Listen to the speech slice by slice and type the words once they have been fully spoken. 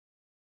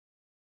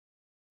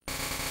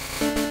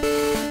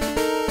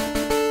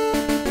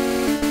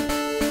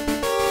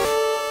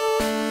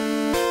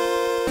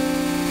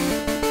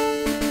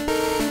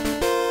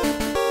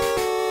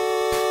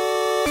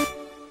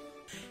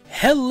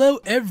Hello,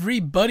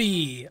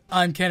 everybody.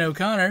 I'm Ken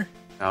O'Connor.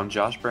 I'm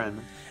Josh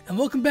Brandon. And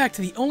welcome back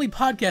to the only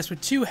podcast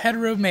with two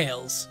hetero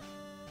males.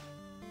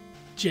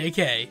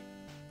 JK.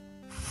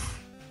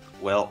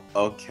 Well,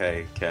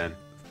 okay, Ken.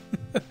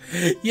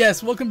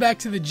 Yes, welcome back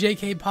to the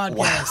JK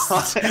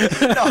podcast.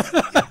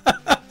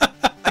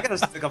 No. I gotta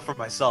stick up for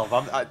myself.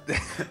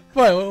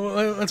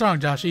 What's wrong,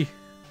 Joshy?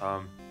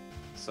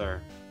 Sir.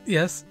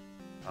 Yes?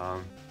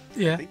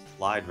 Yeah? I think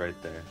you lied right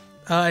there.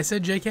 I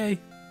said JK.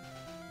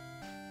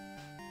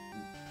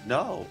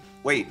 No.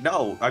 Wait,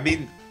 no. I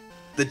mean,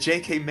 the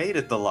JK made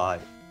it the lie.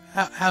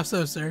 How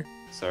so, sir?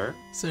 Sir?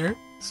 Sir?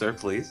 Sir,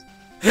 please.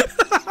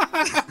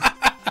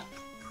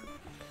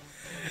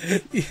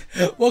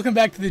 Welcome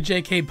back to the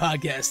JK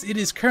podcast. It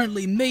is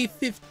currently May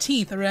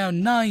 15th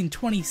around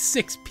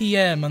 9:26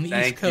 p.m. on the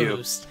East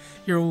Coast.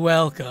 You're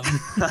welcome.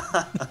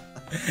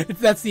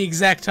 That's the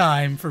exact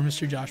time for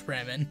Mr. Josh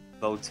Brandon.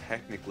 Though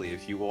technically,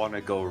 if you want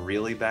to go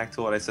really back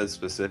to what I said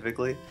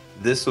specifically,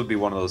 this would be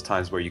one of those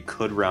times where you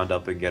could round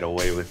up and get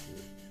away with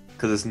it.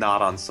 Because it's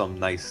not on some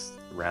nice,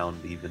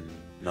 round, even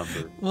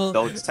number. Well,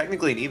 though it's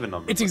technically an even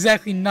number. It's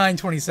exactly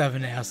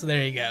 9:27 now, so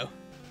there you go.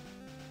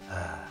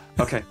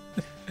 Okay.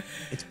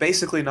 It's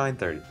basically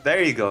 9:30.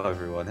 There you go,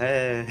 everyone.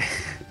 Hey.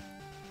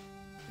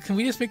 Can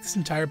we just make this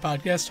entire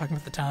podcast talking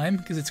about the time?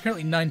 Because it's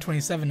currently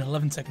 9:27,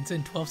 11 seconds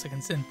in, 12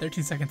 seconds in,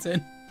 13 seconds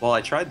in. Well,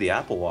 I tried the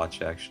Apple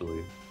Watch,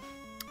 actually.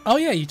 Oh,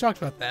 yeah, you talked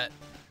about that.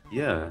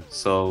 Yeah,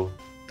 so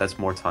that's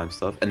more time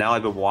stuff. And now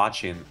I've been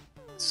watching.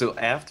 So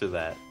after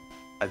that,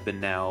 I've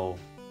been now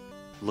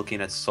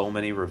looking at so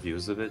many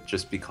reviews of it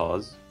just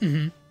because.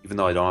 Mm-hmm. Even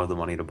though I don't have the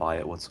money to buy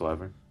it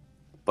whatsoever.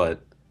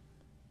 But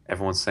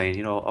everyone's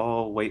saying,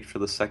 oh, wait for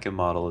the second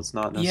model. It's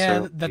not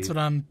necessarily... Yeah, that's what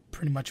I'm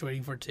pretty much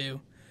waiting for, too.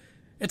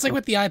 It's like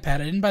with the iPad.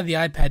 I didn't buy the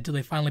iPad till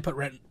they finally put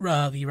the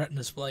Retina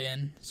display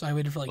in. So I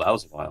waited for Well, that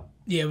was a while.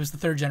 Yeah, it was the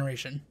third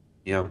generation.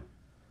 Yeah.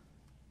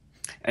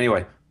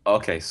 Anyway,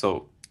 okay,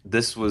 so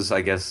this was,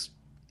 I guess,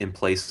 in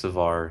place of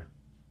our...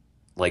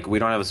 Like, we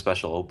don't have a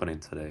special opening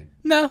today.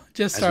 No,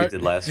 just start. As we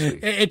did last week.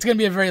 It's going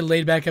to be a very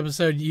laid-back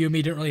episode. You and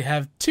me didn't really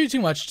have too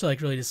much to,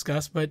 really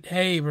discuss. But,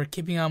 hey, we're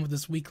keeping on with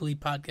this weekly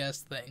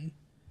podcast thing.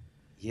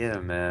 Yeah,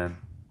 man.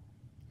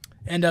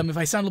 And if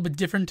I sound a little bit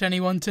different to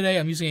anyone today,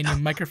 I'm using a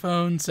new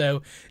microphone,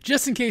 so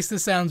just in case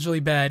this sounds really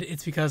bad,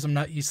 it's because I'm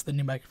not used to the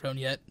new microphone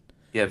yet.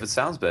 Yeah, if it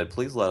sounds bad,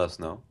 please let us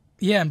know.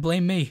 Yeah, and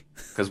blame me.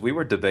 Because we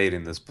were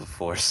debating this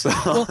before, so...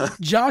 Well,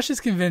 Josh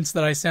is convinced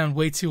that I sound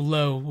way too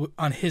low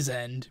on his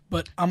end,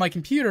 but on my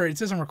computer, it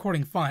says I'm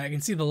recording fine. I can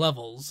see the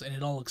levels, and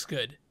it all looks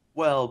good.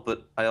 Well,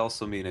 but I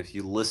also mean if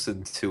you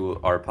listen to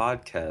our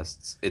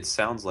podcasts, it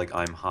sounds like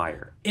I'm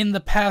higher. In the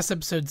past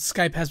episodes,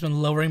 Skype has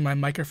been lowering my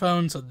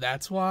microphone, so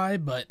that's why,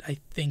 but I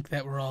think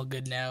that we're all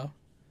good now.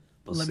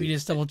 Let me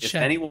just double check.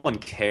 If anyone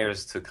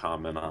cares to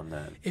comment on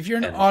that. If you're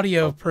an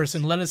audio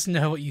person, let us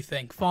know what you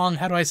think. Fong,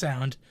 how do I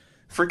sound?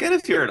 Forget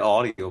if you're an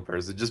audio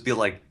person. Just be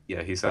like,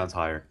 yeah, he sounds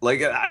higher. Like,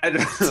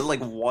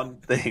 like one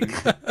thing.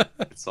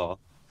 That's all.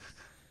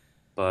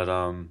 But,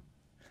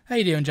 how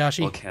you doing,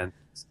 Joshy? Well, Ken,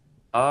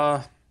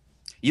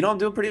 I'm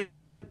doing pretty,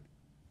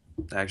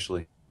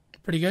 actually.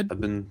 Pretty good? I've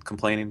been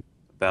complaining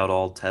about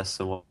all tests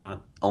and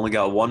whatnot. Only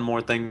got one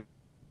more thing.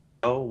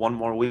 One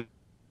more week.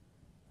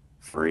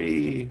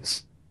 Free.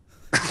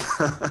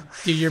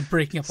 Dude, you're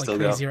breaking up like Still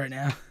crazy right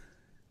now.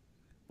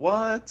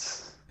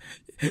 What?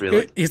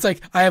 Really? He's like,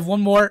 I have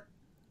one more.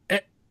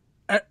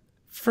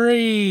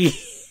 Free.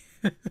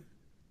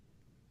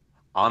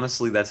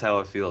 Honestly, that's how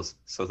it feels.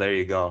 So there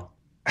you go.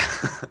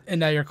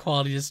 And now your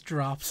quality just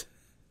dropped.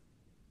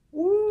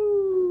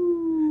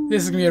 Woo.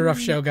 This is going to be a rough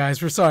show,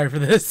 guys. We're sorry for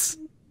this.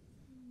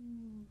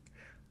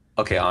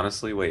 Okay,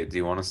 honestly, wait. Do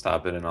you want to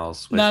stop it and I'll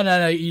switch?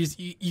 No.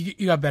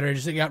 You got better.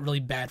 It got really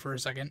bad for a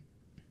second.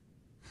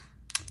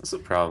 What's the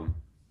problem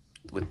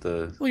with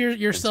the... Well,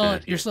 you're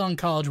still on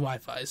college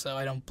Wi-Fi, so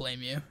I don't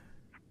blame you.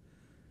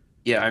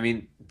 Yeah, I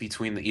mean,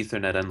 between the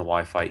Ethernet and the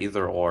Wi-Fi,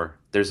 either or,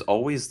 there's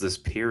always this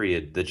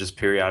period that just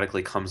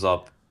periodically comes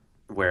up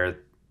where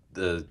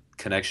the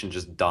connection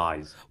just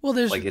dies. Well,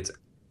 there's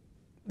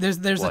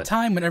what? a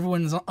time when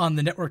everyone's on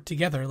the network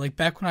together. Like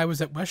back when I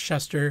was at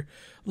Westchester,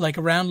 like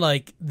around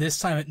like this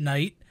time at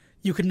night,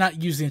 you could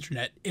not use the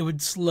internet. It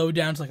would slow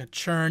down to like a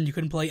churn. You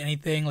couldn't play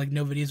anything. Like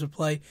no videos would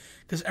play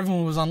because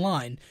everyone was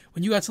online.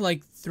 When you got to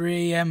like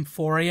 3 a.m.,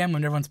 4 a.m.,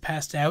 when everyone's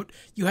passed out,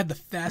 you had the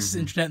fastest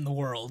internet in the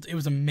world. It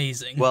was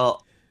amazing.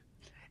 Well,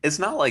 it's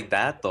not like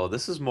that though.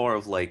 This is more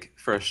of like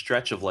for a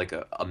stretch of like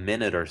a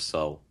minute or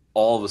so.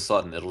 All of a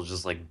sudden, it'll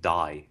just like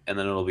die, and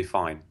then it'll be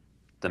fine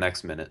the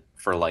next minute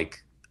for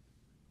like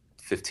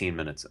 15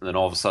 minutes, and then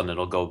all of a sudden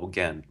it'll go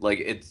again.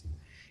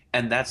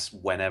 And that's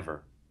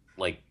whenever.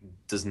 Like,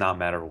 does not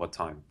matter what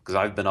time, because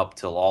I've been up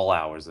till all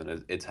hours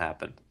and it's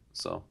happened.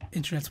 So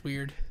internet's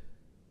weird.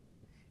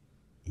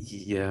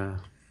 Yeah.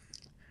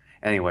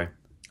 Anyway,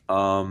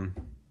 but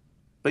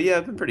yeah,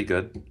 I've been pretty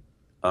good.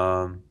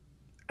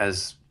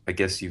 As I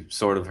guess you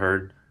sort of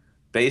heard,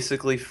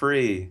 basically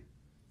free.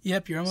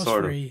 Yep, you're almost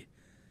sort free.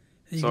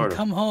 You can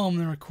come home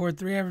and record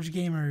 3 Average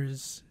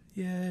Gamers.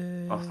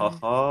 Yay.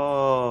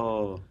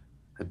 Oh.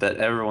 I bet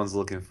everyone's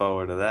looking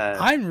forward to that.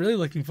 I'm really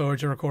looking forward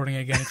to recording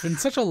again. It's been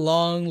such a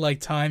long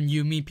time.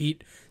 You, me,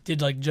 Pete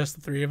did just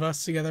the three of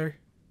us together.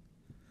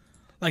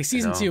 Like You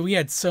season know, 2, we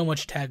had so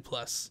much Tag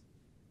Plus.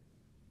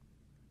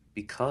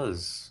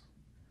 because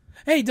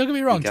Hey, don't get me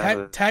we wrong.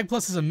 gotta. Tag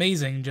Plus is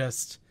amazing.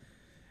 Just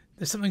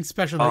there's something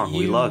special that Fong,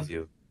 we love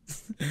you.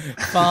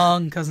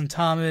 Fong, Cousin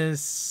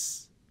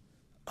Thomas,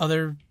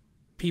 other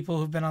people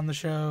who've been on the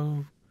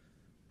show.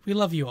 We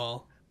love you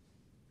all.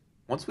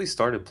 Once we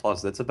started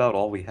Plus, that's about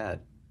all we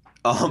had.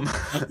 Um,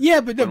 Yeah,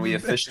 but no, when we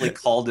officially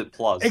called it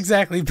Plus.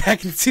 exactly.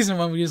 Back in season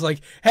 1, we was like,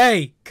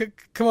 "Hey,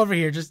 come over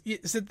here. Just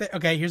sit there.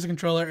 Okay, here's a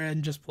controller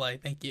and just play.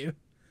 Thank you."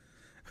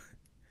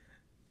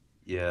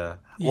 Yeah.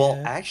 Well,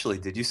 Yeah, actually,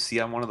 did you see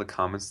on one of the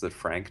comments that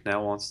Frank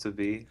now wants to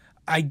be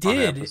I on an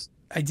did. episode?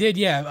 I did.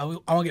 Yeah, I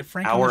want to get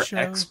Frank on the Our show.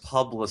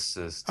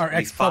 ex-publicist. Our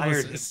We fired him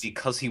ex-publicist,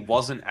 because he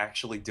wasn't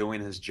actually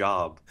doing his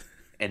job,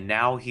 and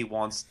now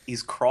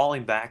he's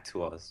crawling back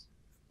to us.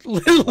 He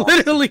wants to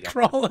literally be on.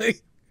 crawling.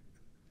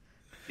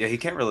 Yeah, he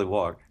can't really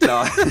walk.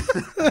 No.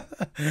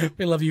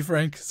 We love you,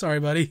 Frank. Sorry,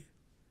 buddy.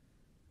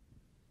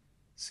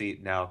 See,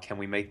 now can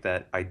we make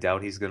that I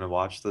doubt he's gonna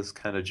watch this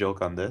kind of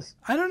joke on this?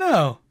 I don't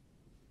know,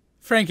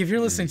 Frank. If you're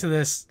listening Hmm. to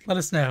this, let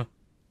us know.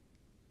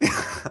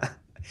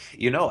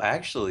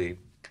 Actually,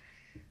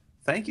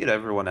 thank you to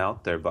everyone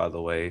out there, by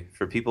the way,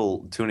 for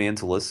people tuning in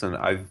to listen.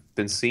 I've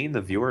been seeing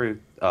the viewer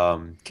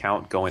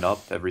count going up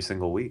every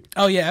single week.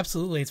 Oh yeah,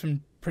 absolutely. It's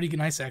been pretty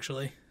nice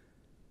actually.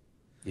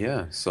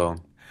 Yeah, so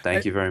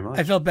thank I, you very I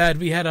much. felt bad.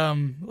 We had let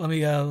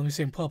me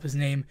see and pull up his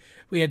name.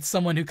 We had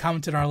someone who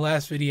commented on our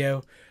last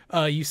video.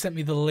 You sent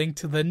me the link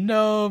to the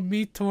No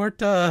Mi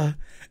Torta,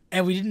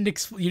 and you didn't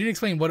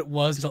explain what it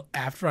was until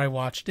after I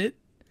watched it.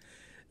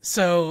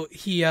 So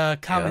he Yeah.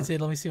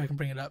 commented. Let me see if I can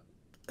bring it up.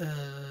 Uh,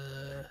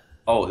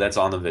 Oh, that's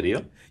on the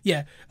video?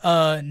 yeah,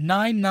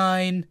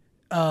 99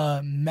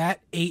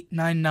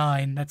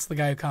 Matt899. That's the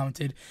guy who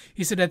commented.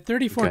 He said at Okay.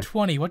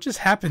 3420, what just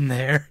happened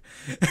there?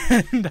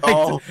 And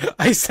Oh,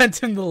 I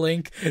sent him the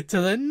link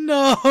to the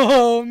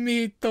No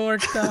Mi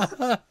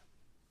Torta.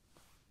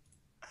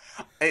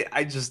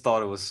 I just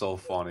thought it was so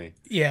funny.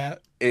 Yeah,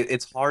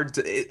 It's hard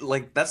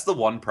to that's the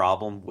one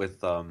problem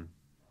with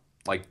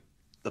like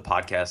the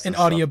podcast an and stuff.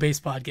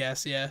 audio-based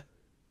podcast. Yeah,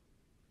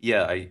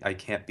 Yeah, I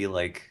can't be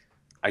like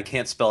I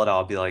can't spell it out.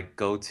 I'll be like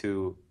go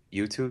to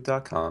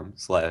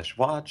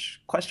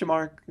youtube.com/watch question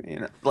mark.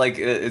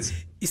 It's you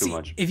too see,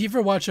 much. if you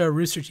ever watch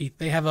Rooster Teeth,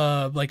 they have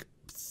a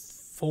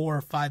 4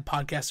 or 5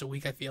 podcasts a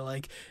week. I feel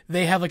like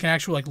they have an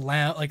actual like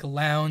a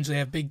lounge. They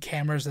have big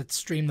cameras that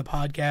stream the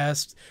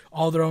podcast,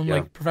 all their own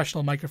Yeah.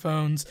 professional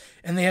microphones,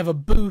 and they have a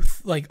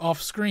booth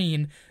off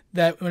screen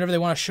that whenever they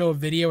want to show a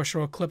video or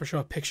show a clip or show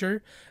a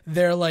picture,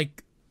 they're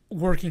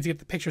working to get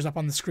the pictures up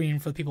on the screen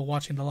for the people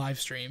watching the live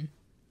stream.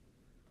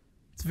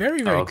 It's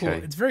very Oh, very cool.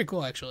 okay. It's very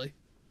cool actually.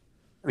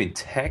 I mean,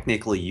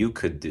 technically you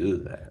could do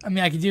that. I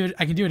mean, I can do it.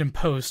 I can do it in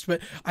post,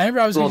 but I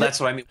remember I was Well, gonna. that's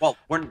what I mean. Well,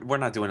 we're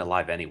not doing it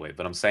live anyway,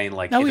 but I'm saying No,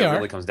 if we it are,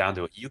 really comes down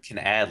to it, you can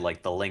add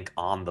the link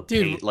on the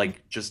dude. page,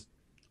 just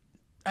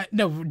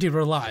No, dude,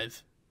 we're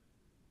live.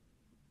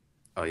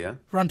 oh yeah.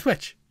 We're on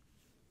Twitch.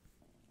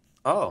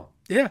 Oh,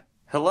 Yeah,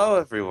 hello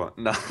everyone.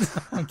 No.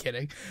 I'm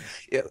kidding.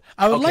 Yeah.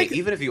 I would Okay, like.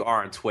 even if you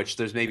are on Twitch,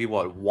 there's maybe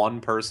one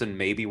person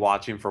maybe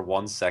watching for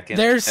 1 second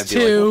There's and be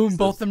like, two. "What is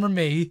Both of them are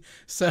me.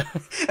 So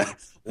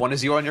this?" One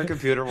is you on your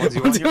computer, one's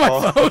you on one's your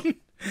my phone. phone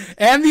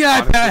and the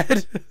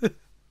Honestly, iPad.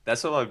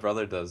 that's what my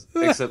brother does.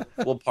 Except,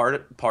 well,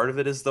 part of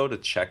it is though to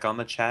check on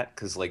the chat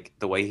because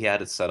the way he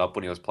had it set up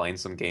when he was playing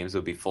some games, it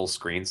would be full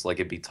screen, so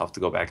it'd be tough to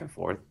go back and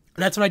forth.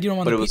 That's what I do on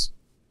But the. it was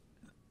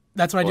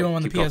That's what I do well,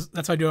 on the keep going. PS.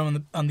 That's what I do on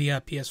the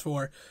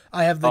PS4.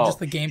 I have just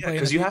the yeah, gameplay. And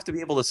because you have to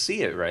be able to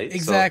see it, right?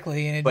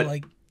 exactly, and But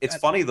like it's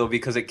funny though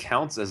because it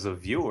counts as a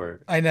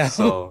viewer. I know.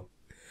 So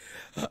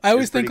I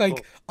always it's think pretty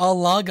cool. I'll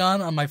log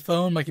on my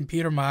phone, my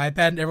computer, my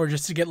iPad, and everywhere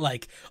just to get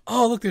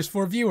oh look, there's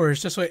 4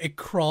 viewers, just so it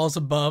crawls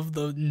above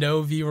the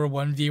no viewer,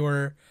 1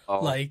 viewer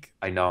Oh,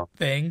 I know.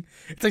 thing.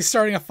 It's like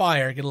starting a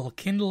fire, get a little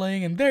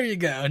kindling, and there you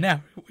go.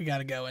 Now we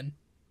got it going.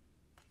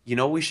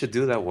 We should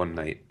do that one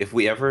night. If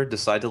we ever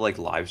decide to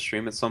live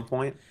stream at some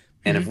point,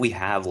 and if Mhm. we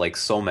have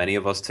so many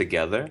of us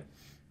together,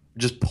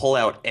 just pull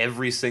out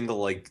every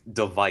single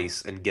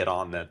device and get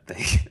on that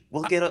thing.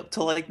 We'll get up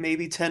to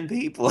maybe 10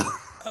 people.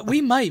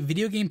 We might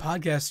video game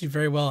podcasts do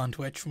very well on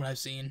Twitch from what I've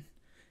seen,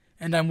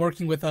 and I'm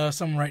working with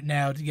someone right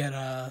now to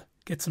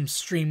get some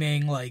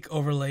streaming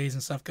overlays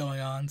and stuff going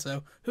on.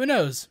 So who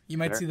knows? You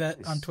might see that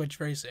on Nice. Twitch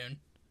very soon.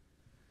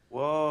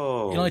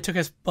 Whoa. It only took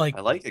us I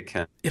like it,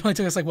 Ken.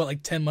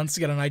 10 months to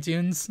get on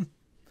iTunes.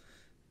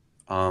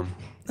 Um,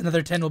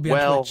 Another 10 will be on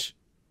well, Twitch.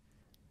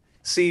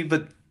 see,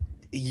 but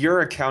you're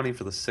accounting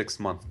for the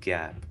 6-month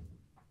gap.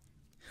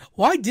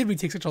 Why did we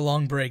take such a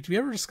long break? Did we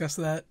ever discuss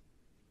that?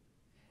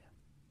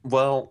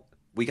 Well,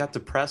 we got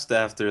depressed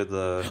after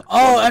the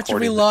Oh, one after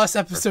we recording lost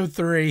episode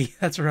 3.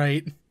 That's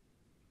right.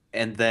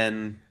 and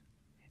then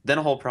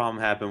a whole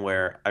problem happened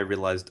where I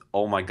realized,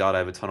 oh my God, I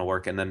have a ton of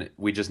work, and then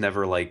we just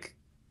never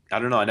I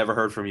don't know. I never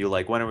heard from you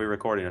like when are we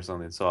recording or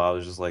something. So I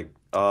was just like,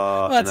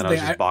 Well, and that's then the I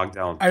thing. was just bogged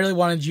down. I really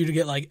wanted you to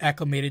get like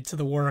acclimated to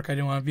the work. I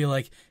didn't want to be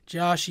like,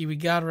 Joshy, we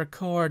gotta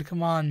record.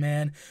 Come on,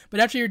 man. But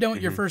after you're done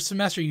with your Hmm. first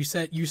semester, you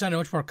sounded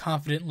much more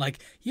confident. Like,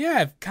 yeah,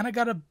 I've kind of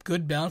got a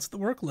good balance of the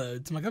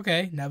workloads. I'm like,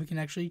 okay, now we can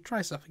actually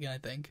try stuff again. I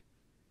think.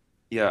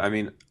 Yeah, I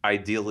mean,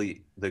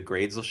 ideally the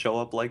grades will show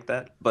up like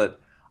that, but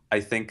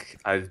I think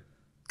I've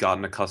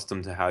gotten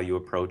accustomed to how you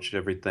approach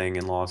everything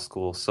in law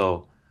school.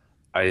 So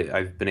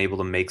I've been able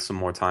to make some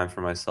more time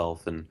for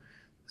myself and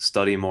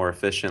study more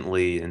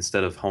efficiently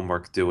instead of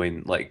homework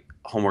doing like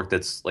homework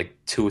that's like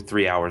 2 or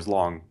 3 hours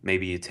long.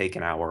 Maybe you take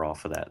an hour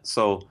off of that.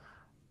 So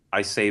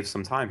I save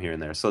some time here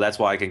and there. So that's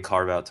why I can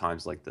carve out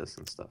times like this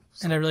and stuff.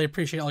 And I So, really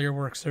appreciate all your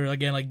work, sir.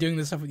 Again, like doing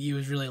this stuff with you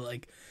is really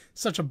like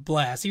such a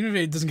blast. Even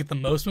if it doesn't get the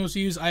most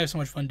views, I have so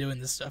much fun doing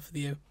this stuff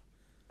with you.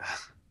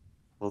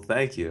 well,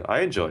 thank you. I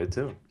enjoy it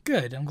too.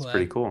 Good, I'm It's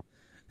pretty glad. cool.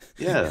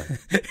 Yeah.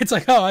 It's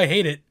like, oh, I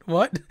hate it.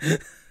 What?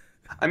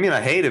 I mean,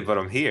 I hate it, but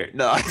I'm here.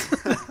 No.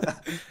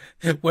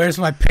 Where's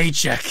my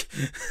paycheck?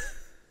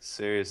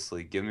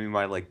 Seriously, give me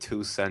my like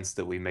 2 cents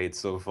that we made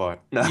so far.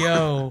 No,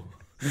 Yo.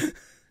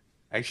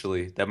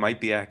 actually, that might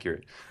be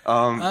accurate.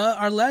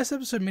 Our last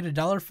episode made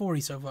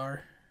 $1.40 so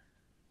far.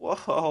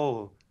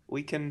 Whoa,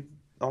 we can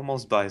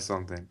almost buy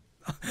something.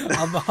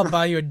 I'll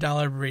buy you $1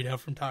 burrito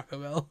from Taco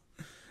Bell.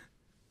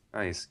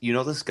 Nice. You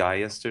know this guy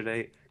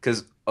yesterday?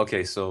 Because,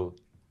 okay, so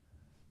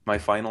my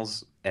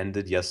finals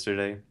ended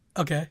yesterday.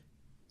 Okay.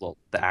 Well,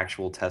 the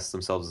actual tests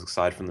themselves,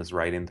 aside from this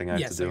writing thing I have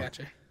to Yes, I do. got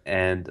you.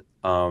 And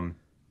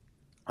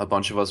a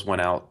bunch of us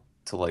went out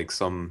to like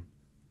some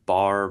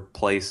bar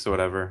place or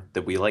whatever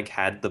that we like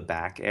had the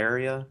back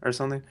area or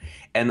something.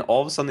 And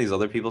all of a sudden these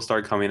other people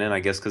started coming in, I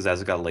guess because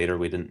as it got later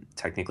we didn't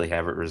technically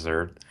have it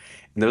reserved.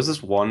 And there was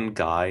this one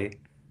guy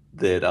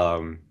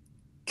that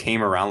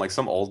came around like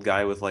some old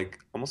guy with like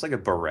almost like a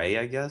beret,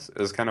 I guess. It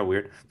was kind of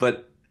weird.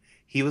 But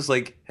he was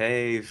like,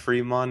 "Hey,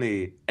 free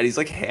money." And he's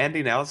like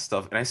handing out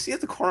stuff and I see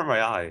at the corner of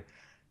my eye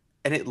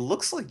and it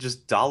looks like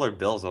just dollar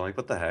bills. I'm like,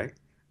 what the heck?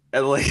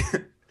 And like,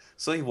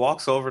 so he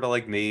walks over to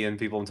like me and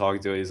people I'm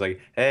talking to. He's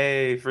like,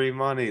 "Hey, free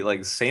money!"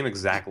 Like same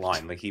exact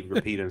line. Like he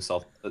repeated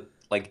himself,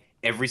 like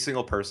every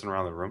single person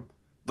around the room.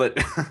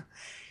 But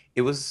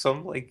it was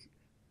some like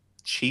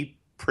cheap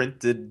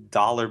printed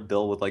dollar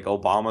bill with like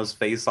Obama's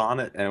face on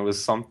it, and it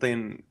was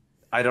something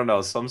I don't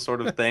know, some sort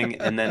of thing.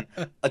 And then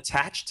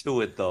attached to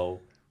it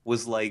though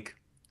was like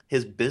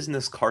his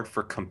business card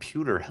for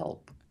computer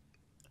help.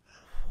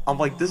 I'm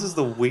like, this is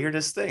the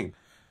weirdest thing.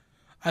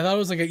 I thought it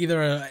was like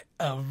either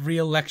a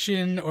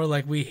re-election or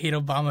like we hate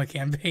Obama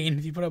campaign.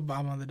 If you put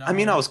Obama on the I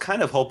mean, I dollar, was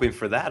kind of hoping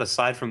for that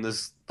aside from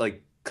this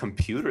like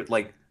computer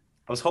like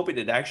I was hoping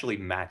it'd actually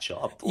match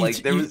up. you Like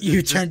t- there you was you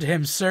it turn just to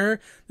him, sir.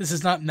 This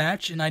is not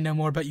match, and I know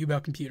more about you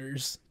about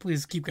computers.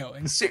 Please keep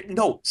going.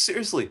 no,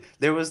 seriously.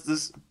 There was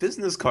this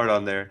business card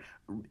on there.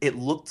 It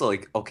looked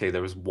like okay,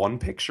 there was one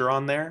picture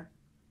on there.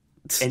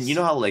 And you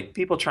know how like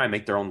people try and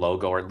make their own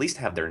logo or at least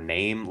have their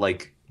name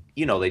like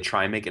they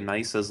try and make it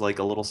nice as like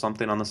a little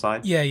something on the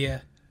side Yeah,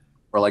 yeah.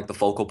 or like the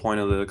focal point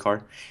of the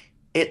card.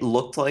 It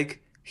looked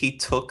like he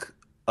took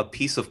a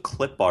piece of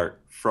clip art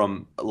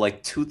from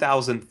like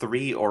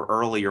 2003 or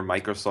earlier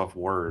Microsoft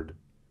Word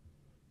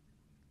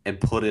and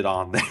put it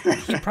on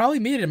He there. probably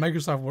made it in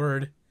Microsoft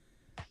Word.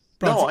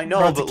 No, I know,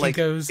 Brought to but like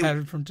Kinko's, had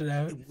it printed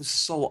out. it was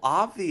so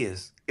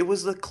obvious. It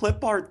was the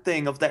clip art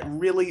thing of that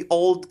really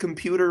old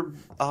computer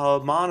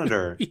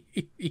monitor.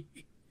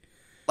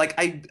 Like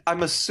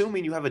I'm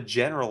assuming you have a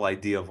general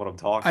idea of what I'm I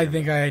talking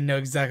think about. I know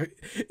exactly.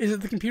 Is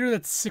it the computer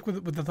that's sick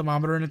with the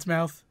thermometer in its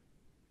mouth?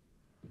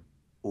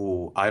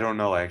 Ooh, I don't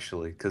know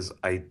actually, because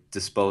I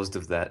disposed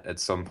of that at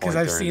some Because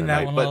point during the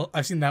night. But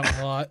I've seen that one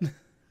a lot.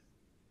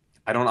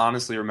 I don't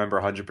honestly remember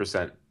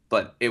 100%,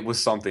 but it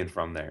was something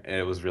from there, and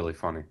it was really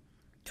funny.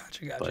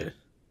 Gotcha, But gotcha.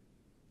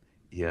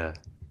 yeah,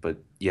 but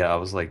yeah, I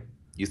was like,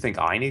 you think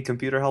I need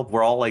computer help?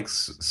 We're all like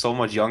so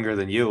much younger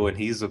than you, and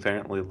he's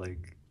apparently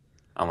like,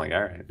 I'm like,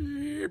 all right.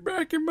 Yeah,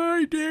 back in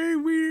my day,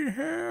 we didn't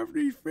have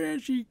these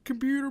fancy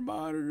computer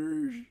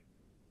monitors.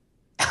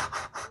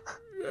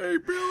 Hey,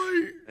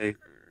 Billy. Hey,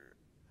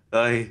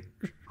 hey,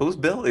 who's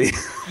Billy?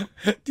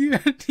 Do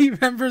you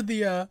remember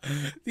the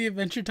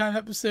Adventure Time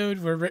episode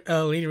where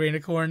Lady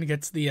Rainicorn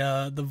gets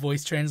the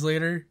voice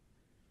translator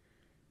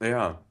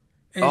Yeah.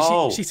 and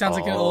Oh, she sounds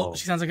like oh,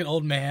 an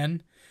old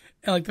man,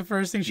 and like the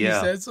first thing she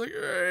yeah. says is like,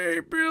 "Hey,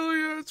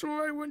 Billy, that's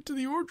why I went to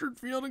the orchard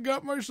field and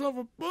got myself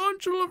a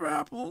bunch of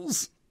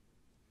apples."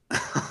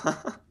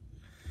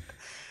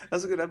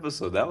 That's a good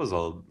episode. That was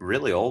a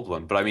really old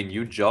one, but I mean,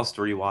 you just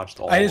rewatched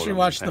all I of just them.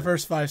 rewatched the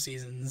first 5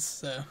 seasons,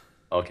 so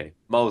Okay,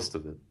 most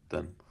of it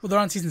then. well, they're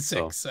on season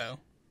So 6, so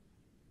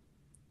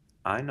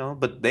I know,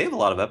 but they have a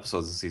lot of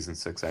episodes in season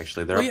six.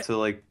 Actually, they're well, up yeah, to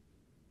like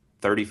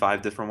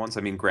 35 different ones.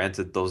 I mean,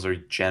 granted, those are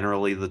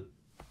generally the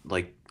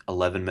like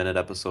 11-minute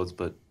episodes,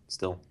 but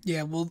still,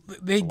 yeah. Well, it's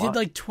they a did lot.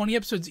 like 20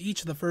 episodes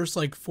each of the first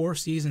like 4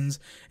 seasons,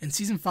 and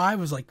season 5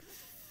 was like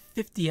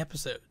 50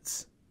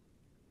 episodes.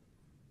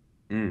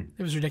 Mm,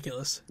 It was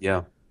ridiculous.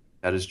 yeah,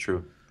 that is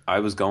true. I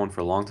was going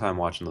for a long time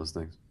watching those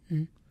things.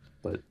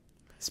 but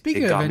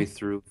Speaking it of got me it,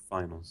 through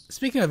finals.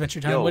 speaking of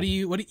Adventure Time, Yo,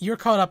 you're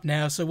caught up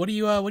now. So what do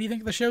you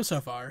think of the show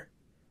so far?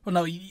 Well,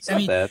 no, it's I not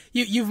mean, bad.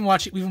 you've been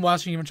watching, we've been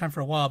watching Adventure Time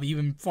for a while, but you've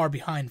been far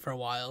behind for a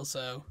while.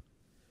 So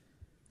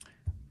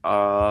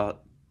Uh,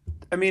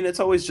 I mean, it's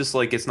always just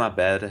like it's not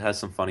bad. It has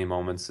some funny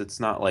moments. It's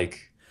not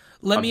like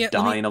I'm let me,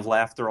 dying of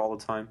laughter all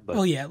the time,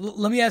 well, but yeah,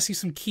 let me ask you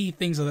some key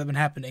things that have been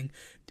happening.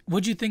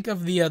 What'd you think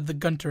of the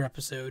Gunter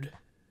episode?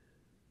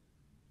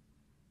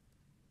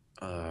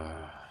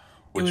 uh,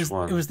 which It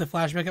one? was the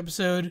flashback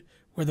episode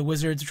where the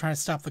wizards are trying to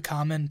stop the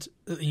comment,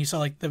 and you saw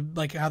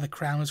like how the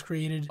crown was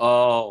created.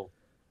 Oh,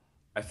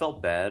 I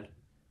felt bad,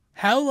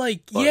 How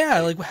like but yeah,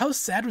 like, like how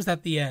sad was that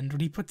at the end when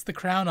he puts the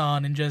crown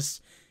on and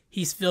just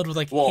he's filled with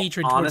like well,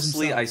 hatred towards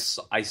honestly, himself.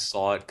 I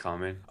saw it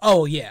coming.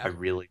 Oh I yeah,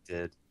 really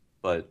did,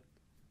 but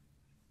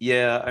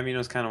yeah, I mean, it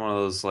was kind of one of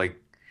those like.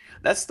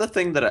 That's the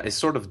thing that I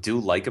sort of do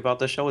like about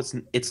the show.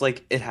 It's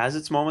like it has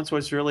its moments where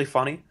it's really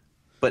funny,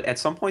 but at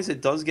some points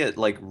it does get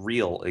like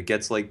real. It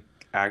gets like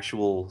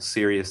actual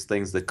serious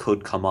things that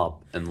could come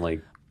up, and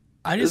like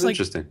I it just was like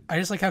interesting. I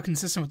just like how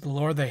consistent with the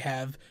lore they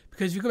have.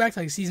 Because if you go back to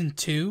like season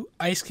 2,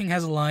 Ice King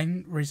has a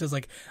line where he says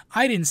like,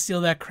 "I didn't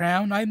steal that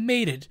crown. I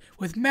made it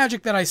with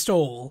magic that I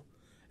stole."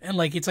 And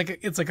like it's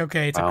like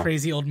okay, it's a Wow.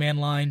 crazy old man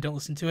line. Don't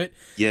listen to it.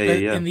 Yeah, yeah, But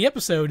yeah. in the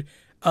episode,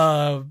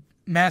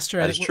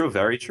 Master I That is think true.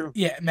 Very true.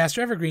 yeah,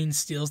 Master Evergreen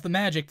steals the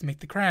magic to make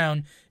the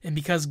crown, and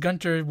because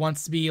Gunter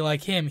wants to be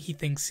like him, he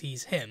thinks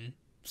he's him.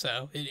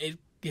 So it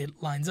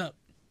lines up.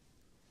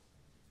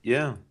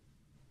 Yeah.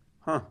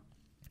 Huh.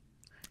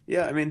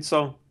 Yeah, I mean,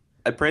 so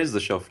I praise the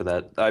show for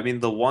that. I mean,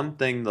 the one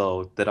thing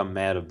though that I'm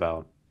mad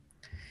about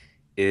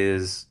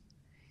is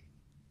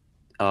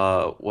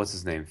what's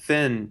his name?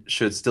 Finn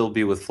should still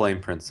be with Flame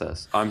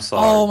Princess. I'm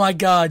Oh sorry. my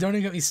god! Don't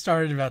even get me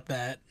started about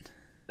that.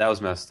 That was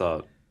messed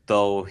up.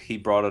 Though he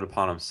brought it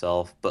upon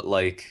himself, but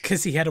like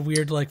Because he had a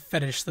weird like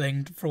fetish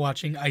thing for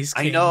watching Ice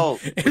I King,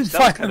 know, and which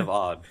that was kind finally, of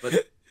odd, but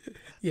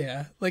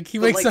yeah, like he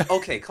wakes up. like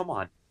okay, come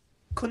on.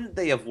 Couldn't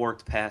they have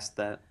worked past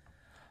that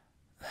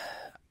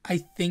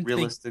I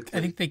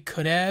realistically? think they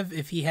could have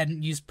if he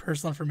hadn't used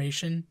personal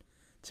information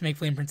to make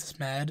Flame Princess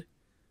mad.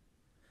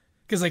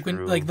 Because like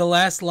when like True. the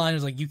last line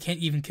was like you can't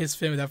even kiss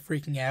Finn without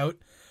freaking out,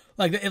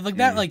 like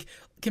that Mm, like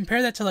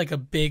compare that to like a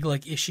big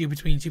like issue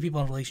between two people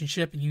in a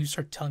relationship and you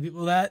start telling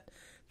people that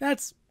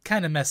that's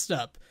kind of messed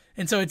up.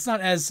 And so it's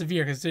not as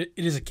severe because it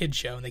is a kid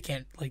show and they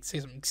can't like say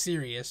something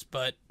serious,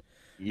 but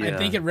I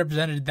think yeah. it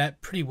represented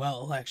that pretty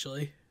well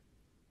actually.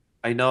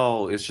 I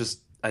know, it's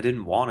just I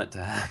didn't want it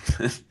to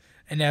happen.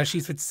 And now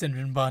she's with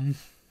Cinnamon Bun.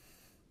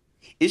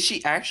 Is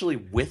she actually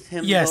with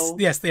him Yes, though?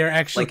 yes, they are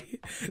Like actually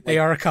they like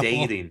are a couple.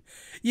 dating?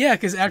 Yeah,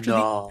 because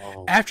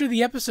No. after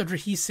the episode where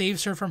he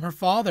saves her from her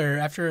father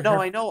after No, her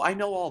I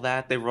know all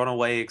that. They run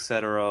away,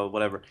 etc.,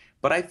 whatever.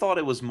 But I thought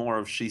it was more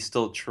of she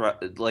still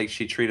like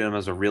she treated him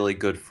as a really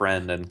good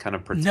friend and kind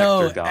of protector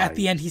no, at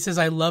the guy. end he says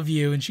I love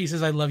you and she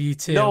says I love you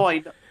too. No,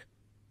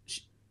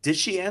 did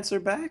she answer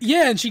back?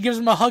 Yeah, and she gives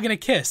him a hug and a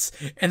kiss.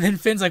 And then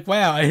Finn's like,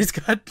 "Wow, I just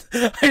got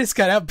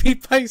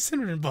outbeat by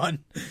Cinnamon Bun."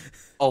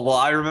 Oh, well,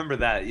 I remember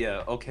that.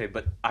 Yeah, okay,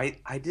 but I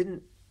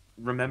didn't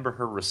remember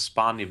her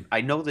responding.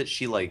 I know that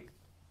she like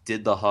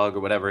did the hug or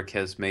whatever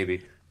kiss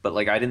maybe, but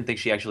like I didn't think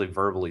she actually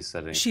verbally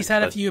said She's anything.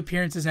 had a But few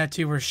appearances now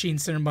too where she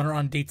and Cinnamon Bun are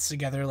on dates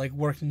together, like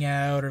working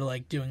out or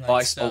like doing oh,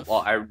 like well, stuff.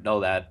 I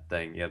know that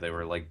thing. Yeah, they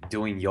were like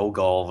doing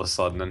yoga all of a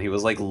sudden, and he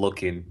was like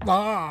looking.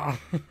 Ah.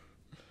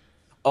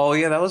 Oh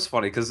yeah, that was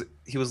funny because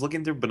he was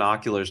looking through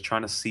binoculars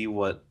trying to see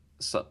what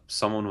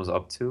someone was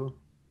up to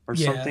or Yeah.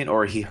 something,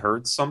 or he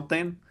heard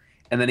something,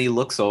 and then he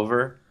looks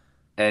over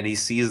and he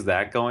sees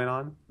that going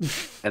on,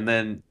 and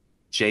then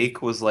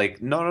Jake was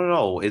like, "No, no,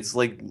 no, it's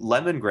like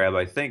lemon grab,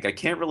 I think. I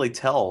can't really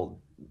tell,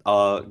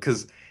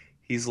 because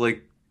he's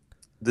like,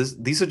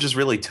 these are just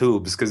really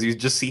tubes because you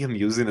just see him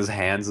using his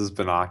hands as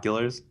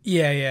binoculars.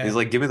 Yeah, He's yeah.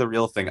 like, give me the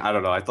real thing. I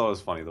don't know. I thought it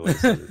was funny the way he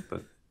said it,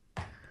 but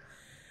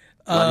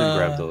lemon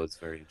grab uh though, it's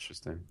very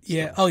interesting.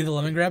 yeah. So. Oh, the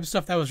lemon grab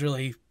stuff that was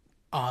really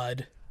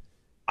odd.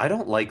 I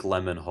don't like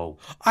Lemon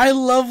Hope. I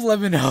love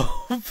Lemon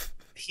Hope.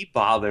 He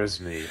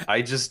bothers me.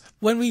 I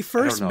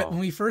don't When know.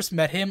 we first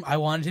met him, I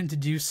wanted him to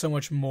do so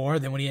much more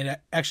than what he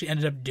actually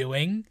ended up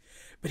doing.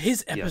 But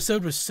his Yeah,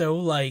 episode was so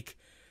like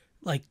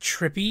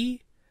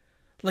trippy.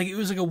 Like it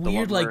was like a the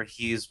weird one like where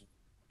he's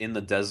in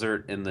the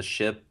desert in the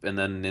ship and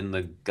then in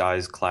the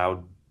guy's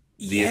cloud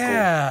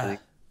vehicle yeah. thing.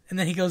 And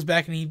then he goes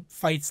back and he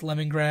fights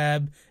Lemon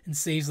Grab and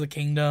saves the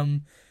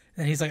kingdom.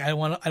 And he's like, I don't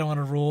want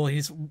to rule. He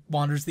just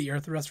wanders the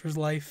earth the rest of his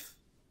life.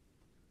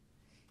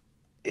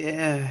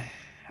 Yeah,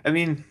 I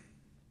mean,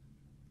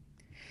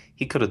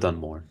 he could have done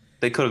more.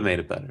 They could have made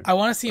it better. I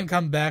want to see him But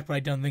come back, but I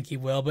don't think he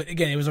will. But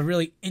again, it was a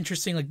really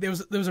interesting like there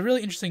was a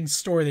really interesting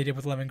story they did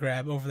with Lemon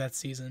Grab over that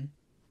season.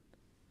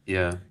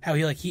 yeah, How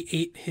he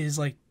ate his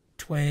like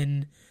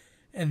twin,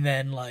 and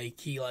then like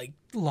he like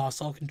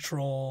lost all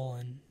control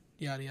and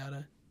yada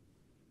yada.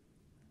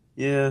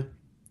 yeah.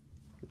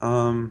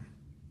 Um,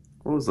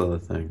 what was the other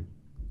thing?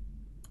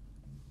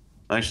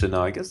 Actually,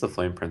 no. I guess the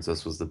Flame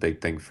Princess was the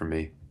big thing for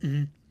me.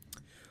 Hmm.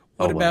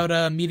 Oh What well.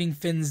 about meeting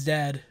Finn's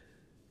dad?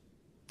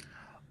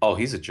 Oh,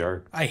 he's a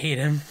jerk. I hate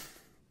him.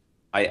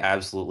 I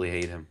absolutely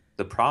hate him.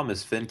 The problem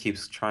is Finn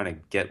keeps trying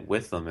to get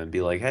with them and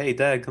be like, "Hey,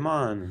 Dad, come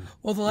on."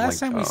 Well, the I'm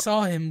last like, time we "Oh,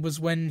 saw him was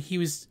when he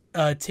was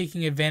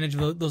taking advantage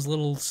of those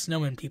little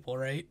snowman people,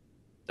 right?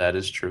 that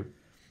is true."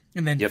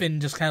 And then Yep. Finn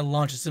just kind of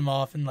launches him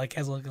off and like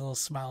has like a little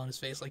smile on his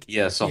face, like,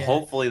 Yeah. So yeah.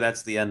 hopefully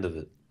that's the end of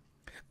it.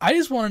 I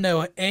just want to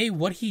know a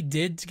what he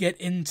did to get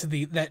into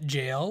the that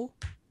jail,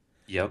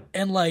 Yep.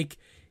 and like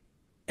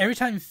every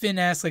time Finn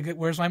asks like,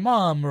 "Where's my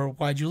mom?" or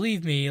 "Why'd you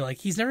leave me?" like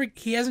he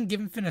hasn't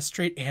given Finn a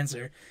straight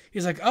answer.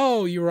 He's like,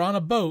 "Oh, you were on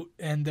a boat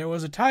and there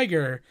was a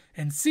tiger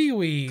and Because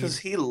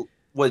seaweed."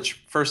 which,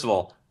 first of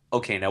all,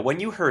 okay, now when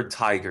you heard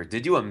Tiger,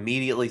 did you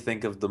immediately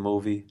think of the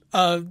movie?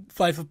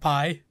 Life of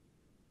Pi.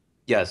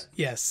 Yes.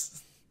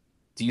 Yes.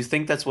 Do you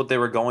think that's what they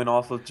were going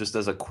off of, just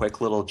as a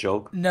quick little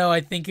joke? No, I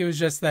think it was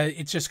just that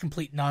it's just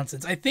complete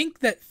nonsense. I think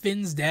that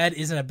Finn's dad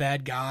isn't a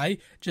bad guy.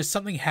 Just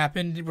something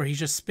happened where he's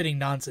just spitting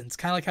nonsense.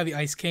 Kind of like how the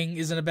Ice King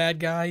isn't a bad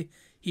guy.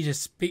 He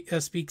just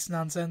speaks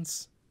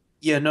nonsense.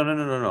 Yeah, no, no,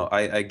 no, no, no.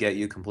 I get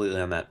you completely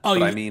on that. Oh,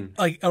 But I you mean,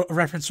 like a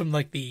reference from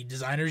like the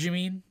designers? You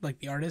mean like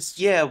the artists?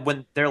 yeah,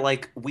 when they're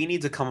like, we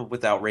need to come up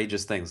with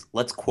outrageous things.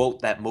 Let's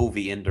quote that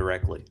movie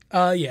indirectly.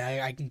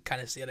 Yeah, I can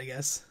kind of see it. I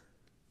guess.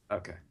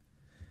 Okay.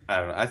 I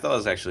don't know. I thought it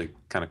was actually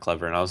kind of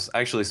clever, and I was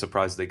actually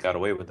surprised they got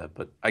away with that.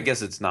 But I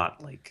guess it's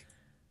not like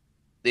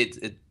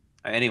it.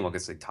 Anyone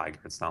could say Tiger.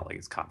 It's not like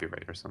it's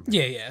copyright or something.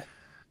 Yeah, yeah.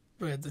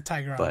 But the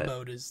tiger on a But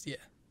boat is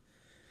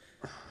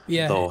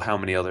yeah, though, how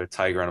many other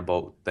Tiger on a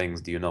boat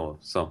things do you know of?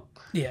 So,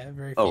 yeah.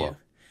 Very oh few. well,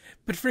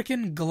 But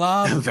freaking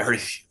Glob, very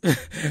few.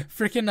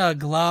 freaking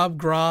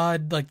Glob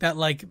Grod, like that,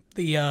 like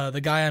the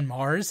guy on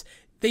Mars.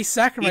 They He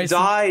sacrificed.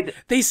 died,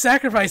 They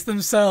sacrificed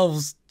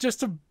themselves just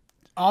to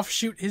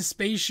offshoot his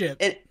spaceship.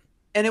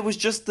 and it was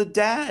just the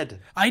dad.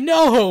 I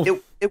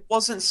know, It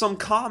wasn't some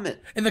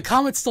comet. and the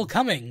comet's still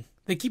coming.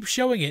 They keep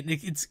showing it.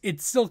 And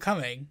it's still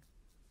coming.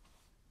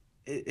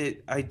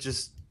 I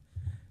just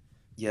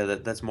yeah.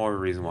 That's more of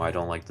a reason why I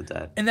don't like the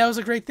dad. And that was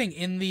a great thing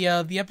in the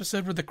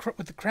episode with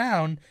the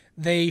crown.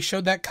 They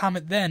showed that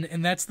comet then,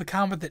 and that's the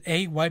comet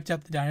that wiped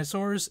out the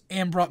dinosaurs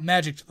and brought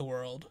magic to the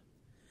world.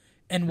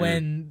 And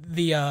when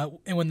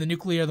the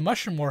nuclear the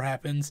mushroom war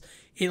happens,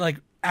 it like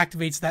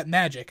activates that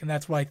magic, and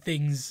that's why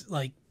things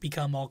like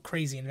become all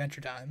crazy in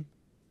Adventure Time.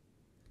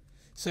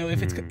 So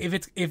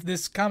if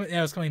this comet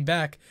now is coming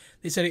back,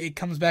 they said it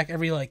comes back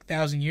every like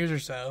 1,000 years or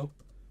so,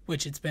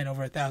 which it's been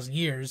over 1,000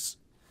 years.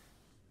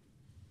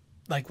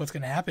 Like what's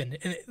gonna happen?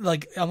 And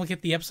like I'm looking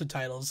at the episode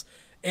titles,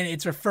 and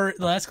the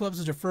last couple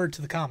episodes referred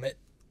to the comet.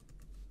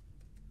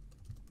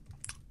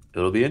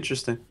 It'll be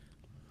interesting.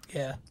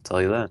 Yeah. I'll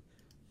tell you that.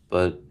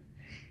 But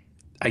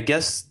I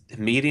guess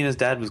meeting his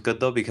dad was good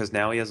though because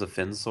now he has a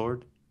Finn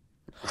sword.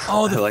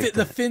 Oh, I like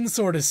the that Finn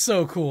sword is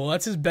so cool.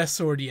 That's his best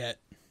sword yet.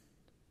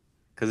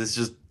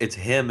 because it's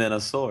him and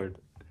a sword.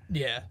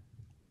 Yeah.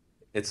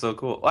 It's so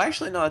cool. Well,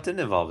 actually, no, it didn't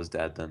involve his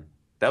dad then.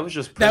 That was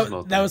just That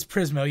Prismo that thing. was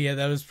Prismo. Yeah,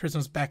 that was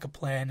Prismo's backup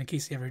plan in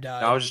case he ever I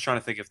died. was just trying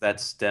to think if that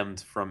stemmed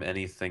from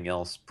anything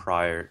else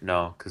prior.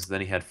 No, because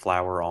then he had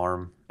flower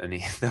arm, and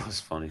he that was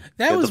funny. He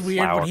That had the was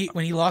weird flower.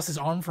 when he lost his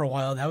arm for a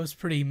while. That was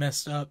pretty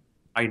messed up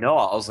I know.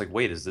 I was like,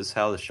 wait, is this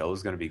how the show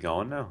is going to be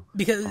going now?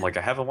 because I'm like,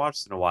 I haven't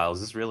watched in a while.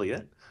 Is this really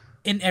it?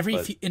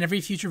 But in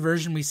every future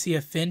version we see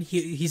of Finn,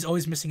 he's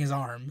always missing his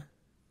arm.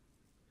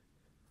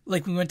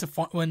 Like we went to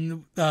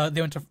when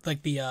they went to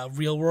like the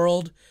real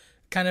world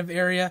kind of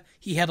area,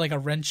 he had like a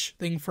wrench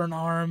thing for an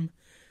arm.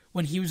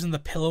 When he was in the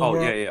pillow oh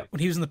world, yeah, yeah. when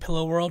he was in the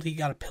pillow world, he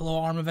got a pillow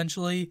arm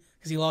eventually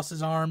because he lost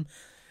his arm.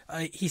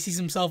 He sees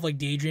himself like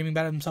daydreaming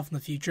about himself in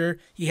the future.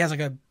 He has like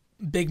a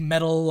big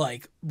metal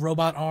like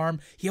robot arm.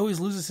 He always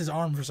loses his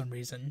arm for some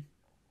reason.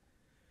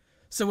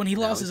 So when he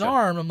Now lost he's his got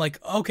arm, I'm like,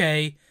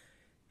 okay,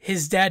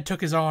 his dad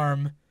took his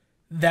arm.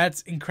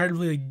 That's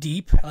incredibly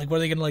deep. Like, what are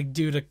they gonna like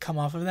do to come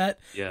off of that?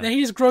 yeah, Then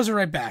he just grows it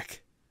right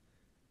back.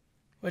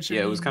 Which I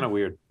yeah. It was mean, kind of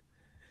weird.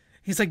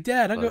 he's like,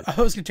 Dad, But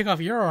I was gonna take off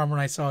your arm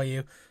when I saw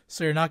you,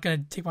 so you're not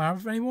gonna take my arm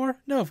off anymore?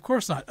 No, of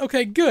course not.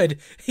 Okay, good.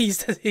 He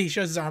shows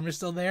his arm is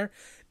still there.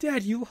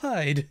 Dad, you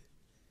lied.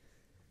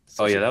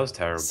 oh Such yeah, a, that was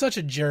terrible. such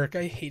a jerk.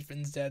 I hate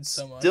Finn's dad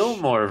so much. Still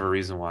more of a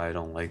reason why I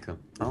don't like him.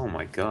 Oh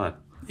my god.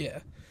 Yeah.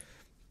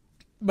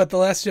 But the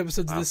last two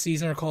episodes of Wow. this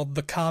season are called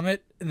The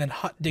Comet and then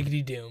Hot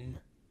Diggity Doom.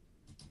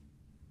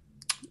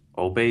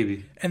 Oh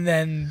baby. And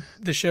then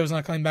the show's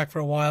not coming back for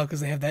a while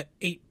because they have that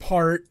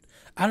 8-part.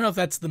 I don't know if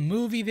that's the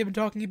movie they've been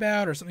talking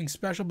about or something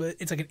special, but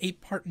it's like an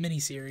 8-part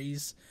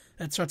miniseries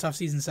that starts off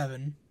season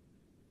 7.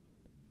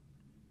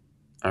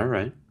 All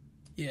right.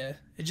 Yeah,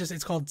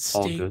 it's called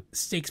All good.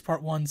 Stakes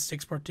Part 1,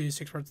 Stakes Part 2,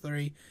 Stakes Part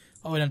 3,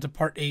 all the way down to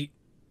Part 8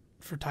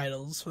 for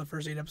titles for the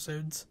first 8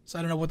 episodes. So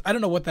I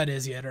don't know what that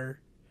is yet or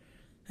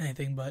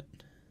anything, but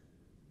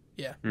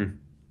yeah.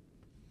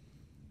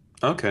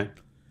 Okay.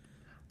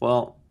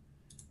 Well,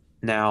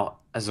 now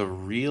as a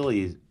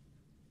really,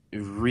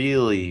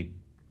 really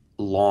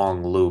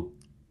long loop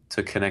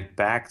to connect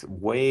back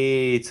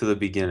way to the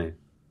beginning.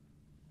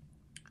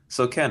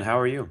 So Ken, how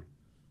are you?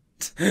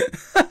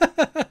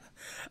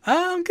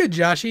 I'm good,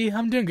 Joshy.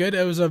 I'm doing good.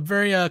 It was a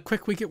very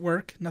quick week at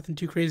work. Nothing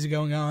too crazy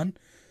going on.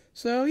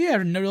 So, yeah,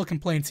 no real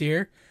complaints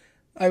here.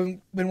 I've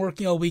been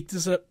working all week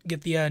to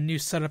get the new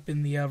setup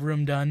in the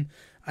room done.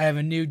 I have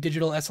a new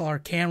digital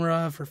SLR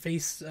camera for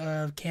face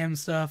cam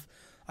stuff.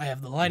 I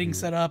have the lighting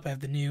set up. I have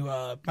the new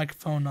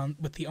microphone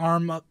with the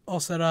arm all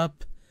set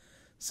up.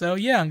 So,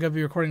 yeah, I'm going to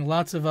be recording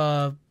lots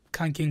of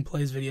Con King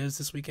Plays videos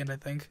this weekend, I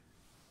think.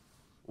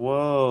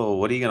 Whoa,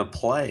 what are you gonna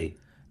play?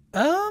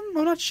 I'm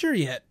not sure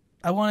yet.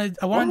 I What?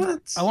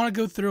 want to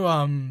go through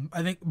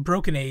I think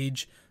Broken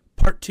Age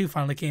Part 2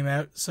 finally came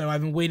out, so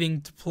I've been waiting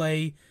to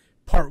play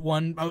Part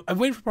 1. I'm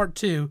waiting for Part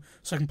 2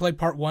 so I can play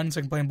Part 1 so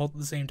I can play them both at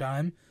the same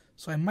time.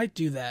 So I might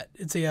do that.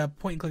 It's a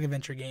point and click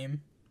adventure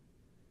game.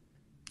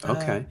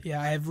 Okay.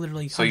 Yeah, I have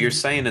literally So you're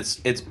saying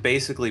it's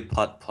basically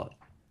putt-putt.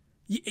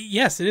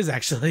 Yes, it is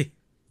actually.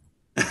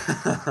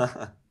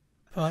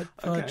 Putt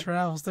Okay.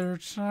 travels through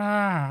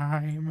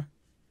time.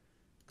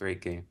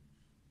 Great game.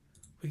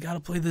 We got to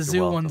play the You're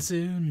zoo one welcome.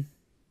 soon.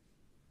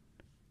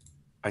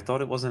 I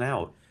thought it wasn't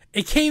out.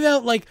 It came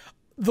out like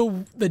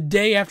the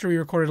day after we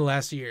recorded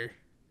last year.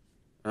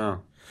 Oh,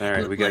 all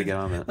right. We gotta get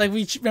on that. Like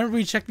remember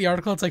we checked the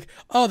article. It's like,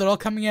 oh, they're all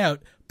coming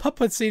out. Putt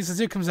Putt Saves the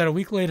Zoo comes out a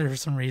week later for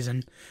some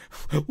reason.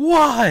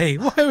 Why?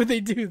 Why would they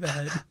do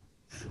that?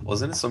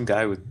 Wasn't it some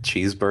guy with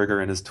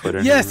cheeseburger in his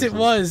Twitter? Yes, name it or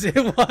was.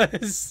 It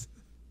was.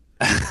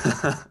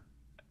 something?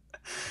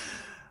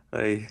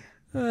 Hey,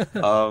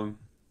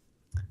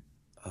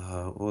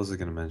 what was I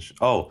gonna mention?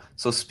 Oh,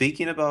 so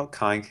speaking about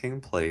Kind King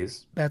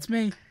Plays, That's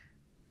me.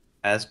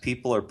 as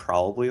people are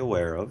probably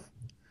aware of,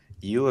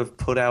 you have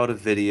put out a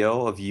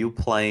video of you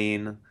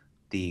playing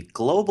the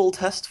global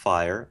test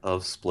fire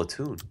of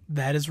Splatoon.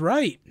 That is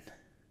right.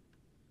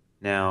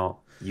 Now,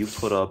 you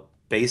put up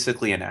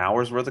basically an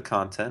hour's worth of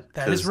content.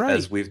 That is 'Cause right.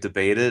 as we've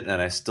debated, and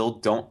I still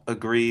don't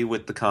agree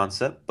with the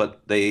concept,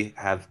 but they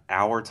have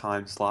hour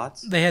time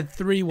slots. They had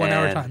 3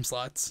 1-hour And time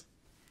slots.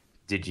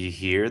 did you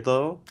hear,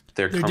 though?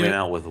 They're They're coming doing-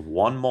 out with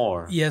one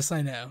more. Yes,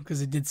 I know,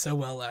 because it did so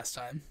well last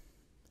time.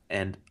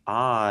 And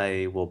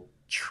I will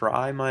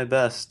try my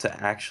best to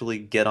actually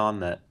get on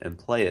that and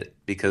play it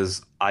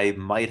because I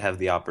might have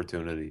the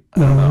opportunity. I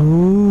don't know.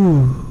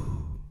 Ooh.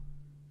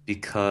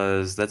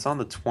 Because that's on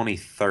the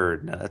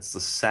 23rd. Now, that's the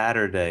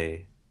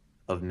Saturday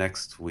of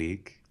next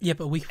week. Yep,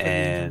 a week before the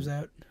game And comes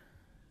out.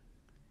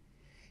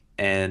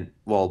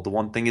 well, the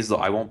one thing is though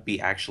I won't be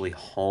actually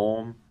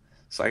home.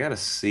 So I got to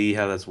see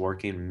how that's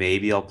working.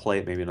 Maybe I'll play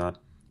it, maybe not.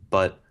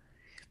 But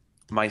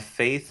my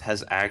faith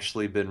has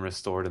actually been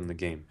restored in the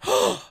game. I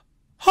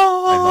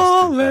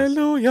must confess.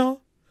 Hallelujah.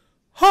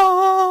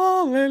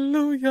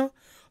 Hallelujah.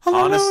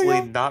 Honestly,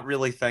 Hallelujah. not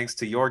really thanks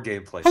to your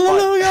gameplay.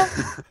 Hallelujah.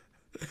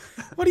 But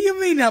What do you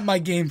mean not my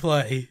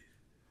gameplay?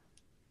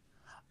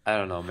 I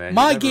don't know, man.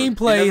 My You never-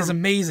 gameplay you is never-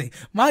 amazing.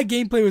 My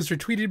gameplay was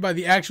retweeted by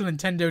the actual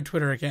Nintendo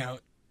Twitter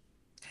account.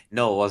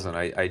 No, it wasn't.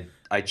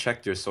 I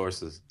checked your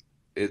sources.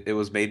 It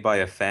was made by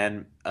a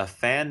fan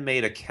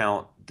made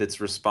account that's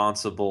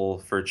responsible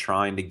for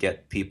trying to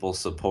get people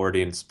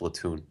supporting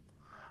Splatoon.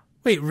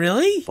 Wait,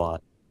 really?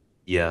 But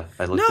yeah,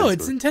 I looked No, into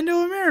it's it.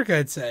 Nintendo America,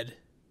 it said.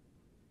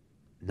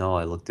 No,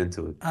 I looked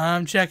into it.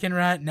 I'm checking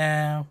right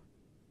now.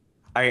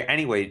 All right,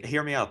 anyway,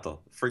 hear me out though.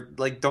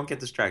 Don't get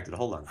distracted.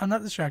 Hold on. I'm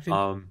not distracted.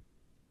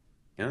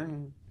 Yeah.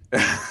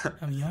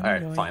 I'm young, All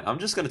right, really. fine. I'm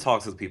just gonna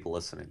talk to the people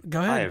listening. Go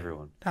ahead. Hi,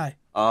 everyone. Hi.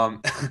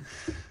 Um,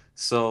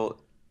 so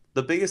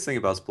the biggest thing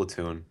about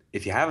Splatoon,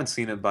 if you haven't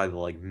seen it by the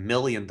like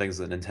million things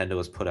that Nintendo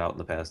has put out in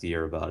the past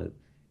year about it,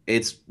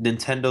 it's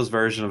Nintendo's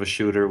version of a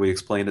shooter. We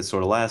explained it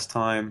sort of last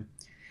time,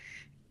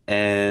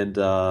 and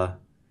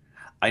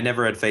I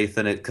never had faith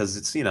in it because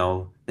it's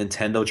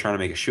Nintendo trying to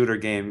make a shooter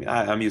game.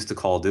 I'm used to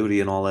Call of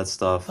Duty and all that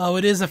stuff. Oh,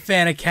 it is a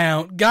fan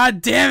account.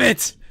 God damn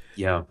it!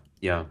 Yeah,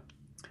 yeah.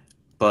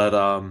 But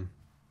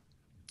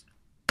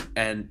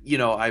and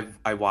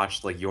I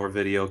watched like your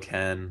video,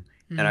 Ken,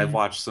 and I've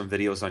watched some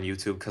videos on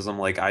YouTube because I'm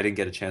like I didn't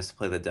get a chance to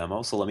play the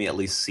demo, so let me at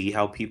least see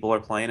how people are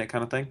playing it,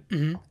 kind of thing.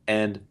 Mhm.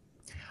 And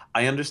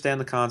I understand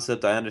the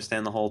concept. I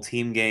understand the whole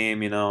team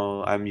game.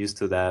 I'm used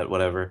to that,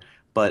 whatever.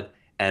 But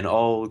and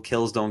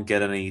kills don't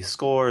get any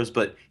scores,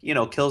 but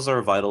kills are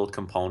a vital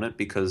component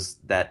because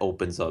that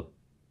opens up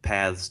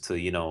paths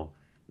to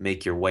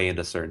make your way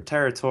into certain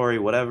territory,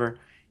 whatever.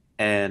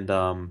 And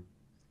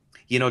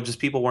just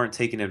people weren't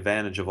taking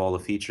advantage of all the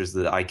features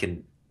that I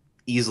can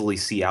easily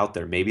see out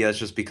there. Maybe that's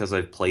just because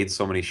I've played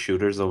so many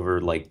shooters over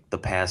like the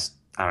past,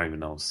 I don't even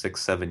know,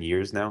 6, 7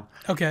 years now.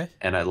 Okay.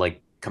 And I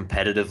like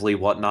competitively,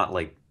 whatnot,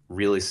 like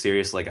really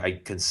serious. Like I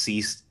can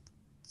see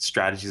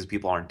strategies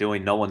people aren't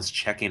doing. No one's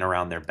checking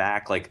around their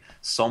back. Like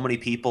so many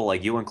people,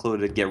 like you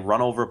included, get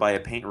run over by a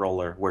paint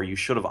roller where you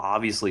should have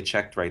obviously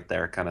checked right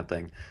there, kind of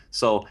thing.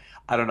 So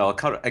I don't know. It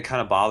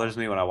kind of bothers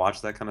me when I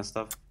watch that kind of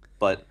stuff.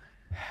 But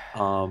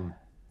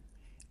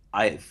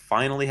I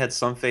finally had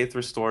some faith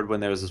restored when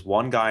there was this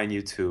one guy on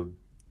YouTube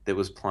that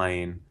was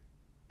playing,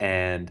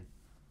 and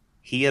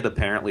he had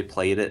apparently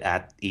played it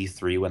at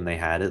E3 when they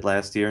had it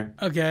last year.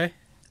 Okay.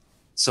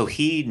 So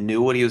he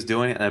knew what he was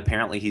doing, and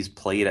apparently he's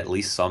played at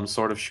least some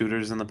sort of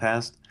shooters in the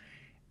past.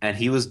 and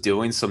he was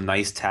doing some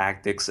nice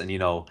tactics and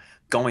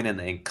going in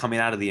the ink, coming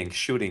out of the ink,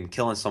 shooting,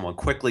 killing someone,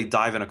 quickly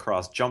diving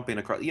across, jumping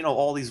across,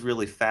 all these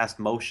really fast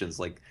motions.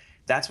 Like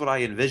that's what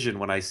I envision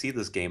when I see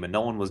this game, and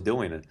no one was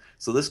doing it.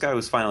 So this guy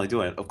was finally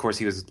doing it. Of course,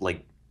 he was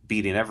like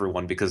beating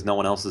everyone because no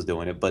one else is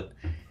doing it. But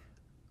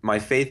my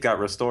faith got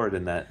restored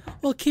in that.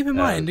 Well, keep in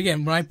Uh, mind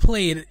again when I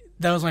played,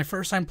 that was my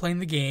first time playing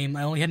the game.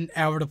 I only had an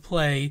hour to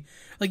play.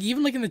 Like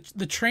even like in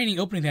the training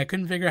opening thing, I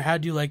couldn't figure out how to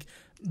do like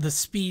the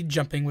speed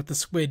jumping with the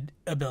squid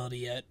ability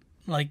yet.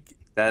 Like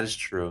that is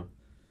true.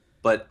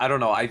 But I don't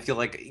know. I feel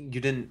like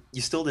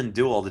you still didn't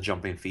do all the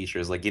jumping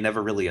features. Like you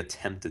never really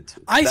attempted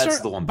to.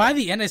 That's the one by thing.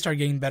 the end, I started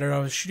getting better. I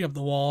was shooting up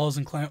the walls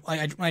and climb.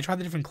 Like when I tried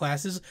the different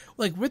classes,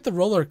 like with the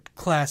roller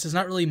class, there's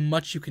not really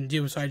much you can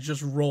do. So I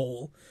just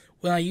roll.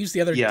 When I used the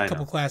other Yeah, I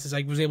couple know. classes,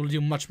 I was able to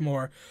do much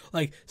more,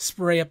 like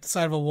spray up the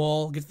side of a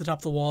wall, get to the top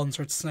of the wall, and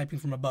start sniping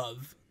from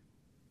above.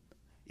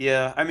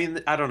 Yeah, I mean,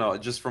 I don't know.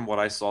 Just from what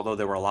I saw, though,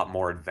 there were a lot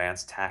more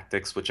advanced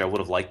tactics, which I would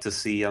have liked to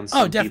see on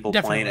Oh, some people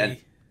playing. And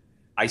definitely.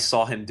 I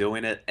saw him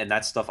doing it, and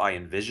that's stuff I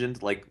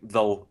envisioned. Like,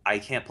 though I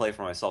can't play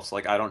for myself, so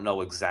like I don't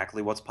know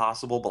exactly what's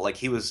possible. But like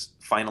he was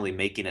finally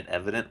making it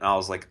evident, and I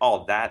was like,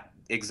 oh, that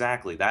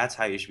exactly. That's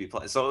how you should be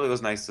playing. So it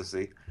was nice to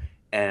see.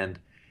 And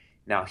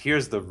now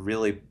here's the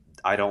really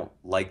I don't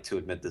like to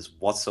admit this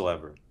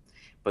whatsoever.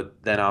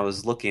 But then I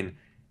was looking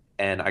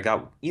and I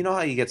got,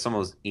 how you get some of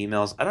those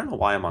emails? I don't know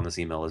why I'm on this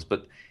email list,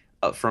 but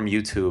from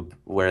YouTube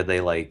where they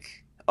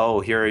like,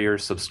 oh, here are your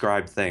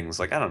subscribed things.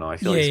 Like, I don't know. I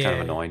feel like Yeah, it's kind of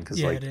yeah, annoying because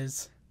yeah. like It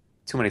is.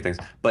 too many things.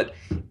 But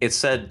it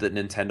said that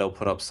Nintendo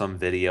put up some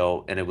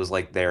video and it was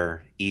like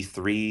their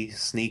E3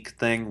 sneak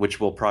thing, which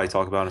we'll probably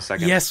talk about in a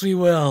second. Yes, we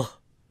will.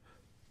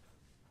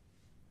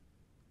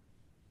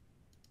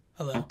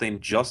 Hello. Something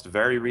just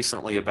very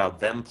recently about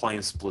them playing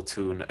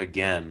Splatoon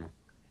again.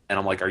 And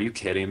I'm like, are you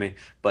kidding me?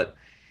 But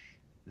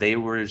they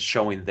were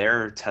showing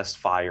their test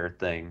fire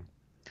thing.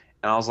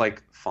 And I was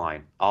like,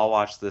 fine, I'll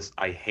watch this.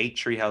 I hate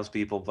Treehouse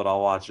people, but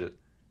I'll watch it.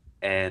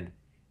 And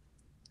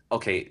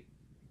okay,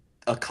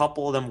 a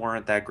couple of them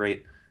weren't that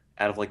great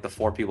out of like the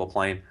four people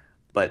playing,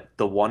 but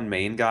the one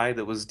main guy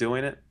that was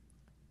doing it,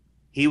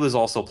 he was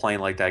also playing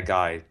like that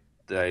guy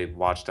that I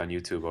watched on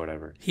YouTube or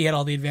whatever. He had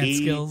all the advanced He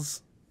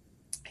skills.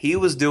 he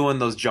was doing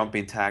those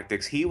jumping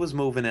tactics. He was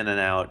moving in and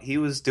out. He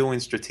was doing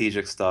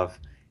strategic stuff.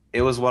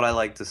 It was what I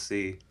like to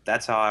see.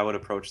 That's how I would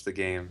approach the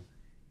game.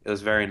 It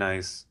was very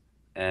nice,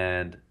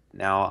 and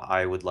now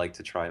I would like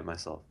to try it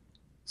myself.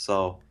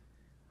 So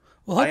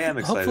Well, I am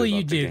excited hopefully you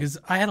about the do, game. because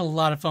I had a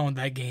lot of fun with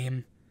that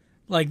game.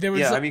 Like there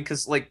was, Yeah, I mean,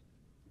 because like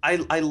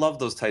I love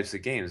those types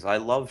of games. I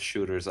love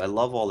shooters. I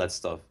love all that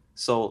stuff.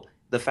 So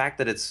the fact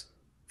that it's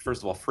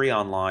first of all free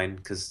online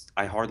because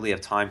I hardly have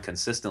time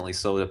consistently.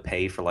 So to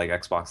pay for like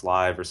Xbox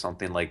Live or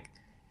something like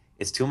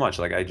it's too much.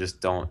 Like I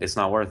just don't. It's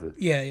not worth it.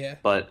 yeah, yeah.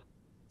 But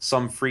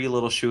some free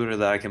little shooter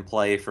that I can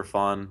play for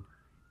fun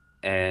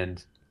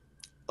and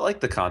I like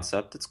the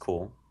concept. It's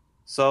cool.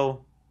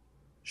 So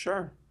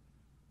sure,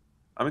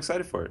 I'm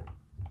excited for it.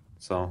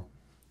 So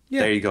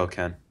Yeah. there you go,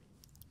 Ken.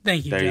 There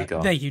you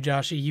go. Thank you,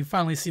 Joshy. You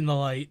finally seen the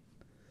light.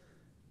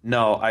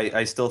 No,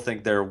 I still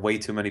think there are way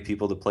too many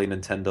people that play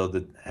Nintendo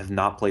that have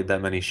not played that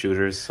many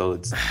shooters, so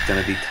it's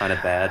gonna be kind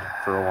of bad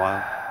for a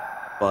while.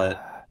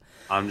 But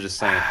I'm just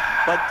saying.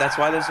 But that's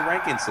why there's a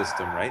ranking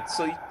system, right?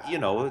 So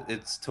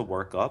it's to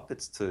work up,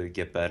 it's to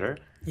get better,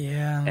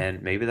 Yeah.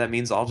 and maybe that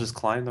means I'll just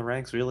climb the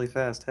ranks really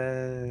fast.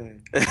 Hey.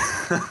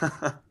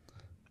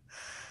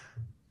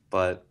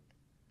 But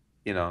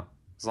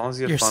as long as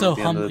you have fun at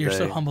the end of the You're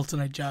so day, humble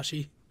tonight,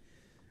 Joshy.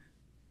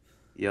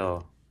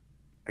 yo,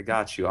 I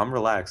got you. I'm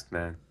relaxed,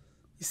 man.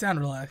 You sound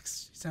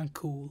relaxed. You sound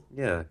cool.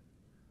 Yeah.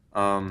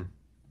 Um.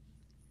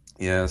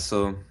 Yeah.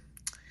 So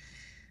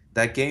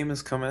that game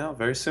is coming out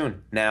very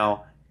soon.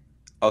 Now,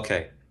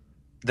 okay.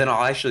 Then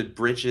I'll actually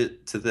bridge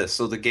it to this.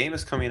 So the game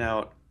is coming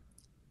out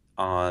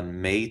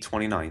on May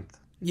 29th,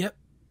 Yep.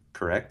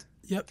 correct?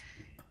 Yep.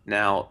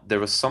 Now, there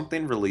was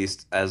something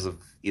released as of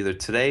either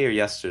today or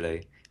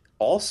yesterday,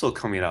 also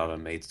coming out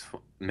on May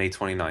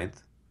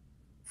 29th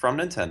from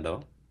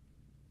Nintendo.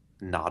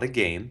 Not a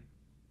game.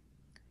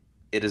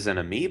 It is an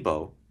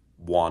amiibo.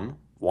 One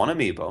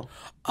amiibo.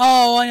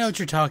 Oh, I know what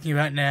you're talking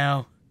about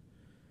now.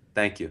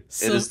 Thank you.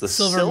 It is the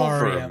Silver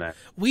Mario. Man.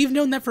 We've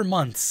known that for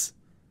months.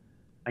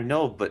 I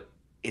know, but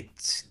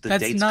it's the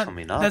That's date's not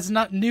coming up. that's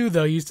not new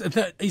though. You said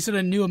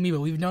a new amiibo.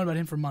 We've known about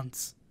him for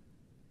months.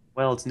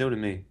 Well, it's new to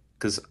me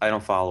because I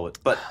don't follow it.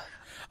 But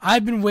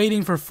I've been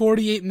waiting for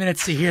 48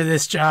 minutes to hear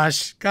this,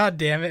 Josh. God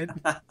damn it.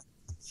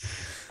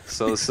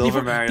 so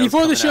Silver Mario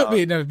Before the show, out.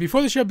 wait, no,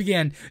 before the show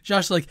began,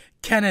 Josh was like,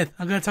 Kenneth,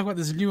 I'm gonna talk about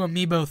this new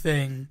amiibo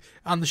thing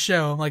on the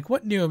show. I'm like,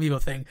 what new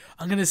amiibo thing?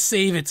 I'm gonna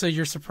save it so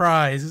you're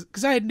surprised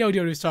because I had no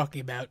idea what he was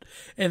talking about.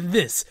 And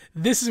this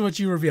is what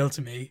you revealed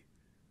to me.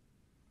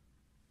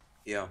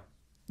 Yeah,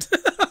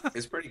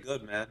 it's pretty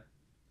good, man.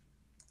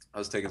 I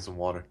was taking some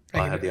water. I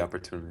I can- had the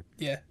opportunity.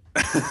 Yeah.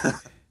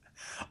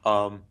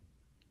 Um,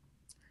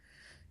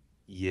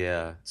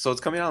 yeah. So it's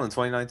coming out on the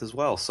 29th as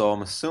well. So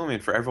I'm assuming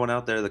for everyone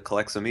out there that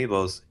collects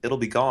amiibos, it'll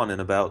be gone in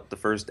about the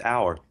first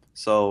hour.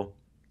 So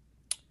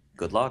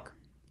Good luck.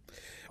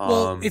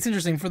 Well, Um, it's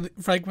interesting for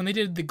like when they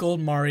did the Gold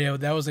Mario,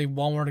 that was a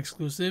Walmart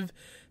exclusive.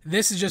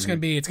 This is just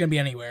mhm, it's gonna be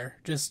anywhere.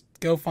 Just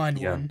go find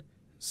yeah, one.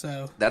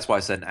 So that's why I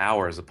said an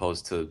hour as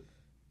opposed to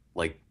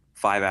like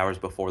 5 hours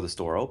before the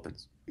store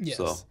opens.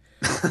 So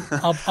yes,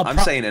 I'll I'm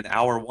saying an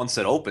hour once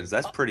it opens.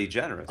 That's pretty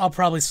generous. I'll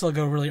probably still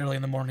go really early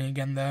in the morning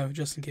again though,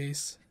 just in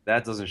case.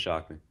 That doesn't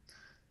shock me.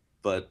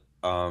 But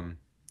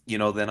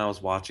then I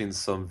was watching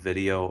some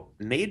video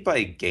made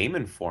by Game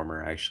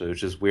Informer actually,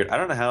 which is weird. I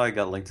don't know how I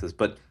got linked to this,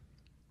 but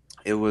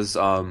it was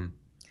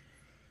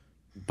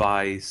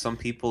by some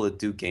people that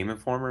do Game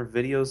Informer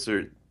videos,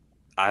 or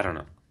I don't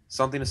know,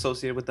 something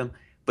associated with them.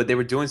 But they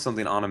were doing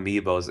something on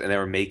Amiibos and they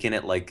were making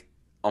it like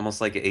almost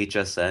like a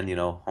HSN,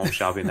 Home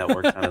Shopping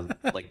Network kind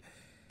of like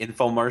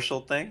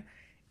infomercial thing.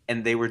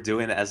 And they were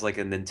doing it as like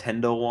a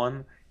Nintendo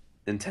one,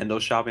 Nintendo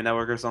Shopping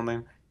Network or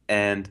something.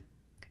 And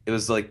it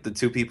was like the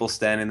two people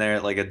standing there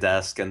at like a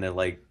desk and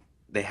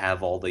they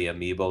have all the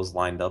Amiibos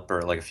lined up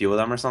or like a few of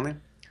them or something.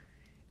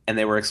 And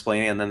they were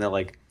explaining and then they're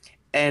like,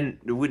 and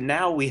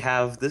now we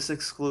have this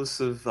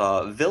exclusive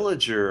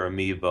villager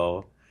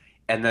Amiibo.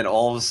 And then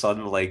all of a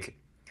sudden like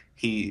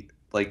he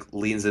like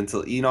leans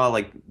into how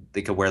like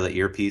they could wear the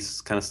earpiece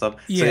kind of stuff. So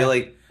he Yeah.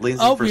 like leans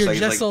in Oh, for a you're second. He's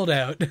just like, sold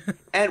out.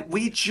 and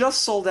we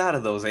just sold out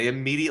of those. He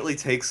immediately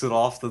takes it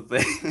off the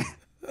thing.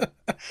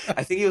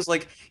 I think he was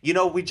like,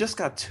 we just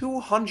got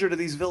 200 of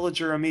these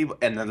villager amiibo.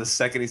 And then the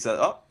second he said,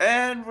 oh,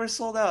 and we're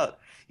sold out.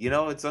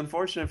 It's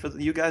unfortunate for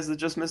you guys that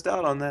just missed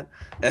out on that.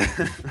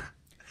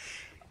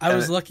 I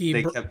was And lucky.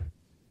 Oh,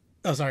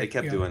 they sorry.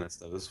 kept Yeah. doing this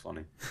stuff. It was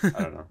funny. I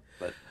don't know,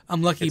 but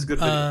I'm lucky. it's a good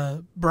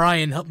video.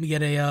 Brian helped me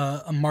get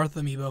a Martha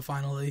amiibo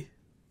finally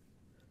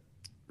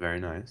Very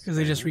nice. because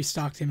they Very just nice.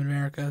 restocked him in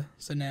America.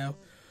 So now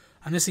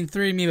I'm missing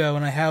 3 amiibo,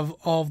 and I have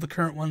all of the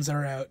current ones that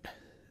are out.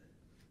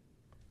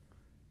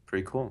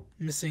 Pretty cool.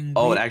 I'm missing.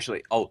 Oh, and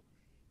actually,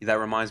 that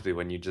reminds me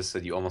when you just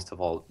said you almost have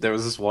all. There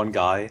was this one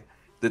guy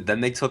that then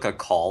they took a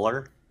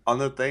collar on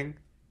the thing.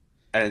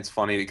 And it's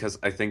funny because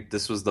I think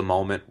this was the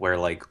moment where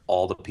like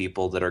all the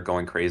people that are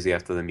going crazy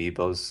after the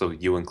Amiibos, so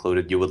you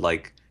included, you would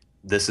like,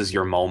 this is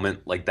your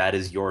moment, like that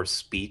is your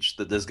speech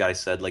that this guy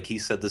said. Like he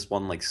said this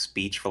one like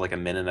speech for like a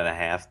minute and a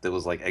half that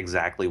was like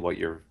exactly what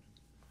you're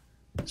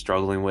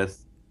struggling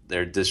with,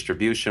 their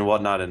distribution,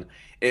 whatnot, and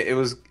it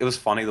was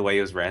funny the way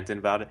he was ranting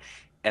about it.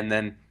 And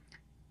then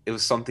it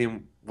was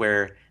something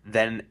where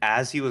then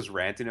as he was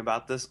ranting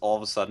about this, all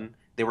of a sudden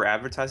they were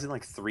advertising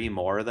like three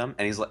more of them,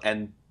 and he's like,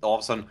 and all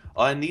of a sudden,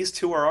 oh, and these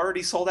two are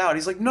already sold out.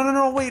 He's like, no, no,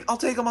 no, wait, I'll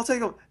take them.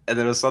 And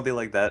then it was something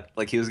like that.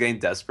 Like he was getting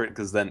desperate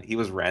because then he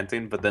was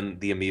ranting, but then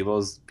the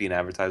amiibos being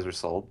advertised were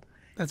sold,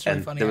 That's really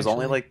and funny, there was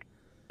only actually. like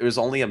there was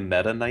only a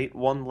Meta Knight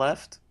one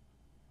left.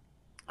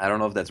 I don't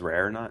know if that's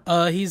rare or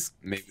not. He's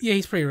Maybe. yeah,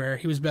 he's pretty rare.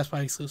 He was Best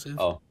Buy exclusive.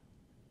 Oh,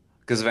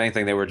 because if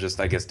anything, they were just,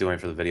 I guess, doing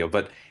it for the video.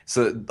 But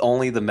so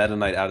only the Meta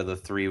Knight out of the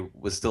three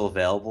was still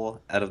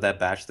available out of that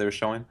batch they were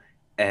showing.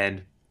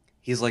 And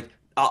he's like,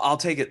 I'll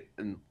take it.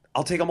 And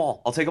I'll take them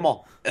all. I'll take them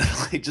all. And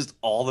like just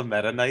all the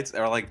Meta Knights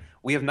are like,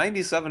 we have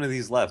 97 of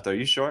these left. Are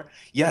you sure?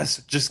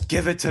 Yes, just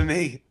give it to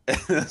me.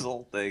 This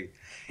whole thing.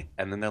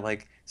 And then they're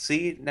like,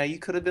 see, now you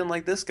could have been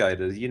like this guy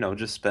to,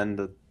 just spend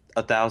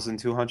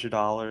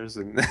 $1,200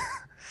 and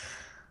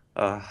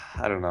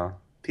I don't know.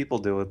 People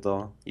do it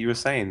though. You were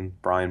saying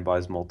Brian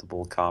buys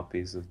multiple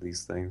copies of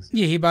these things.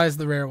 Yeah, he buys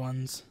the rare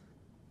ones.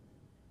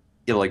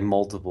 Yeah, like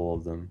multiple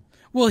of them.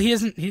 Well, he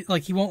isn't.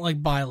 He won't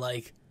like buy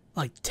like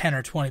 10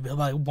 or 20, but he'll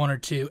buy like 1 or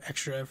 2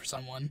 extra for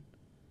someone.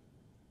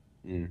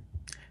 Mm.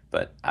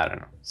 But I don't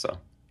know. So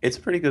it's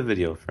a pretty good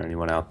video for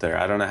anyone out there.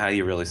 I don't know how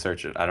you really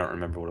search it. I don't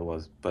remember what it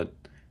was, but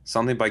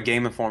something by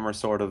Game Informer,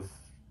 sort of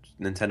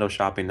Nintendo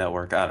Shopping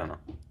Network. I don't know.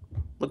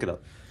 Look it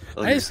up.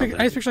 I just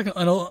picture like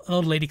an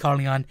old lady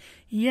calling on.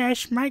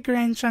 Yes, my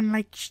grandson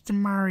likes the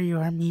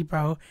Mario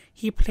amiibo.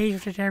 He plays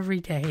with it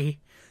every day.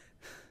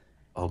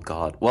 Oh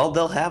God. Well,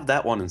 they'll have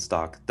that one in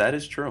stock. That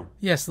is true.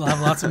 Yes, they'll have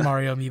lots of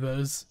Mario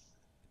amiibos.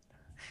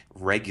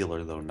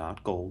 Regular though,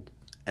 not gold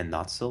and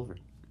not silver.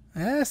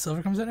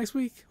 Silver comes out next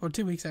week or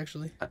 2 weeks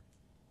actually.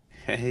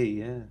 Hey,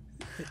 yeah.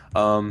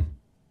 Um,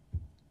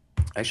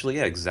 Actually,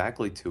 yeah,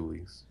 exactly 2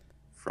 weeks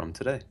from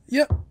today.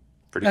 Yep.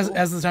 Pretty cool.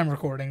 As the time of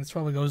recording, this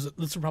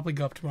will probably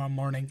go up tomorrow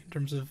morning in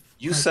terms of.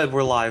 You said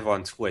we're live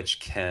on Twitch,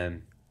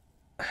 Ken.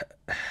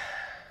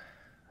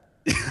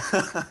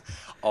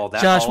 Oh,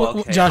 that. Josh, oh,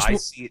 okay. Josh, I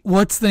see.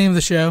 what's the name of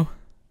the show?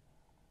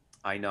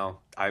 I know.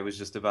 I was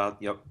just about.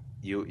 Yep.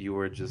 You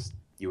were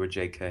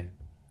JK.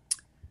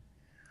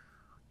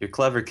 You're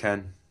clever,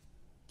 Ken.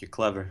 You're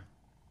clever.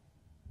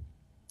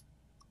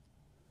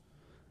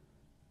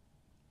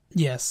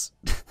 Yes.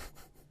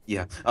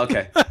 Yeah.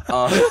 Okay.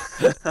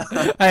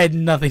 I had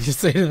nothing to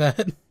say to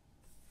that.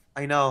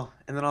 I know.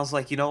 And then I was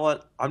like, you know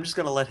what? I'm just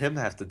gonna let him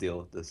have to deal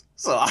with this.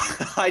 So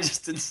I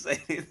just didn't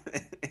say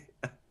anything.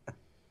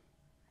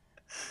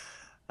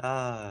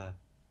 Ah.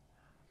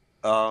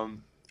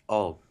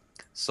 Oh.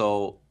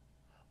 So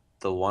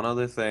the one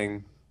other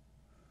thing,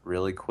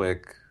 really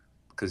quick,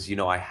 because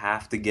I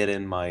have to get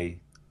in my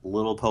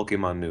little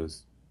Pokemon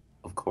news,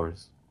 of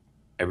course,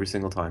 every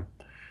single time.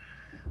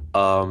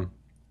 Um,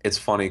 it's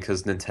funny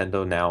because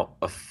Nintendo now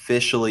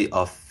officially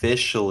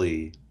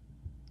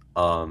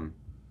um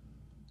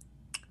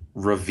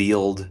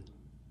revealed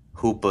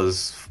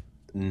Hoopa's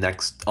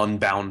next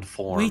Unbound We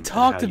form and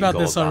how talked you about go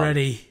this about it.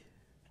 already.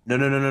 No,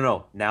 no, no, no,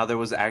 no. Now there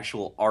was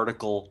actual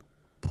article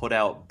put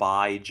out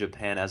by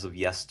Japan as of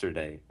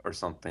yesterday or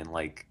something.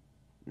 Like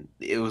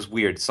it was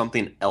weird,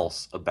 something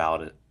else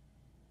about it.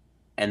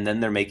 And then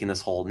they're making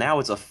this whole now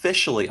it's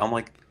officially. I'm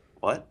like,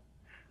 what?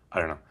 I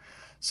don't know.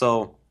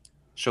 So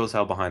shows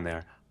how behind they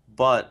are.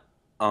 But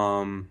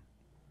um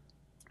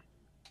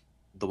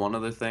the one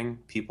other thing,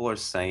 people are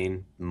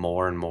saying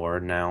more and more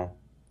now,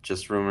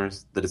 just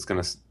rumors that it's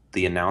gonna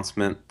the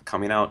announcement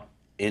coming out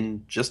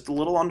in just a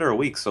little under a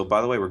week. So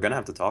by the way, we're gonna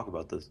have to talk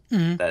about this.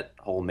 Mhm. That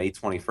whole May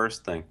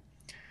 21st thing.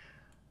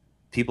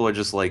 People are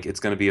just like it's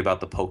gonna be about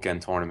the Pokken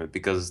tournament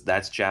because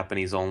that's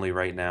Japanese only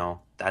right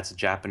now. That's a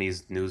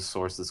Japanese news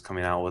source that's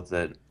coming out with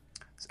it.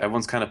 So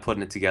everyone's kind of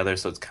putting it together,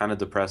 so it's kind of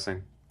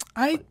depressing.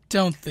 I But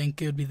don't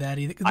think it would be that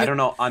either. I don't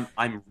know.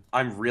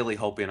 I'm really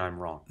hoping I'm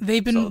wrong.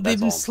 They've So been they've that's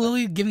been all I'm saying.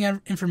 slowly giving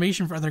out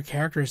information for other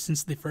characters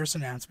since the first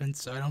announcement,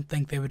 so I don't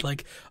think they would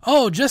like,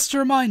 oh, just to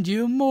remind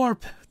you, more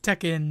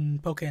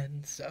Tekken,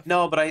 Pokken stuff.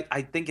 No, but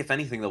I think if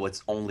anything though,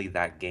 it's only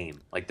that game.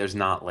 Like there's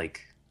not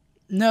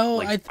No,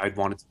 like I'd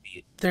want it to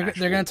be they're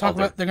gonna actual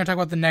talk other.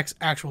 about the next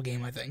actual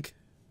game. I think.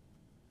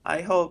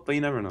 I hope, but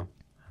you never know.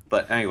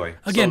 But anyway,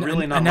 so Again,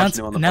 really not much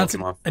new on the Pokemon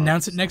front.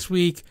 announce it So next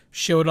week.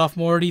 Show it off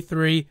more at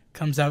E3.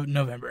 Comes out in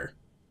November.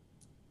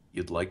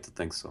 you'd like to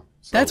think so.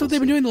 So That's we'll what they've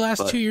been see. doing the last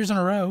But 2 years in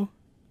a row.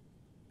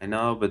 I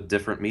know, but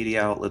different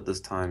media outlet this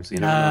time, so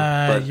you never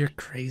know. But You're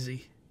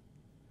crazy.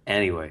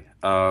 anyway,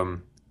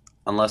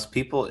 unless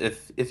people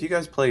if you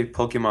guys play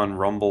Pokemon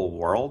Rumble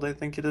World, I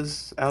think it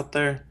is out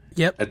there.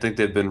 Yep. I think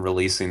they've been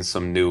releasing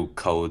some new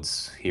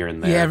codes here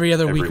and Yeah, there every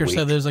other every week or so,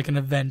 week. there's like an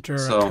event or a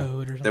So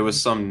code or there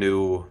was something. some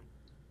new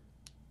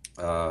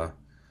uh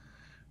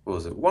what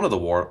was it? One of the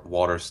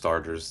water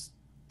starters.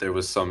 There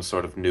was some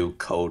sort of new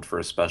code for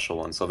a special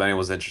one. So if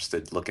anyone's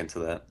interested, look into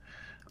that.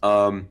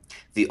 Um,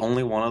 the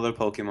only one other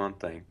Pokemon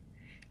thing,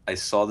 I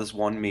saw this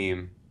one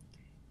meme,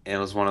 and it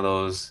was one of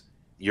those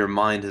 "your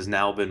mind has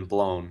now been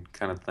blown"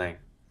 kind of thing.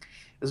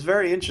 It was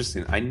very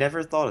interesting. I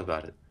never thought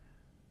about it.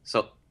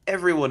 So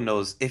everyone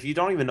knows. If you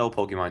don't even know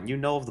Pokemon, you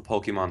know of the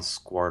Pokemon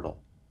Squirtle,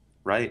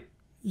 right?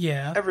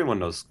 Yeah, Everyone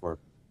knows Squirtle,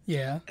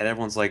 yeah. and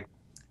everyone's like,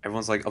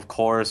 of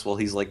course. Well,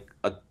 he's like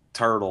a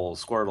turtle,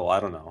 Squirtle. I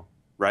don't know,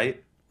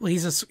 right? Well,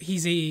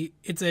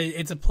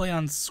 it's a play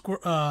on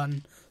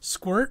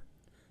squirt,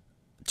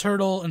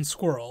 turtle, and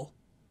squirrel.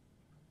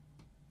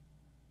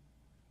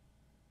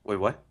 Wait,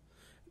 what?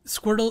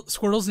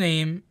 Squirtle's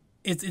name,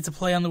 it's a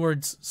play on the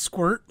words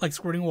squirt, like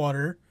squirting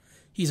water.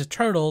 He's a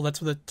turtle,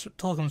 that's where the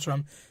turtle comes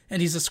from,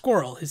 and he's a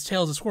squirrel. His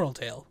tail is a squirrel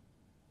tail.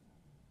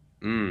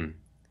 Mm,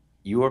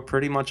 you are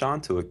pretty much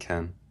onto it,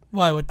 Ken.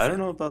 Why? What? I don't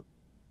know about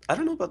I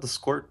don't know about the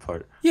squirt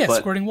part, Yeah, but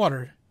squirting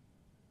water.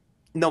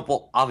 no,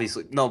 well,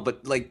 obviously no,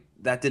 but like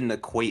that didn't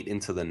equate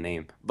into the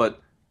name.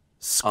 But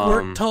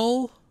um,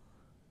 Squirtle.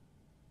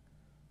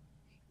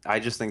 I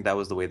just think that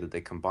was the way that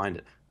they combined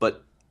it.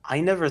 But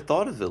I never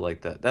thought of it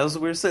like that. That was the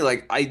weirdest thing.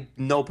 Like I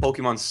know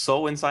Pokemon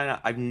so inside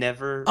out. I've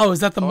never Oh, is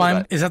that the thought about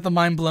mind? it. Is that the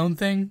mind blown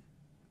thing?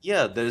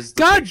 Yeah, there's the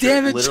God picture.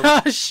 damn it,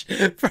 Literally, Josh!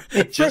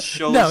 it just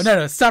No, shows. no,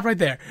 no! Stop right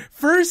there.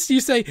 First,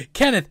 you say,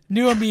 Kenneth,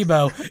 new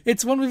amiibo.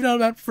 It's one we've known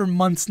about for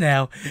months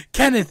now.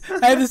 Kenneth,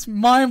 I have this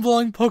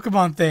mind-blowing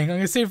Pokemon thing. I'm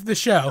gonna say it for the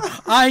show.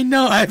 I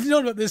know. I've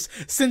known about this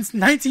since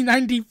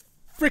 1990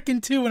 frickin'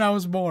 two when I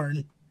was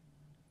born.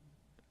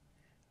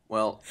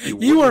 Well, you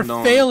You wouldn't are have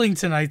known. failing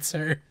tonight,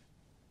 sir.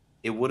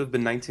 It would have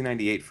been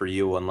 1998 for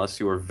you unless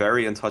you were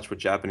very in touch with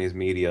Japanese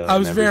media I and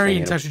was very everything.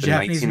 in And it touch would with have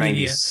been Japanese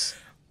media. 1990.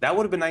 That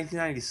would have been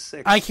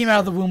 1996. I came out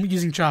of the So. womb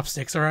using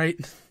chopsticks. All right.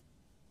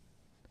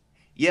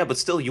 Yeah, but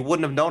still, you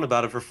wouldn't have known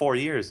about it for 4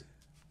 years.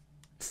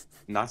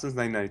 Not since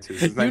 1992.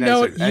 Since You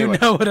know. 1996. You Anyway,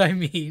 know what I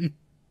mean.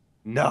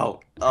 no.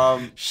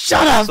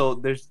 Shut up. So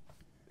there's,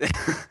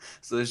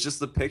 so there's just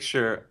the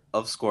picture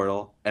of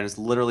Squirtle, and it's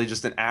literally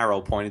just an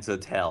arrow pointing to the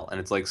tail, and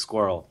it's like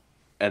squirrel,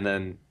 and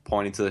then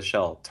pointing to the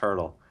shell,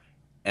 turtle,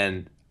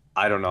 and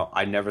I don't know.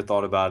 I never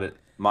thought about it.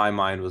 My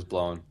mind was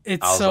blown.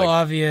 It's I was so like,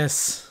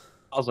 obvious.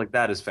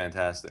 that is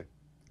fantastic.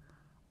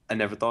 I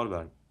never thought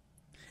about it.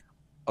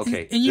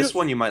 Okay, And this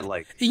one you might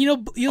like. you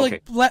know, you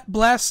Okay, like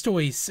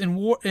Blastoise and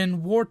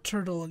War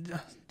Turtle.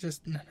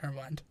 Just never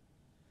mind.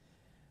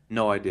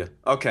 no idea.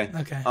 Okay,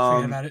 Okay, forget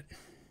um, about it.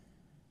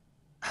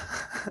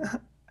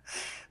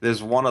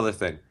 there's one other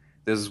thing.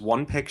 There's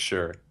one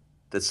picture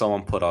that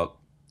someone put up.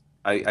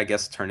 I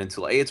guess turned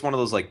into like it's one of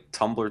those like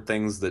Tumblr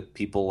things that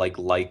people like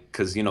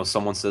because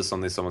someone says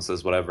something, someone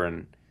says whatever,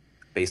 and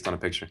based on a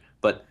picture.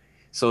 But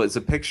so it's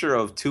a picture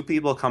of two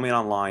people coming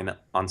online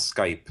on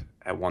Skype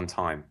at one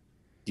time.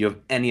 Do you have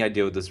any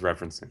idea what this is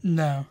referencing?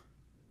 No.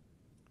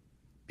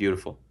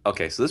 Beautiful.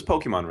 Okay, so this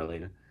Pokemon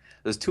related.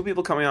 There's two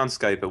people coming on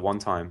Skype at one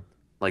time,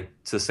 like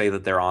to say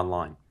that they're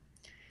online.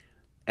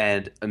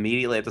 And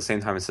immediately at the same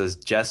time it says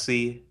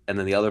Jesse and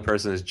then the other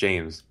person is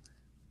James.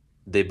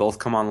 They both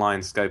come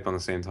online Skype on the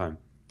same time.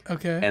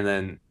 Okay. And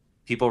then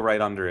people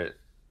right under it,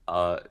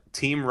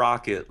 Team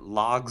Rocket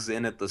logs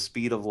in at the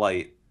speed of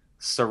light.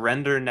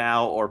 Surrender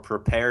now or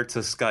prepare to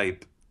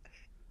Skype.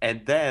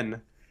 And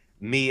then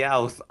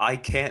Meowth, I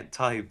can't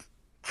type.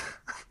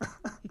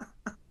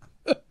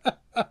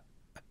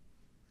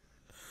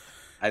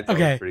 I thought it was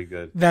Okay. pretty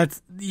good.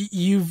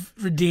 You've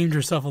redeemed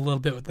yourself a little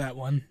bit with that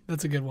one.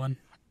 That's a good one.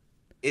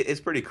 It's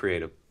pretty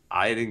creative.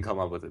 I didn't come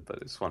up with it, but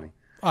it's funny.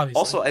 Obviously.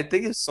 Also, I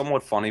think it's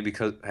somewhat funny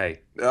because hey,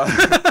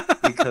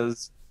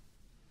 because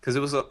it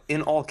was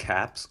in all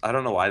caps. I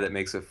don't know why that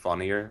makes it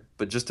funnier,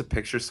 but just to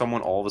picture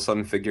someone all of a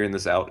sudden figuring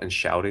this out and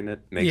shouting it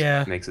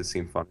Yeah. makes it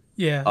seem fun.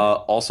 Yeah.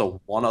 Also,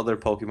 one other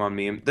Pokemon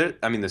meme.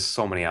 I mean, there's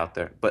so many out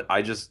there, but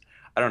I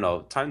don't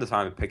know. Time to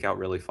time, I pick out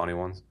really funny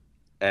ones.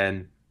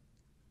 And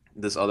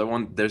this other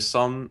one, there's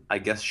some, I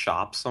guess,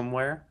 shop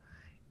somewhere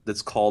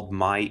that's called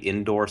My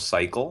Indoor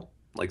Cycle,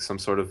 like some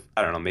sort of,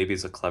 I don't know, maybe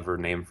it's a clever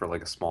name for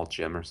like a small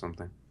gym or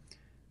something.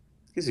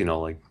 Because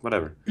like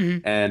whatever. Hmm.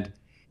 And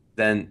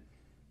then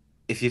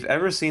if you've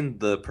ever seen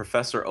the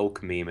Professor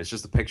Oak meme, it's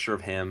just a picture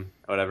of him,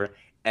 or whatever,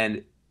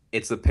 and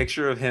it's the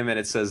picture of him, and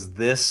it says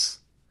this,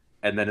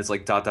 and then it's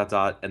like dot dot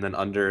dot, and then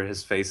under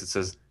his face it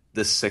says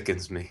this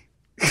sickens me.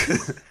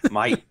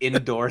 My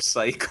indoor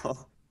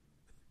cycle.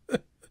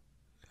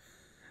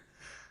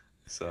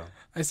 So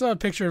I saw a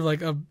picture of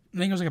like I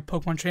think it was like a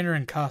Pokemon trainer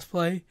in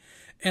cosplay,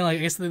 and like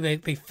I guess they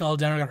fell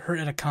down and got hurt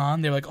at a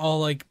con. They're like all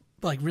like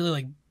really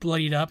like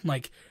bloodied up, and,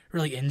 like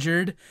really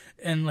injured,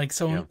 and like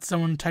yeah,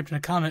 someone typed in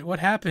a comment, "What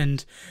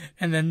happened?"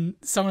 And then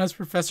someone else,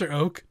 Professor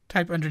Oak,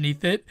 typed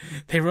underneath it,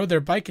 "They rode their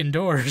bike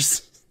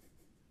indoors."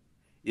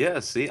 yeah.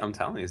 See, I'm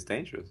telling you, it's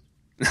dangerous.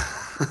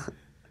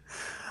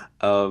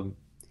 Um,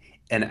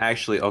 and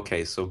actually,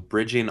 okay, so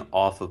bridging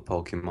off of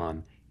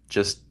Pokemon,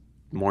 just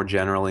more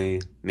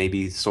generally,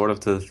 maybe sort of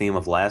to the theme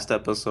of last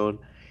episode,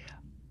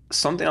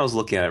 something I was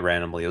looking at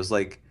randomly. It was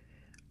like,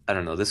 I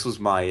don't know, this was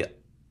my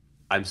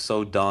I'm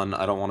so done.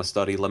 I don't want to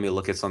study. Let me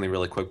look at something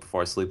really quick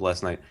before I sleep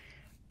last night.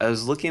 I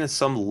was looking at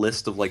some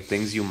list of like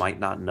things you might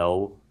not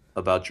know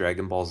about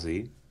Dragon Ball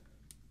Z.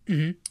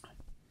 Hmm.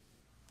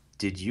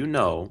 Did you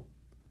know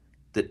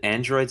that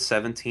Android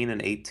 17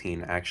 and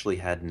 18 actually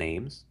had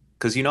names?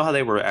 Because you know how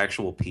they were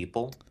actual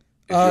people?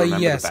 If you remember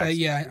the Yes, backstory.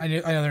 yeah, I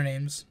know their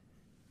names.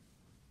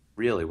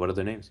 Really, what are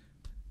their names?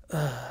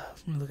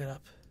 Let me look it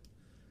up.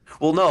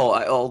 Well, no,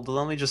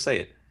 let me just say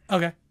it.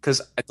 Okay,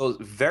 Because I thought it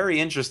was very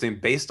interesting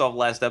based off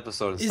last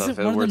episode and is stuff. it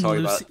And one of we're them talking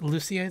about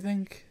Lucy? I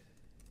think.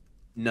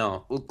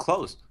 no, well,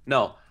 close.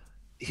 No,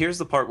 here's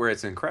the part where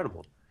it's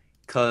incredible.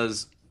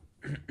 Because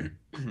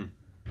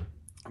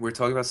we're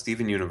talking about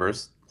Steven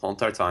Universe the whole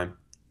entire time,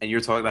 and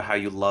you're talking about how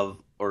you love,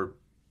 or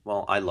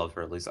well, I love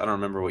her at least. I don't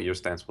remember what your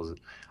stance was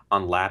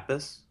on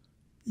Lapis.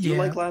 Do you Yeah,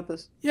 like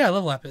Lapis? yeah, I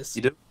love Lapis.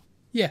 You do?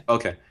 Yeah,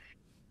 Okay.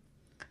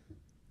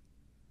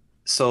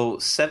 So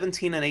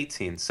 17 and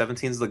 18.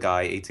 17's the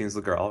guy, 18's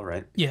the girl,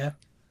 right? yeah.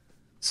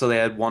 So they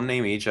had one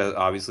name each,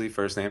 obviously,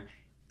 first name.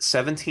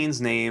 17's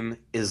name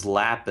is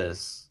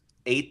Lapis.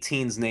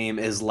 18's name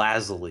is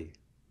Lazuli. Re-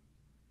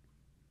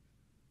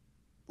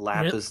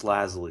 Lapis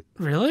Lazuli.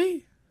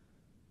 really?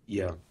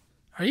 Yeah.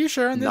 Are you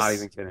sure on Not this?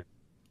 even kidding.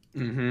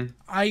 Hmm.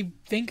 I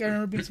think I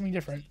remember being something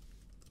different.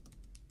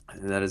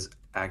 And that is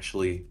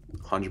actually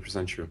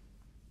 100% true.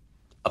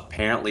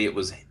 Apparently, it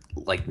was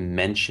like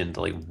mentioned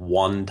like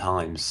one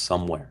time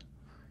somewhere,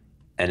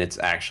 and it's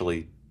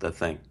actually the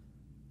thing.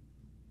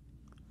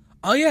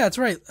 Oh yeah, that's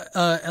right.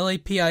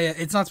 Lapis.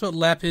 It's not spelled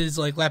lapis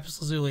like lapis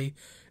lazuli.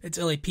 It's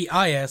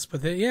Lapis,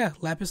 but yeah,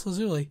 lapis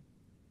lazuli.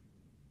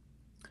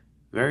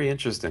 Very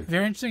interesting.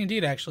 Very interesting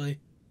indeed, actually.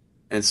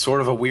 And it's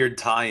sort of a weird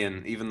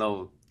tie-in, even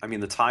though I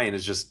mean the tie-in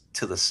is just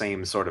to the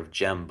same sort of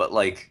gem, but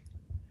like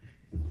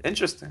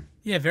interesting.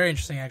 Yeah, very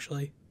interesting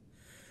actually.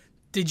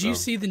 Did you So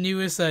see the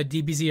newest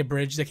DBZ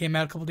abridged that came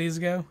out a couple days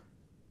ago?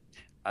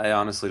 I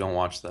honestly don't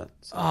watch that.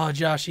 So Oh,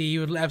 Joshy, you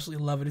would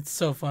absolutely love it. It's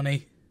so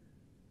funny.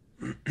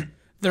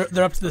 They're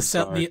up to the I'm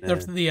cell sorry, they're up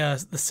to man.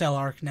 the cell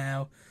arc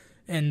now,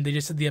 and they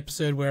just did the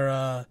episode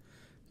where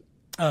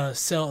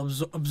Cell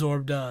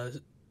absorbed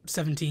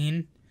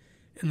 17,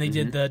 and they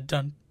did Hmm. the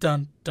dun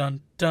dun dun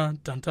dun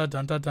dun dun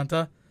dun dun dun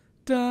dun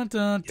dun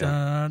dun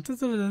Yeah. dun dun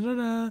dun dun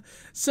dun.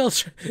 Cell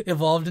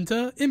evolved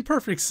into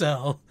imperfect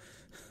Cell.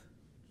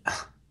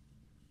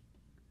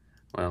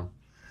 Well,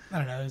 I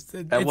don't know. It's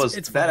that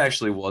funny.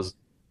 actually was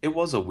it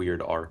was a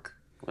weird arc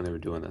when they were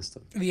doing this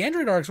stuff. The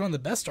Android arc is one of the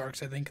best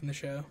arcs I think in the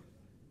show.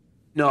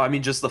 No, I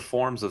mean just the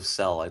forms of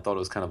Cell. I thought it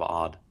was kind of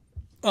odd.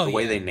 Oh The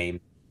way yeah, they named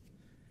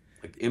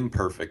like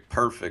imperfect,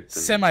 perfect,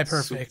 and semi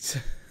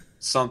perfect.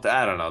 something.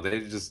 I don't know.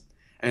 They just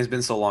and it's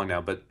been so long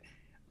now, but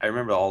I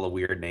remember all the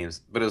weird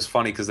names. But it was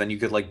funny because then you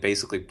could like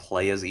basically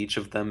play as each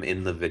of them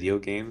in the video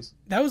games.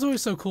 That was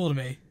always so cool to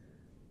me.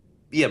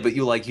 Yeah, but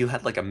you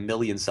had like a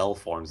million cell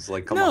forms. It's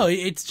like, come No, on.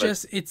 it's But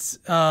just it's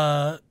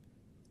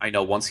I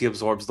know once he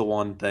absorbs the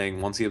one thing,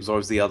 once he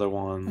absorbs the other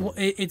well, one.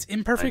 it's I,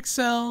 imperfect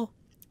Cell,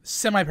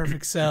 semi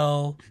perfect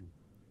Cell.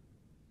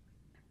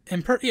 Yeah,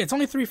 it's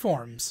only three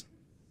forms.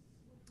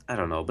 I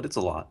don't know, but it's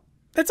a lot.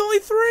 That's only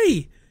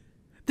three.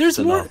 There's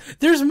It's more. enough.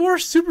 There's more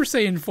Super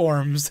Saiyan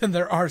forms than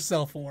there are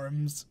Cell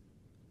forms.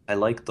 I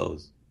like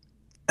those.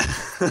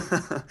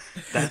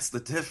 That's the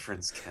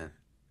difference, Ken.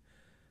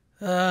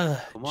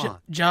 Come on.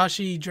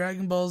 Joshi,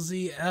 Dragon Ball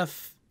Z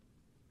F.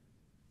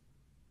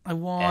 I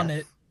want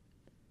it. F.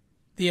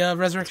 The It's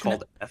Resurrection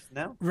called F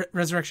now?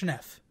 Resurrection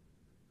F.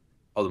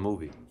 Oh, the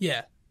movie.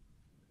 Yeah.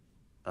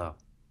 Oh.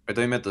 I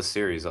thought you meant the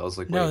series. I was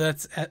like, No,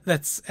 wait.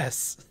 that's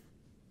S.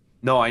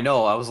 No, I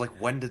know. I was like,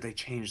 when did they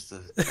change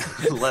the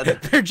letter?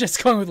 They're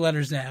just going with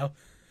letters now.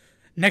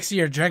 Next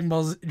year, Dragon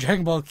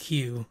Ball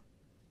Q.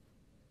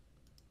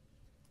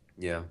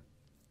 Yeah.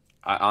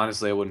 I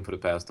wouldn't put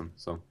it past them,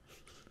 so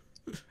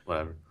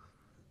whatever.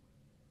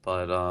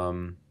 But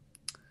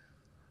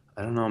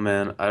I don't know,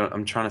 man.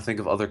 I'm trying to think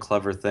of other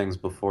clever things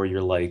before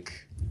you're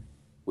like,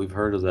 we've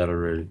heard of that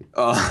already.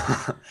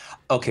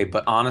 Okay,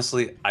 but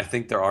honestly, I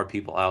think there are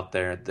people out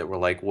there that were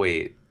like,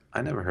 wait,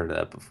 I never heard of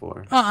that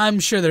before. I'm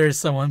sure there is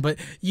someone, but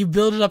you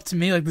build it up to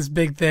me like this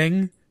big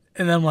thing,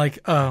 and then I'm like,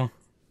 oh,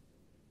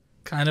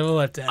 kind of a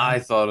letdown. I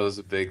thought it was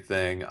a big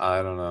thing.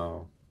 I don't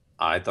know.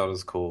 I thought it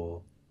was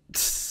cool.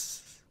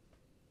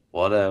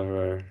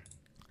 Whatever.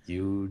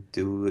 You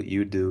do what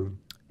you do.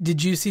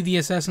 Did you see the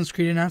Assassin's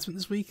Creed announcement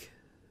this week?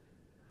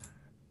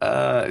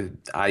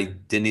 I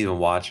didn't even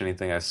watch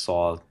anything. I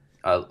saw,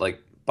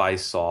 like by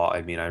saw,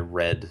 I mean I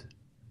read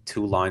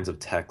two lines of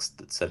text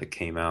that said it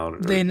came out, or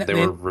they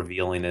were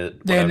revealing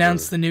it. They Whatever.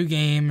 announced the new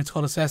game. It's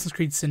called Assassin's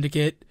Creed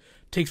Syndicate.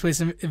 Takes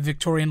place in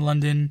Victorian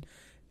London,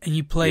 and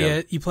you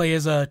play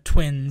as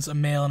twins, a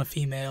male and a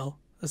female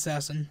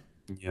assassin.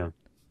 Yeah,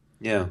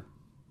 yeah.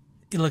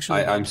 It looks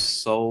really I'm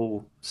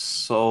good.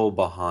 so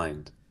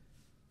behind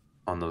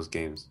on those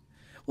games,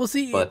 Well,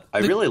 see, but I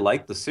really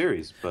like the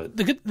series. But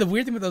the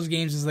weird thing with those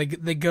games is like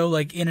they go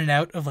like in and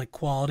out of like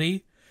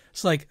quality.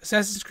 So like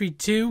Assassin's Creed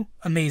 2,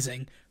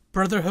 amazing.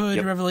 Brotherhood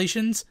yep.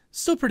 Revelations,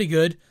 still pretty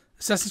good.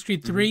 Assassin's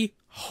Creed 3,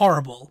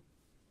 horrible.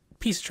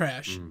 Piece of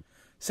trash.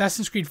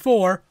 Assassin's Creed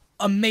 4,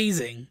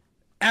 amazing.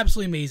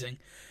 Absolutely amazing.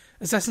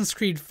 Assassin's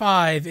Creed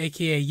 5,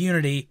 aka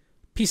Unity,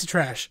 piece of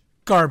trash.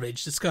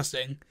 Garbage.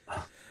 Disgusting.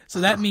 So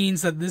that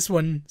means that this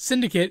one,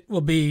 Syndicate,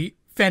 will be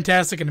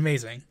fantastic and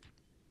amazing.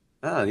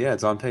 Ah, yeah,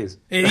 it's on pace.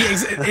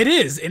 It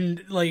is,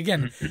 and like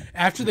again,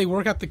 after they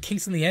work out the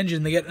kinks in the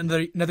engine, they get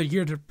another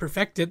year to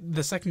perfect it.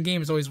 The second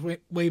game is always way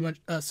much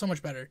so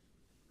much better.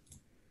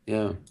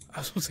 Yeah. I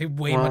was going to say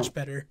way much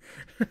better.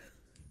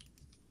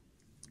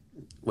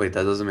 Wait,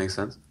 that doesn't make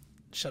sense.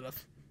 Shut up.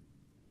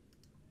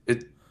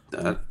 It.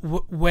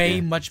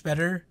 Way much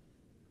better.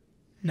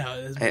 No,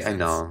 it doesn't make I sense.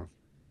 know,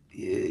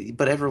 yeah,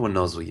 but everyone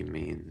knows what you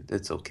mean.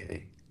 It's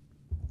okay.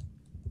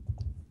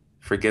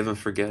 Forgive and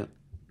forget.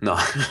 No.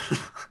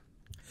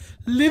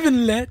 Live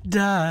and let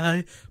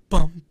die.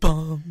 Bum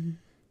bum.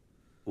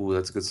 Ooh,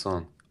 that's a good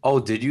song. Oh,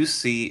 did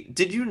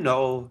you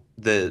know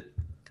that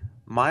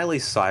Miley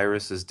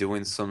Cyrus is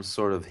doing some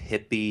sort of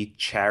hippie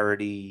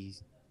charity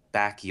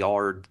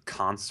backyard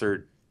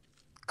concert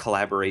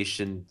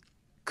collaboration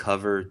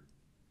cover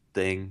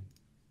thing?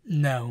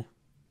 No.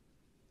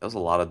 That was a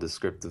lot of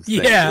descriptive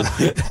things. Yeah,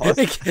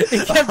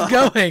 it kept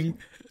going.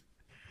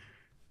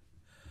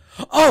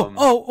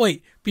 Oh,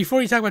 wait.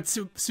 Before you talk about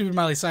Super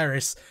Miley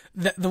Cyrus,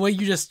 the way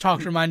you just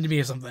talked reminded me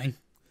of something.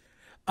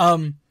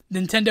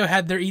 Nintendo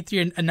had their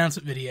E3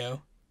 announcement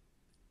video.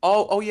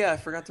 Oh yeah, I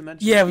forgot to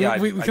mention. Yeah, that.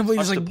 we completely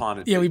touched just upon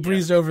it. yeah, we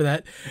breezed over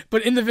that.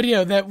 But in the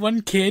video, that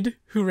one kid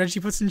who Reggie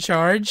puts in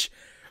charge,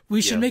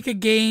 we should make a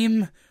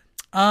game,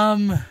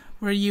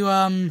 where you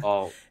Oh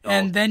no,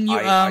 and then you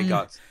I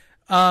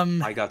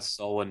got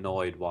so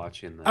annoyed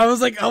watching that. I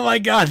was like, oh my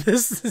god,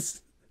 this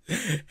is.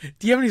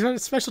 Do you have any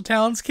special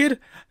talents, kid?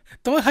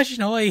 Don't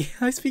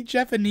I speak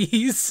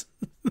Japanese.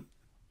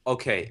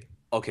 Okay,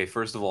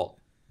 first of all,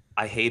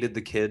 I hated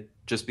the kid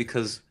just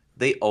because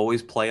they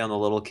always play on the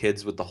little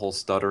kids with the whole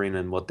stuttering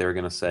and what they're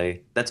gonna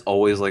say. That's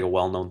always like a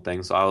well-known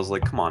thing. So I was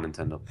like, come on,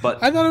 Nintendo.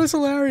 But I thought it was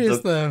hilarious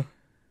though.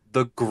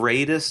 the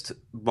greatest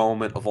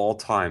moment of all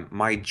time,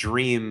 my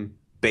dream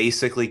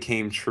basically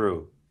came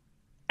true.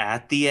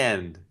 At the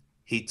end,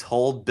 he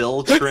told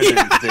Bill Trinen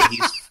that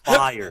he's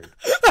fired.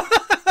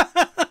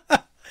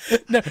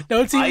 No,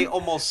 I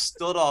almost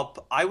stood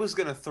up. I was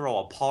gonna throw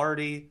a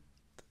party.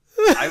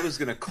 I was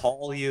gonna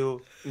call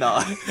you. No.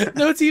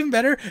 No, it's even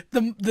better.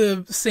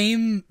 The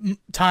same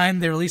time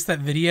they released that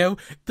video,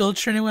 Bill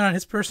Trinen went on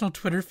his personal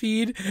Twitter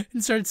feed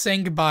and started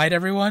saying goodbye to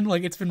everyone,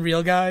 like it's been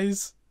real,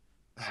 guys.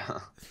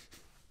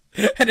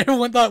 And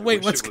everyone thought,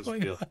 wait, what's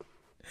going on?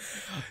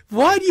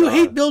 Why do you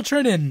hate Bill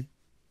Trinen?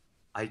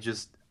 I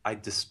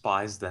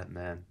despise that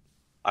man.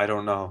 I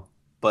don't know,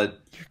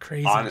 but you're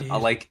crazy,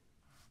 dude.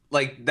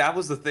 Like that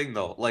was the thing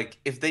though. Like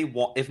if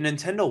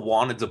Nintendo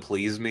wanted to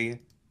please me,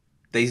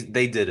 they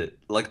did it.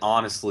 Like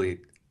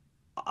honestly,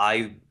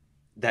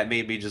 that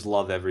made me just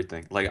love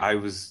everything. Like I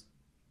was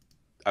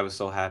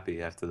so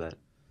happy after that.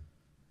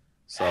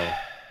 So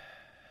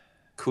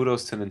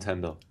kudos to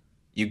Nintendo.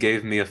 You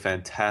gave me a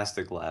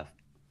fantastic laugh.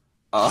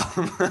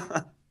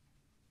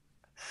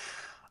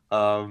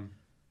 Um,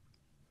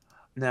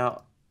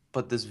 now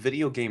but this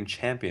video game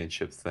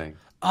championship thing.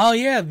 Oh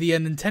yeah, the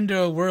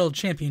Nintendo World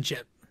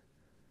Championship.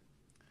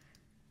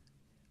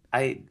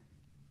 I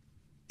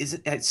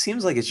it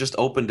seems like it's just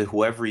open to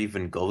whoever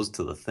even goes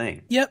to the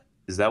thing. Yep,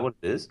 Is that what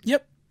it is?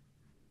 yep.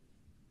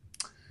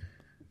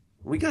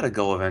 We gotta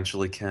go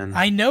eventually, Ken.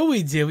 I know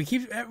we do.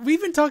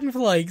 We've been talking for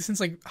like since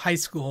like high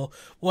school.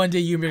 One day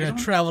you're I gonna don't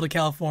travel to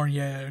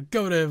California,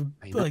 go to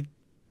I know. like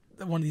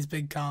one of these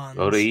big Go to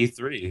cons,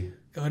 E3.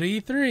 go to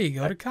E3,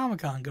 go I to Comic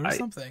Con, go to I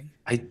something.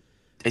 I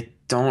I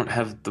don't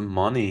have the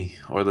money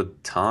or the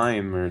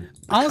time or the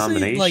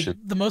Honestly, like combination.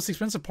 the most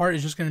expensive part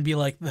is just gonna be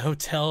like the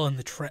hotel and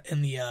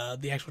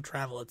the actual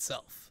travel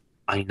itself.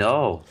 I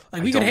know.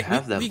 Like I don't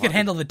have we that could money.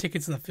 handle the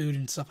tickets and the food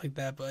and stuff like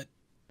that, but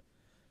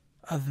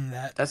other than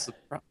that, That's the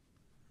pro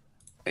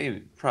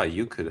Maybe probably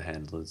you could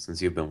handle it since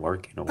you've been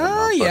working or oh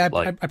whatnot, yeah,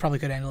 but like I probably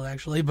could handle it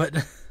actually, but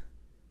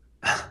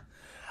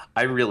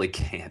I really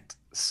can't.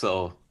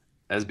 So,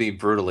 as being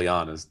brutally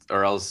honest,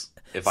 or else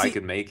if I see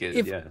could make it,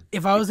 if yeah,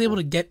 if I be was able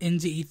cool. to get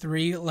into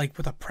E3 like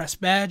with a press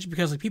badge,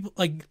 because like people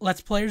like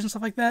Let's Players and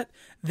stuff like that,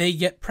 they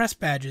get press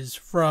badges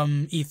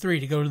from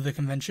E3 to go to the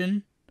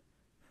convention.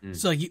 Mm.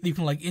 So like you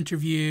can like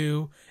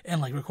interview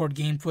and like record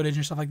game footage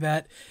and stuff like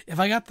that. Okay. If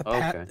I got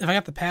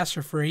the pass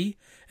for free,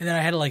 and then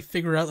I had to like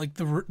figure out like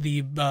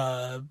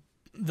the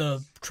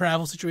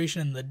travel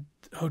situation and the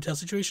hotel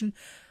situation,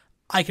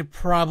 I could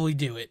probably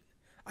do it.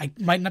 I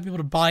might not be able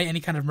to buy any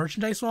kind of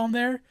merchandise while I'm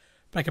there,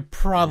 but I could Mm.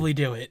 probably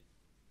do it.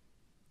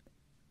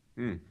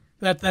 Mm.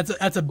 That's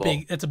Well,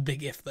 a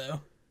big if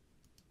though.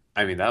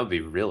 I mean that would be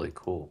really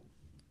cool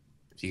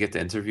if you get to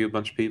interview a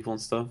bunch of people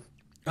and stuff.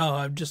 Oh,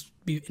 I'd just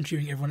be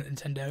interviewing everyone at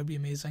Nintendo. It'd be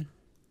amazing.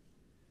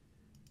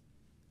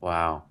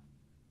 Wow,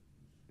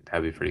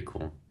 that'd be pretty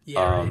cool.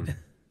 Yeah, right. Um,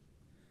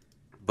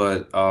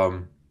 but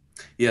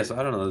yes,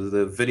 I don't know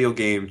the video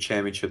game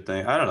championship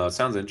thing. I don't know. It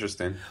sounds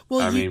interesting.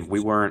 Well, I mean, we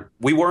weren't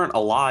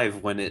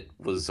alive when it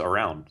was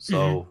around, mhm.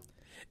 so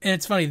And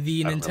it's funny.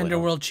 The I don't really Nintendo know.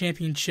 World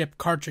Championship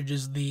cartridge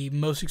is the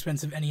most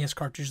expensive NES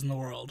cartridge in the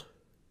world.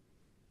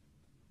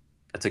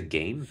 That's a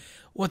game.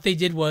 What they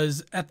did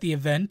was at the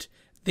event,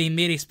 they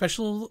made a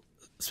special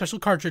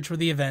cartridge for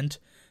the event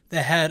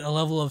that had a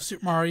level of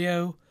Super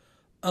Mario,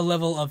 a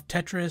level of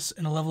Tetris,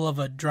 and a level of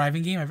a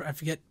driving game. I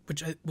forget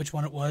which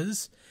one it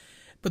was.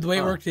 But the way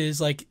it Huh. worked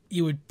is like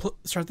you would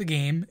start the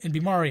game and be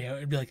Mario.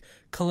 It'd be like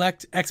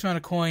collect X amount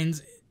of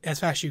coins as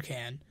fast as you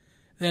can.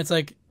 Then it's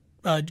like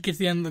get to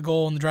the end of the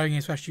goal in the driving game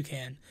as fast as you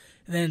can.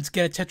 And then it's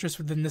get a Tetris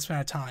within this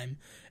amount of time.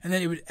 And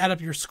then it would add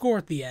up your score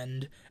at the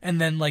end. And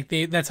then like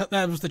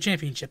that was the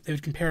championship. They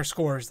would compare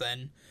scores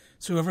then.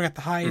 So whoever got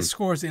the Hmm. highest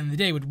scores at the end of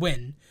the day would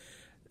win.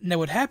 Now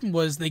what happened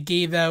was they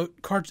gave out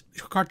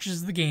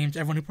cartridges of the game to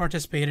everyone who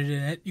participated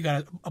in it. You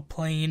got a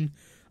plain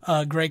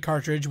gray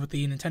cartridge with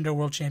the Nintendo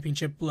World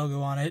Championship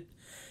logo on it,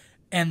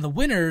 and the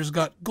winners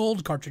got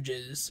gold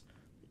cartridges.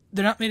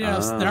 They're not Oh, made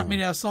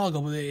out of solid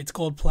gold, but it's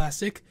gold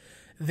plastic.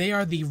 They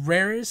are the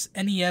rarest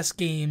NES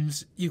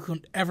games you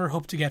could ever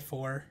hope to get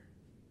for.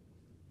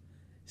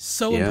 yeah.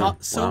 So Wow.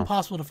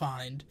 impossible to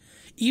find.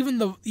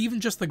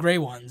 Even just the gray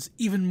ones,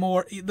 even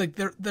more like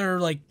they're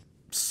like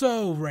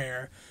so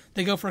rare.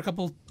 They go for a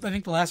couple. I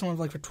think the last one was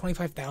like for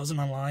 25,000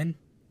 online.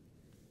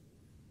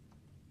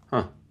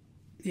 Huh.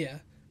 Yeah.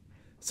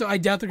 So Well,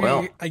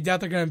 I doubt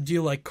they're gonna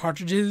do like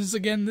cartridges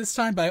again this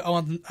time. But I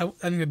want them, I think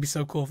that'd be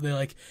so cool if they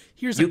like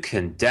you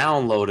can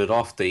download it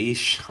off the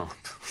eShop.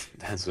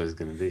 That's what it's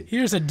gonna be,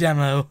 here's a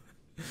demo.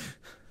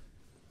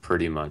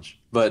 pretty much.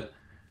 But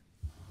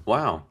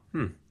wow.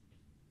 Hmm.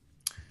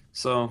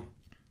 So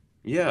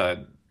yeah,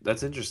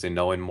 that's interesting.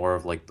 Knowing more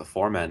of like the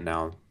format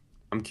now,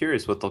 I'm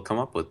curious what they'll come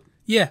up with.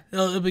 Yeah,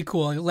 it'll be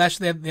cool. Like, last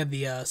year they had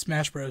the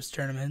Smash Bros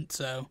tournament.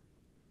 So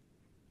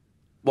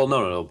Well,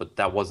 no, no, no. But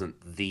that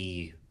wasn't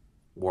the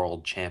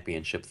world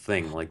championship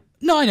thing. Like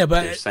no, I know,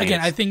 they're but saying again,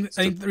 it's I the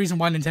think the reason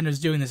why Nintendo's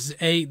doing this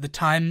is the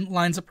time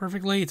lines up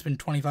perfectly. It's been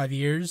 25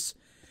 years, Mhm.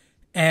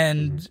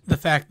 and the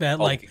fact that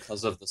Oh, like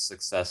because of the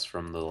success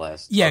from the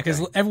last. yeah,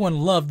 because Okay. everyone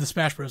loved the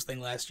Smash Bros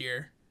thing last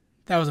year.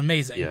 That was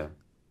amazing. Yeah.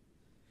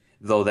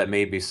 Though that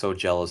made me so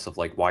jealous of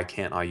like, why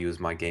can't I use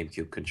my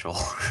GameCube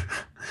controller?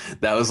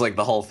 That was like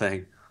the whole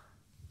thing.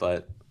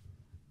 But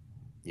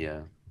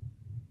yeah,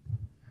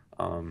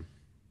 um,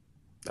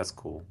 that's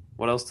cool.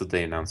 What else did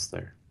they announce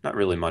there? Not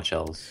really much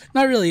else.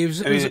 Not really. I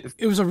mean,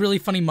 It was a really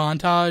funny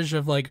montage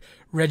of like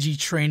Reggie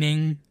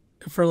training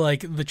for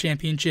like the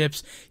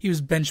championships. He was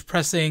bench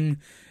pressing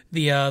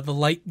the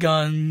light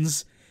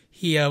guns.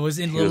 He was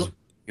in he little. was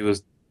he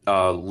was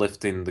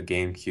lifting the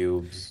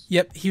GameCubes.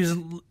 Yep, he was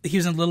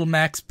in Little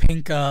Mac's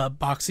pink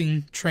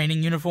boxing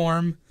training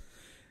uniform.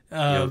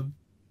 Uh,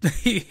 Yep.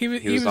 he He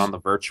was was on the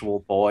Virtual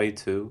Boy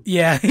too.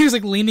 yeah he was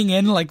like leaning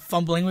in like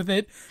fumbling with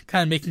it,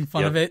 kind of making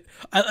fun of Yep.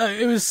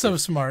 it. It was so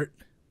smart.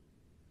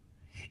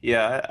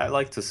 Yeah, I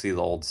like to see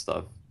the old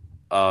stuff.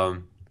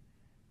 Um,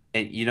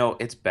 and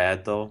it's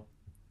bad though,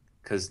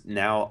 because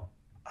now,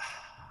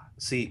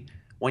 see,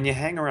 when you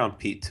hang around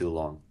Pete too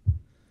long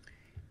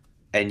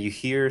and you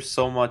hear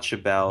so much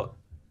about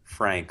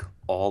Frank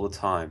all the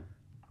time,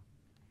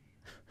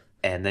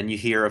 and then you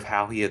hear of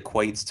how he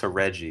equates to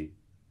Reggie.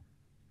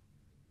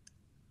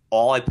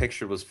 All I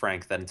pictured was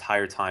Frank that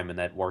entire time in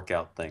that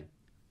workout thing.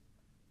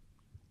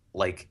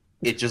 Like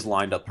it just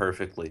lined up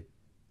perfectly.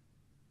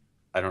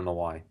 I don't know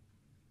why.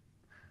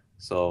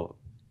 So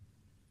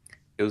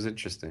it was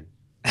interesting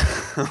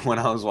when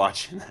I was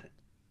watching that.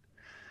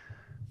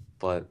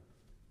 But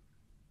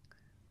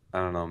I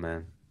don't know,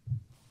 man.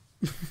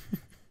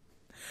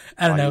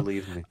 I don't Why you know.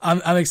 leave me?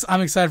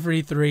 I'm excited for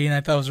E3, and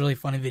I thought it was a really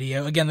funny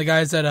video. Again, the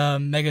guys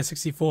at Mega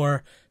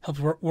 64 helped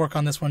work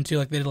on this one too,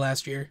 like they did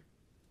last year.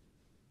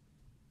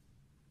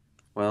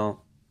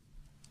 Well,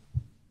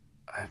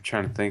 I'm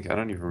trying to think. I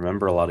don't even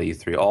remember a lot of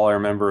E3. All I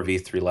remember of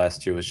E3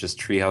 last year was just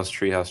Treehouse,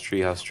 Treehouse,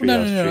 Treehouse, Well,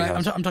 no, Treehouse, no, no.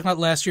 I'm Treehouse. talking about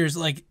last year's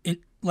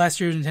last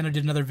year's Nintendo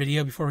did another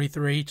video before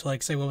E3 to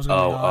like say what was going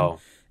Oh, on, oh,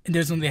 and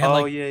there's when they had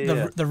oh, like yeah,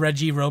 yeah, the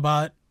Reggie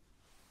robot.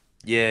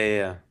 yeah, yeah,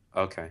 yeah.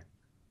 Okay,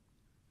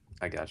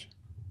 I got you.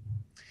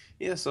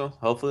 Yeah, so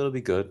hopefully it'll be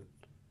good.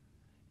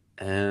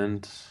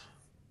 And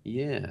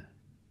yeah.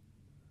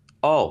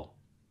 Oh,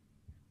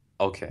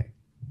 okay.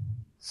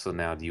 So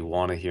now, do you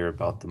want to hear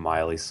about the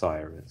Miley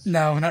Cyrus?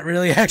 No, not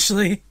really.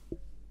 Actually,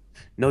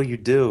 No, you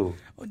do.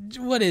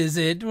 what is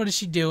it? What is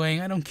she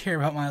doing? I don't care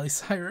about Miley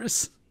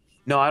Cyrus.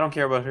 No, I don't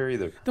care about her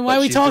either. Then why But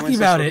are we she's doing talking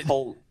some about sort of it?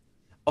 whole.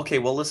 Okay,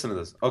 well, listen to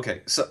this.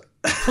 Okay, so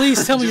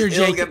Please tell me you're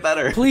it'll JK. get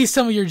better. Please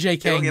tell me you're It'll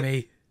JKing get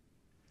me.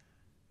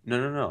 no,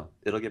 no, no.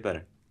 It'll get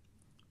better.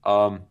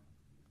 Um,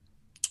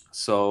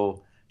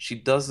 so she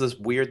does this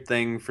weird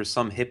thing for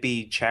some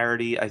hippie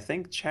charity. I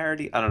think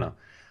charity. I don't know.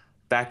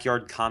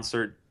 Backyard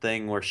concert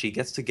thing where she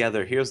gets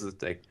together. Here's the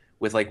thing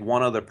with like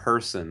one other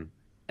person,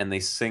 and they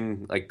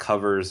sing like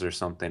covers or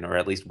something, or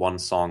at least one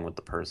song with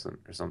the person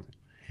or something.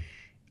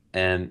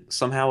 And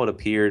somehow it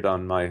appeared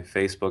on my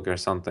Facebook or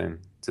something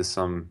to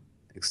some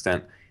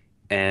extent,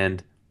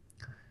 and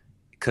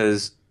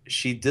because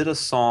she did a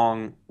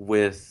song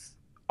with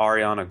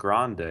Ariana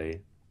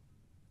Grande,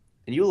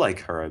 and you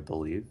like her, I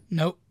believe.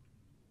 Nope.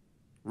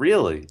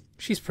 Really?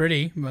 She's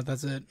pretty, but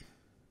that's it.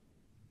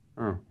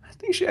 Oh, I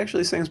think she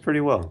actually sings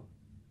pretty well.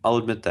 I'll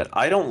admit that.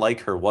 I don't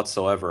like her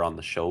whatsoever on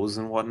the shows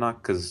and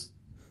whatnot because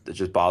it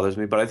just bothers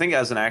me. But I think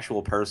as an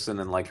actual person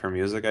and like her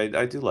music,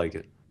 I do like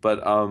it.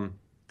 But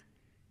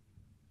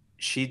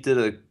she did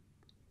a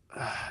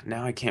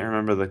now I can't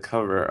remember the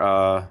cover.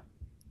 I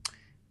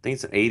think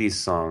it's an '80s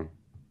song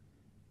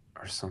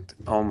or something.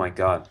 Oh my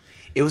God,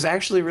 it was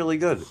actually really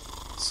good.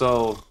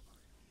 So,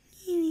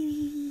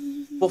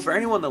 well, for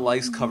anyone that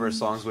likes cover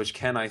songs, which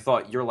Ken, I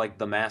thought you're like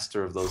the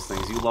master of those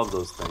things. You love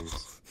those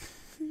things.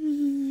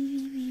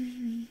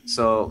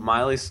 So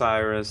Miley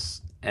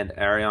Cyrus and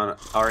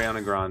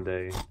Ariana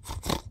Grande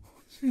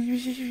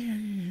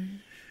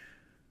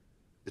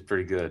is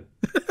pretty good.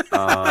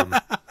 Um,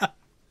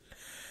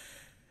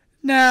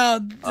 Now,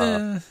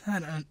 uh, I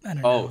don't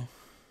oh, know.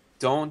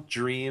 Don't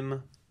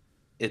Dream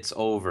It's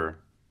Over.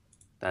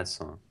 That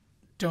song.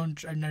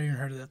 Don't I've never even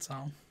heard of that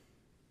song.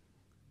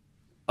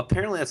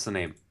 Apparently that's the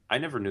name. I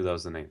never knew that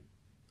was the name.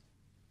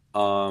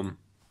 I'm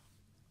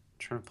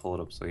trying to pull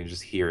it up so I can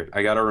just hear it.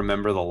 I gotta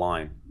remember the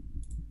line.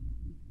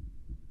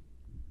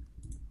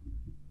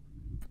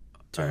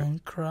 All right.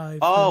 Don't cry for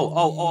Oh,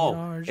 oh,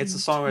 me, oh. It's a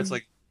song where it's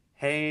Argentina.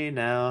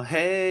 like,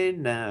 hey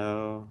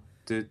now,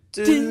 do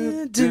do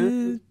Dun,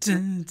 do,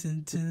 dun, dun,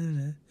 dun,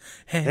 dun.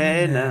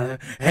 hey now,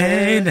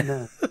 Hey hey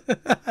now.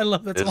 now. I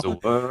love that There's a song.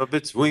 world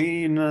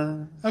between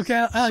us.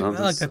 Okay, I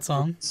Something, like that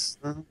song.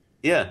 something.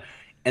 Yeah,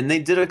 and they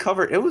did a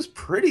cover. It was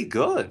pretty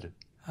good.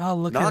 I'll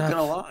look it Not up.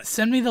 gonna lie.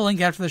 Send me the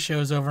link after the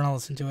show's over and I'll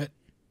listen to it.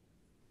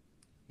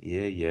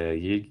 Yeah, yeah.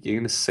 You're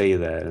gonna say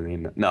that. I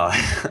mean, no.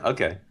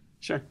 Okay,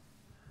 sure.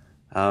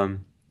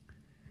 Um,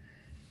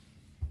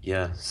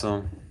 yeah. So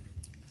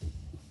it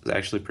was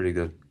actually pretty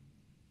good,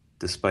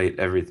 despite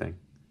everything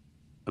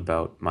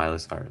about Miley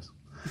Cyrus.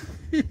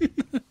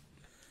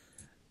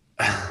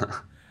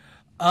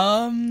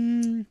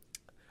 Um.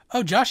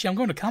 Oh, Joshy, I'm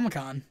going to Comic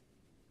Con.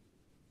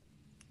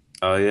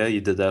 Oh yeah,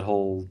 you did that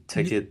whole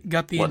ticket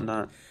Got the.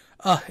 whatnot.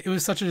 It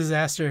was such a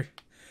disaster.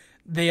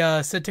 They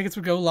said tickets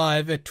would go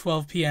live at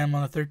 12 p.m.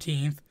 on the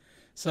 13th.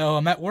 So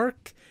I'm at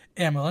work,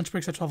 and my lunch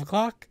break's at 12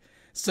 o'clock.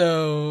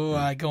 So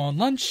I go on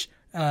lunch,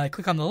 I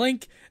click on the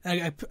link,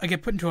 and I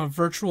get put into a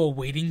virtual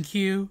waiting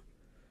queue.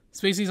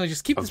 So basically, it's like,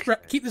 just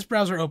Okay. keep this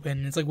browser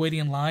open. It's like waiting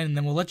in line, and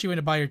then we'll let you in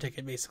to buy your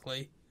ticket,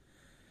 basically.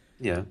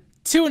 Yeah.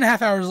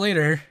 2.5 hours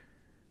later,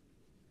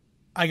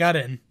 I got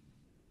in.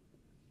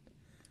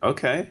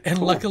 Okay. And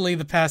Cool. luckily,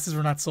 the passes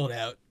were not sold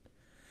out.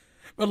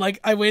 But like,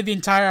 I waited the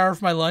entire hour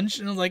for my lunch,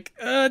 and I was like,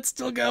 it's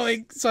still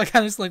going. So I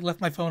kind of just like left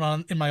my phone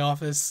on in my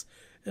office,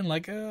 and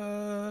like,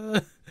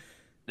 Now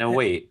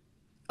wait.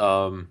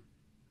 Um.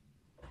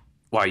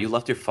 Wow, you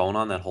left your phone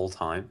on that whole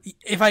time?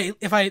 if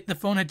the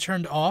phone had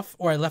turned off,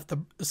 or I left the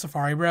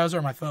Safari browser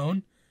on my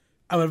phone,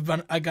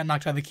 I got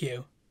knocked out of the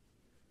queue.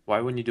 Why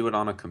wouldn't you do it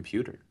on a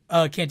computer?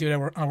 Can't do it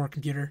on a work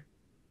computer.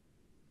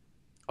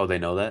 Oh, they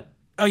know that?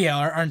 Oh yeah,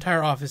 our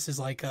entire office is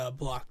like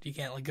blocked. You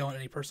can't like go on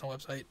any personal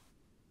website.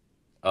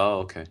 Oh,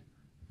 okay.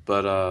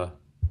 But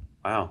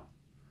wow.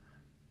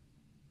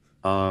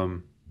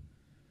 Um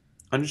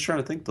I'm just trying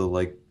to think though,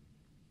 like,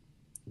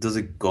 does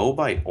it go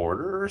by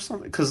order or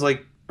something? Because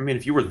like, I mean,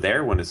 if you were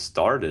there when it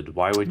started,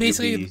 why would you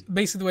be?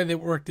 Basically the way they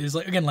worked is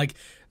like, again, like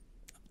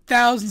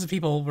thousands of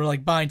people were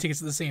like buying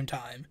tickets at the same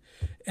time,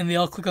 and they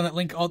all click on that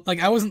link. Like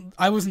I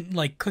wasn't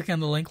like clicking on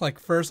the link like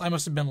first. I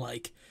must have been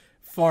like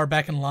far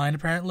back in line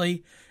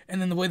apparently.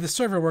 And then the way the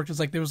server worked is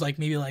like there was like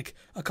maybe like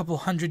a couple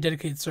hundred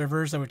dedicated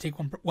servers that would take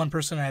one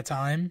person at a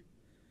time.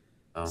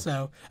 Oh,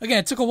 So again,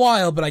 it took a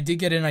while, but I did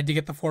get in. I did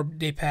get the 4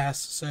 day pass,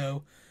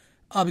 so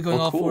I'll be going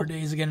oh, all cool. 4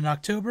 days again in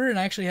October. And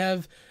I actually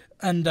have,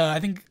 and I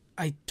think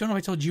I don't know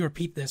if I told you or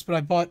Pete this, but I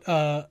bought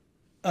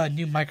a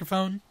new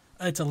microphone.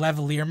 It's a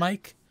lavalier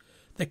mic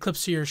that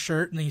clips to your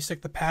shirt, and then you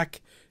stick the pack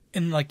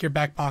in like your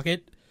back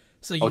pocket.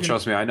 So you Oh, can.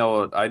 trust me, I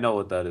know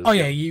what that is. Oh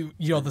yeah, Yeah.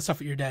 you know the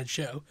stuff at your dad's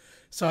show.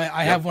 So I Yep,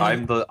 have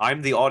one.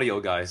 I'm the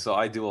audio guy, so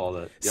I do all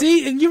that. Yep.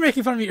 See, and you're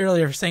making fun of me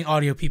earlier for saying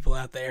audio people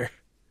out there.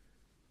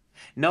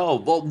 No,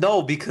 well,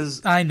 no,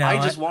 because I know.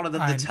 I just wanted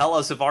them to I tell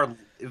us if our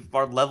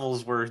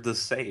levels were the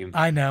same.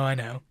 I know. I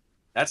know.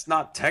 That's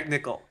not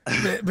technical.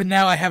 But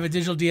now I have a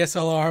digital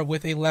DSLR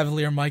with a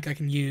lavalier mic I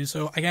can use,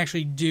 so I can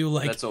actually do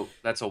like.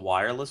 That's a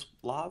wireless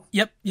lav?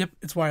 Yep,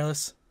 it's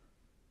wireless.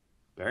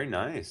 Very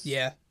nice.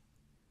 Yeah,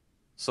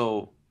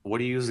 So,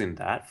 what are you using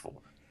that for?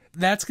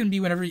 that's gonna be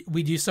whenever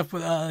we do stuff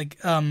with I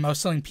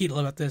was telling Pete a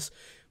little about this.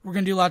 We're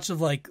gonna do lots of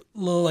like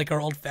little like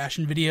our old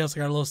fashioned videos,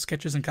 like our little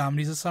sketches and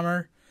comedies this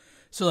summer.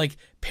 So like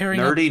pairing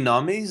up Nerdy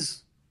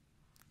nummies?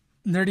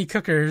 nerdy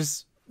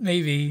cookers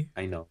maybe,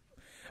 I know.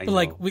 I but know.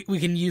 like we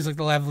can use like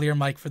the lavalier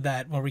mic for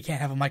that, where we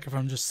can't have a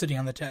microphone just sitting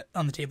on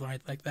on the table or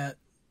anything like that.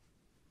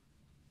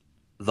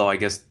 Though I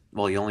guess,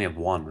 well, you only have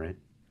one, right?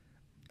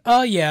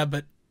 Oh yeah,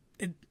 but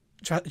it,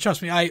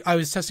 trust me, I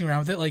was testing around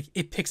with it. Like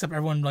it picks up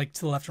everyone like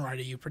to the left and right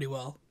of you pretty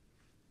well.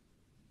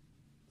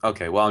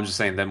 Okay, well, I'm just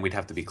saying then we'd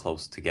have to be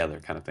close together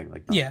kind of thing.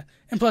 Like, no. Yeah,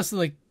 and plus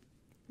like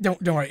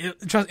don't worry,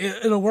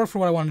 it'll work for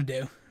what I want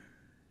to do.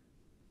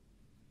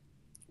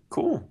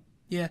 Cool.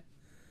 Yeah.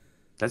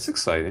 That's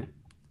exciting.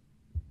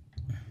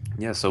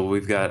 Yeah, so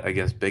we've got, I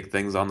guess, big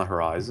things on the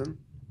horizon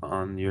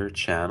on your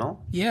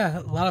channel. Yeah,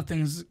 a lot of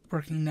things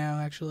working now,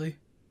 actually.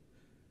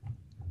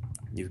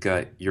 You've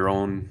got your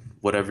own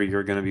whatever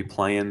you're going to be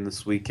playing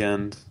this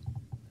weekend.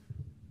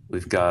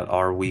 We've got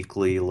our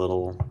weekly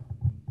little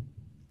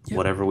Yep.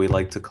 whatever we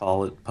like to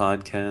call it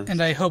podcast.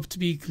 And I hope to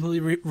be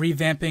completely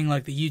revamping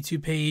like the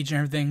YouTube page and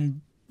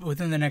everything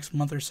within the next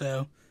month or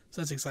so.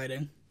 So that's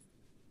exciting.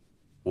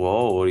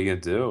 Whoa, what are you going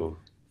to do?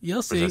 You'll Or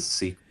is see. that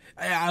secret?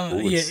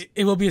 Ooh, Yeah, it's-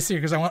 it will be a secret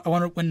because I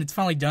want when it's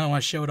finally done, I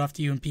want to show it off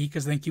to you and Pete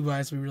because I think you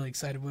guys will be really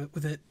excited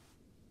with it.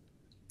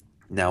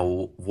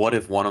 Now, what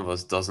if one of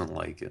us doesn't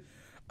like it?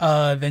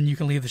 Then you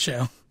can leave the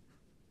show.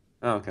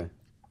 Oh, okay.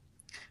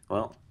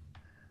 Well,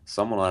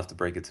 someone will have to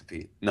break it to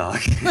Pete. No.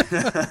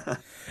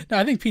 No,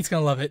 I think Pete's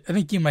gonna love it. I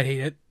think you might hate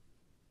it.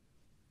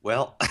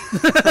 Well,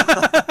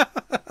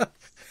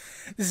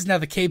 This is now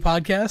the K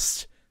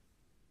podcast.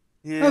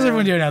 yeah. How's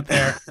everyone doing out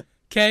there?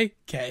 K.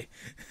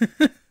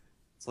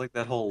 It's like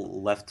that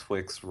whole left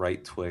Twix,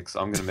 right Twix.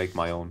 I'm gonna make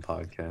my own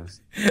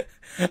podcast.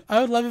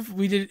 I would love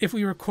if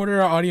we recorded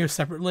our audio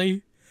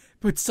separately,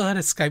 but still had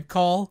a Skype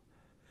call.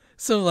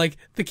 So like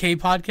the K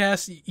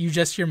podcast, you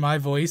just hear my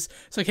voice.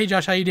 It's like, hey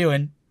Josh, how you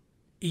doing?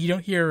 You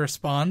don't hear a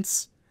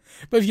response.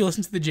 But if you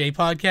listen to the J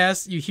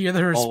podcast, you hear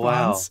the response. Oh,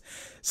 wow.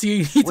 So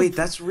you need Wait,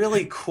 that's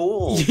really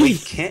cool. You-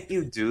 Wait, can't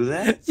you do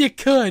that? you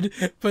could,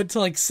 but to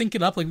like sync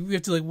it up, like we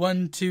have to like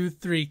 1, 2,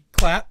 3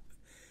 clap.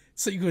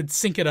 So you could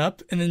sync it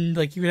up, and then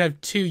like you would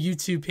have 2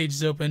 YouTube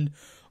pages open,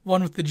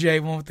 one with the J,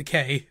 one with the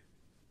K.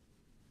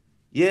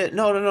 Yeah,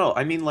 no.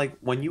 I mean, like,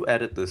 when you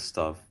edit this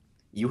stuff,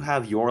 you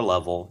have your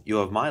level, you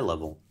have my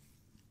level.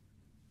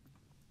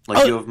 Like,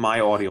 Oh. you have my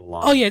audio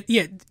line. Oh yeah.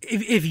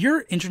 If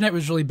your internet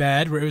was really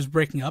bad, where it was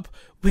breaking up,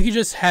 we could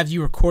just have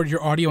you record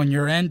your audio on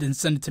your end and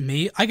send it to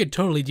me. I could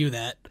totally do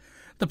that.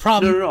 The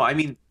problem, No. I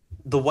mean,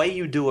 the way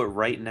you do it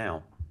right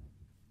now,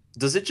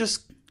 does it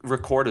just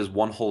record as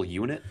one whole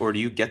unit, or do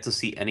you get to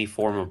see any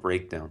form of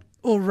breakdown?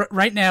 well,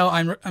 right now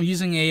I'm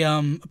using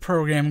a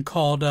program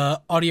called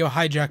Audio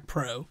Hijack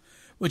Pro,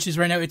 which is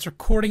right now it's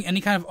recording any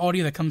kind of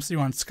audio that comes through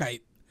on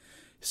Skype.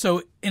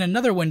 So in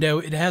another window,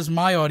 it has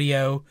my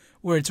audio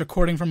where it's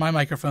recording from my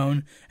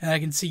microphone, and I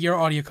can see your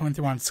audio coming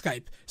through on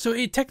Skype. So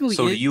it technically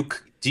So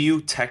do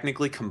you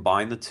technically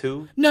combine the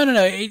two? No.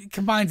 It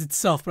combines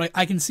itself, but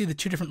I can see the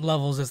 2 different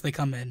levels as they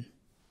come in.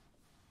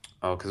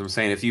 Oh, because I'm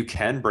saying if you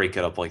can break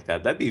it up like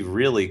that, that'd be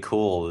really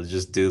cool to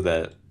just do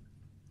that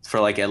for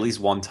like at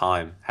least one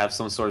time. Have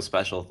some sort of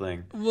special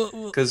thing. Well,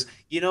 Because,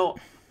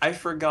 I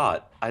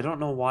forgot. I don't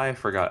know why I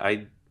forgot.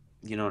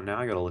 Now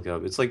I gotta look it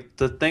up. It's like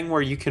the thing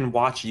where you can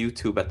watch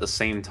YouTube at the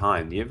same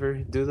time. Do you ever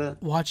do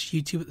that? watch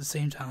YouTube at the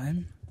same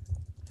time.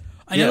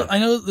 I Yeah.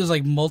 know there's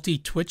like multi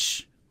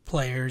Twitch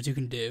players you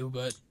can do,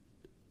 but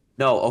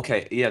No,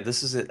 okay. Yeah,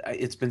 this is it.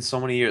 It's been so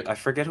many years. I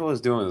forget who I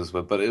was doing this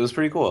with, but it was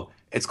pretty cool.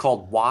 It's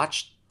called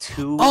Watch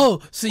 2.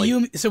 so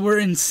like- so we're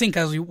in sync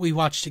as we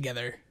watch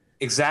together.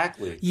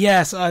 Exactly.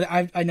 Yes,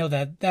 I know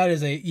that. That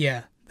is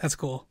yeah, that's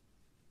cool.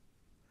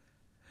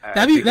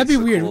 I think That'd it's be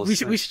the weird. coolest We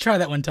thing. should try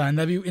that one time.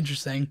 That'd be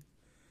interesting.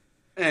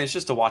 And it's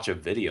just to watch a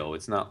video.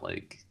 It's not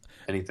like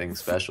anything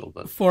special,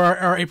 but For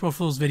our April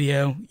Fool's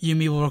video,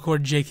 Yumi will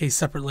record JK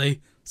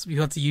separately, so we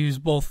have to use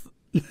both.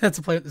 Have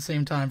to play at the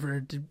same time for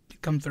it to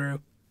come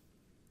through.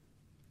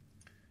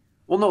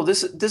 well, no,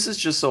 this is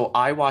just so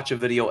I watch a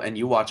video and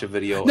you watch a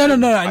video No, no,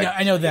 and no. I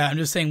I know play it. that. I'm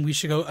just saying we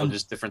should go. Oh,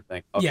 just different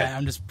thing. Okay. Yeah,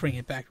 I'm just bringing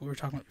it back to what we were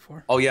talking about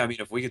before. Oh yeah, I mean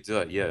if we could do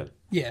it, yeah.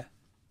 Yeah,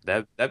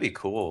 That'd be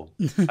cool.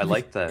 I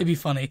like it'd that. be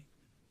funny.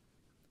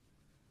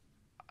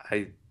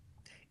 I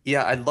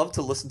Yeah, I'd love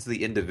to listen to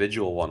the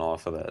individual one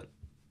off of that.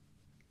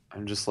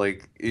 I'm just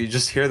like you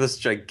just hear this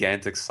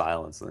gigantic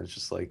silence and it's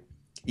just like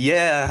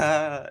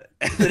yeah.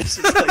 And it's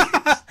just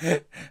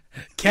like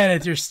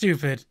Kenneth, you're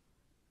stupid.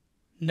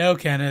 No,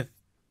 Kenneth.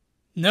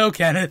 No,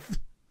 Kenneth.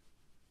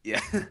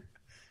 yeah.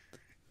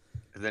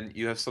 And then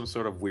you have some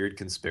sort of weird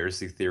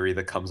conspiracy theory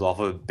that comes off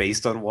of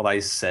based on what I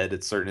said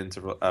at certain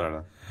intervals. I don't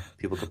know.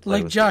 People could play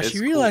Like, with Josh, it. It's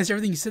you cool. realize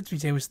everything you said to me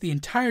today was the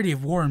entirety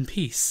of War and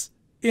Peace.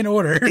 In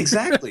order.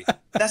 Exactly.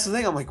 That's the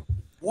thing. I'm like,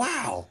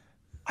 wow,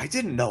 I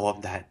didn't know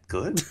I'm that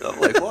good. I'm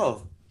like,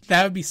 whoa.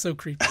 That would be so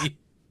creepy.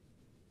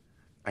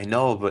 I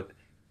know, but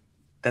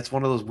that's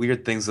one of those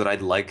weird things that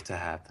I'd like to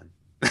happen.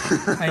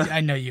 I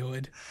know you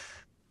would.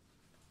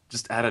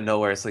 Just out of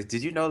nowhere, it's like,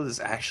 did you know this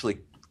actually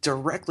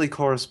directly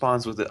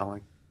corresponds with it? I'm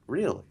like,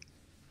 really?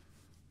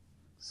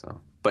 So,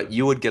 but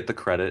you would get the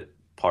credit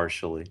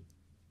partially,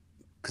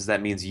 because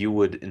that means you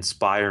would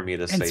inspire me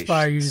to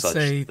Inspire you to such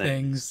say things,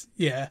 things.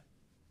 Yeah.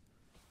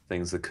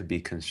 things that could be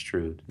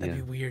construed. That'd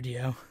Yeah. be weird,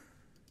 yo.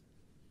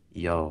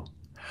 Yo.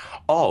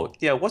 Oh,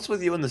 yeah, what's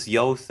with you and this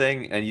yo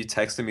thing? And you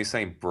texted me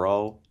saying,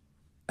 bro.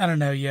 I don't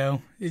know,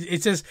 yo.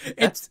 It's just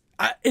it's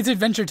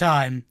Adventure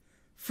Time.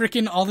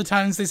 Freaking all the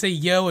times they say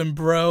yo and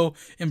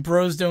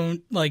bros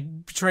don't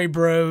like betray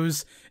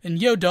bros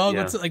and yo dog.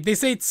 Yeah. What's it? Like they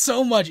say it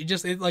so much.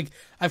 Like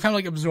I've kind of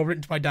like absorbed it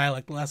into my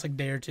dialect the last like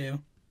day or two.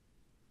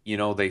 You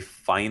know, they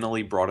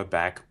finally brought it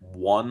back.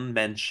 One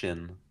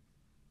mention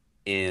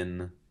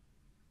in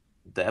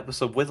the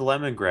episode with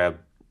Lemon Grab,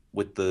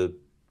 with the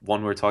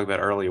one we were talking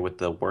about earlier, with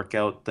the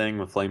workout thing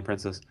with Flame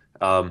Princess.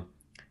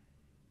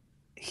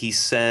 He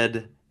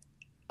said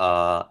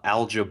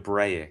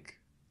algebraic.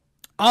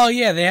 Oh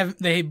yeah,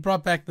 they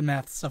brought back the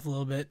math stuff a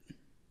little bit.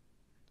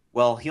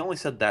 Well, he only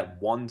said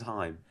that one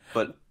time,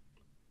 but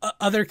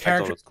Other I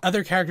thought it was cool.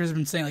 other characters have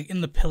been saying like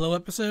in the Pillow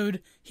episode,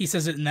 he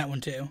says it in that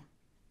one too,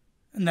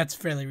 and that's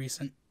fairly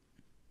recent.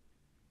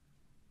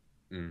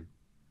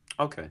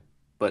 Okay,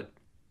 but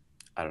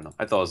I don't know.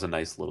 I thought it was a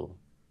nice little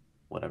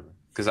whatever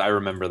because I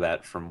remember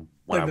that from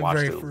when Like I the watched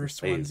very it.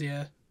 first Hey, ones,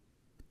 yeah.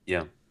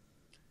 yeah.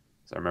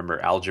 So I remember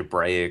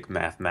algebraic,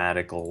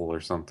 mathematical, or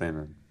something.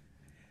 And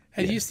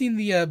Have yeah. you seen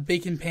the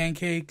Bacon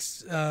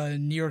Pancakes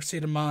New York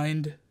State of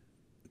Mind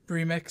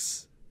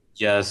remix?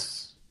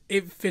 Yes,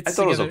 It I fits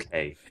thought it was together.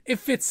 okay. It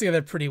fits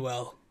together pretty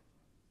well.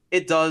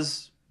 It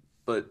does,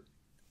 but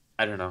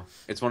I don't know.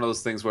 It's one of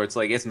those things where it's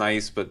like it's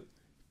nice, but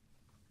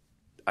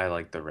I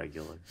like the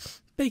regular.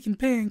 Bacon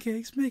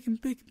pancakes, making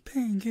bacon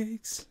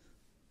pancakes.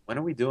 When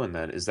are we doing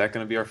that? Is that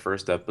going to be our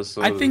first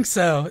episode? I think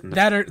so.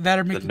 That are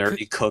The making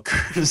Nerdy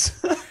Cookers.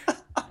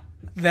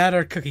 that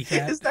or Cookie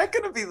Cat. Is that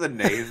going to be the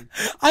name?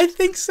 I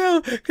think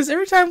so because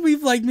every time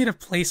we've like made a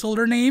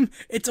placeholder name,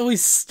 it's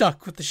always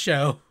stuck with the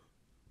show.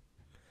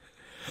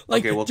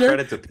 Like, Okay, well,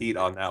 credit to Pete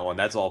on that one.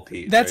 That's all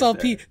Pete. That's right all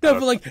there. Pete. I No, don't-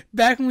 but like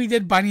back when we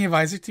did Binding of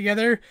Isaac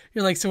together,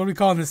 you're like, so what are we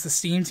calling this? The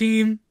Steam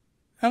Team?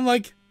 I'm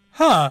like,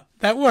 huh,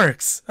 that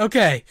works.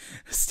 Okay,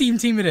 Steam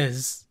Team it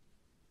is.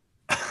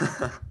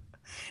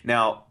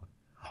 Now,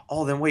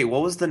 oh, then wait,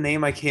 what was the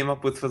name I came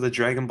up with for the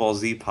Dragon Ball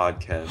Z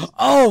podcast?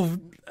 Oh,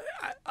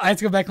 I had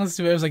to go back and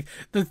listen to it. It was like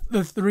the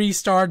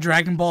 3-star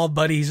Dragon Ball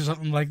buddies or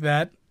something like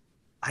that.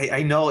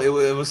 I know it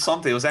was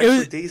something. It was actually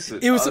was-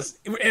 decent. It was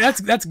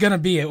that's gonna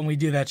be it when we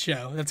do that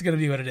show. That's gonna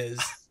be what it is.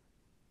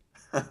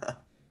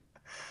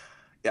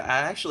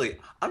 Yeah,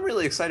 I'm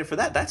really excited for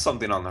that. That's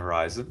something on the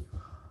horizon.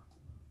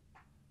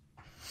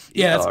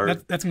 Yeah, our,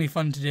 that's gonna be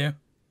fun to do.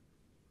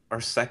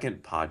 our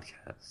second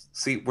podcast.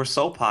 See, we're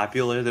so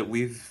popular that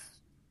we've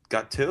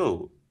got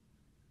two.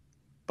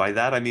 By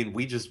that I mean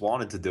we just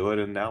wanted to do it,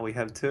 and now we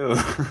have two.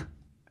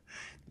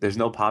 There's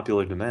no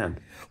popular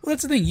demand. Well,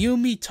 that's the thing. You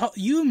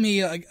and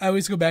me. Like, I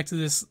always go back to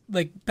this.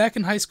 Like back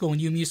in high school, when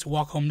you and me used to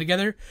walk home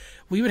together,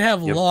 we would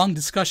have Yep. long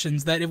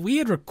discussions. That if we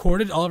had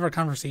recorded all of our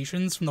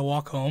conversations from the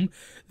walk home,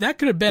 that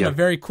could have been a Yep.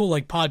 very cool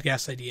like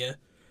podcast idea.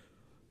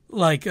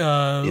 Like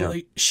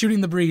like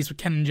shooting the breeze with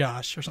Ken and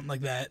Josh or something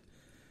like that.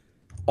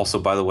 Also,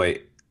 by the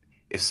way,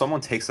 if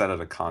someone takes that out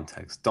of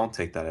context, don't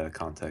take that out of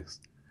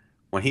context.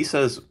 When he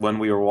says when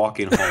we were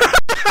walking home,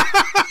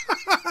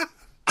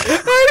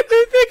 I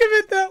didn't think of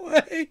it that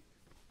way.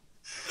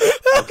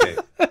 okay,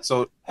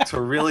 so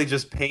to really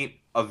just paint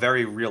a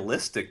very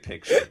realistic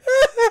picture,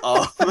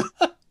 um,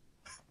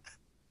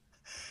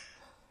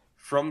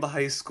 from the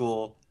high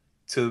school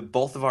to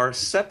both of our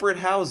separate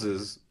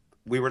houses,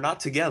 we were not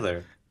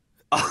together.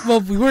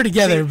 Well, we were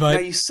together, See, but now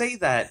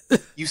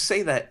you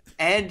say that,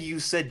 and you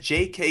said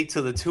JK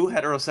to the two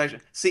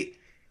heterosexual. See,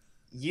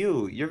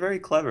 you're very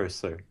clever,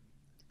 sir.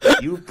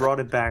 You brought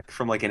it back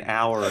from like an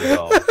hour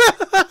ago.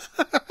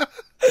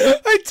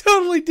 I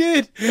totally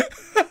did.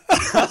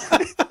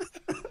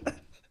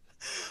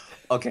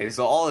 Okay,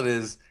 so all it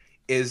is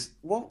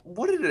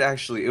what did it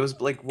actually? It was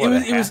like what, a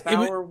half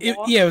hour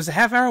walk? Yeah, it was a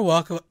half hour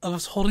walk of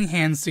us holding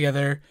hands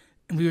together,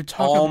 and we would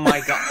talk. Oh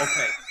my God.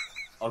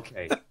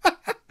 Okay. Okay.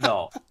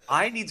 No,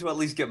 I need to at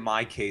least get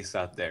my case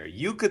out there.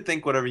 You could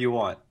think whatever you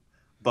want,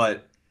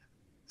 but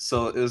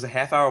so it was a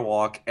half hour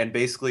walk, and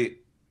basically,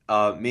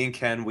 me and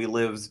Ken, we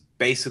lived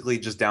basically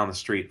just down the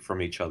street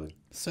from each other.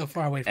 So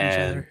far away from each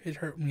And other, it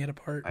hurt when we get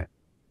apart.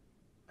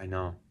 I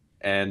know.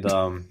 And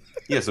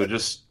yeah, so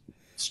just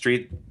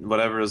street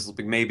whatever is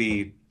like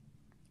maybe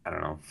I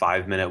don't know,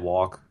 5 minute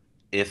walk,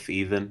 if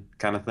even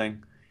kind of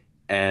thing.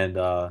 And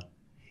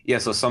yeah,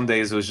 so some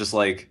days it was just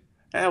like,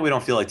 we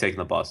don't feel like taking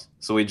the bus.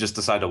 So we just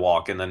decide to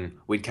walk and then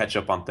we'd catch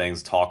up on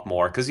things, talk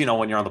more. Because,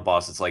 when you're on the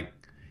bus, it's like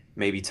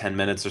maybe 10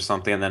 minutes or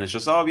something. And then it's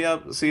just, oh, yeah,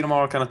 see you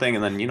tomorrow kind of thing.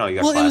 And then, you got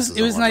Well, classes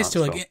it was and nice too.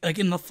 whatnot, Like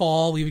in the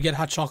fall, we would get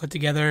hot chocolate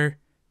together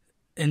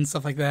and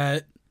stuff like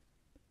that.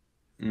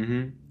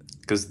 Mm-hmm.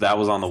 Because that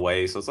was on the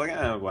way. So it's like,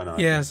 why not?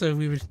 Yeah, so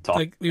we would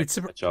Talk,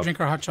 drink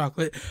our hot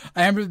chocolate.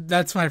 I remember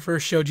that's when I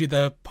first showed you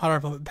the Potter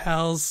Puppet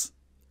Pals,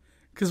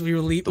 because we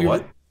were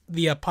what?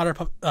 The Potter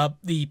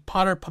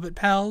Puppet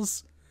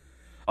Pals.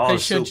 Oh, I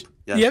showed soup.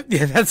 you, Yes. Yep,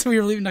 yeah, that's when we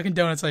were leaving Dunkin'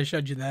 Donuts. I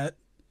showed you that.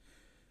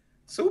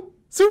 Soup.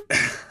 Soup.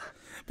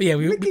 But yeah,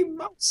 Mickey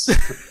Mouse.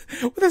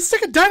 with a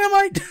stick of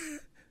dynamite.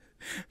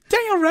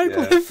 Daniel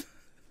Radcliffe.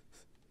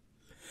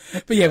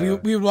 But yeah,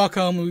 we would walk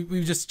home. We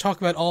would just talk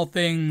about all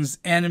things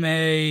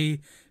anime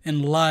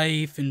and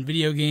life and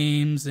video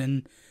games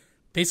and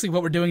basically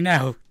what we're doing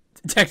now,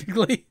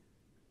 technically.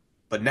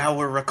 But now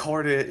we're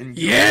recorded and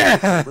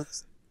Yeah.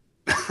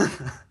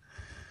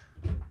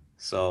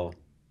 So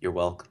you're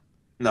welcome.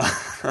 No.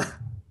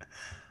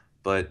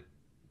 But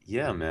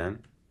yeah, man.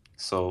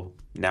 So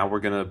now we're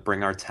gonna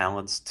bring our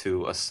talents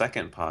to a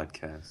second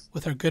podcast.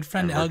 With our good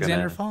friend And we're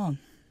Alexander gonna- Fong.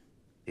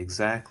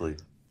 Exactly.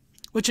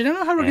 Which I don't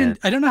know how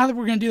I don't know how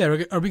we're gonna do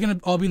that. Are we gonna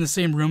all be in the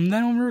same room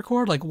then when we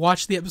record? Like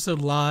watch the episode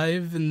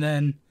live and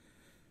then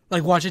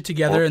like watch it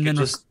together Or and then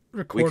we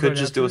record. could right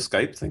just do a after?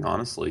 Skype thing,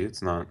 honestly.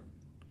 It's not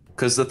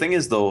because the thing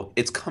is though,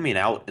 it's coming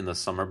out in the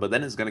summer, but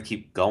then it's gonna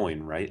keep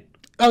going, right?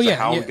 Oh So yeah.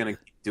 how yeah. are we gonna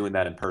keep doing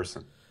that in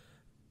person?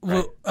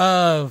 Right?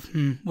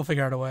 We'll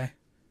figure out a way.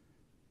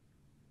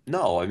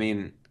 No, I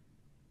mean,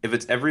 if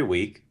it's every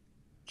week,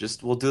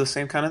 just we'll do the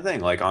same kind of thing.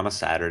 Like on a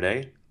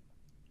Saturday,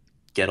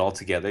 get all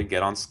together,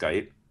 get on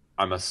Skype.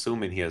 I'm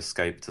assuming he has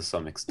Skype to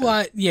some extent.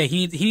 Well, yeah,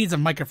 he needs a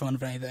microphone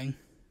if anything.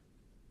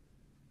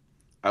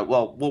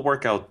 Well, we'll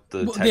work out the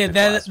Well, technical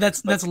yeah,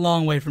 aspects, but- that's a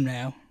long way from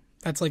now.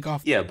 That's like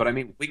off. yeah, but I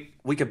mean,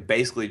 we could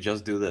basically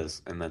just do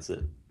this, and that's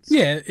it.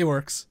 Yeah, it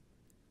works.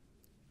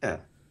 Yeah,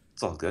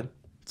 it's all good.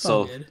 It's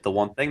all So good. the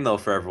one thing though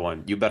for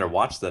everyone, you better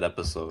watch that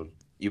episode.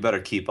 You better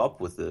keep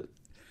up with it,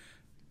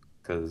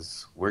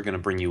 because we're gonna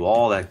bring you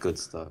all that good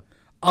stuff.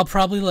 I'll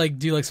probably like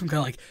do like some kind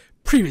of like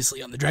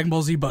previously on the Dragon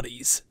Ball Z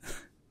buddies.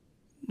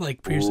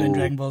 Like previously on Ooh.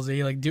 Dragon Ball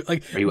Z, like do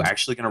like Are you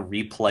actually gonna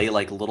replay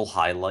like little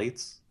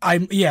highlights?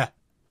 yeah.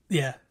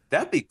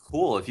 That'd be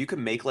cool if you could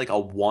make like a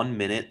 1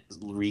 minute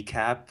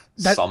recap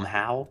That-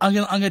 somehow. I'm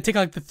gonna take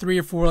like the 3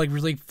 or 4 like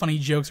really funny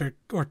jokes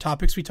or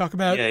topics we talk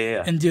about,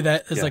 Yeah. and do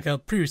that as Yeah. like a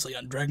previously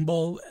on Dragon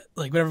Ball,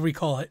 like whatever we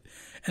call it.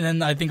 And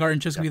then I think our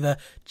intro's gonna be the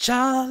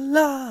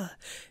Chala,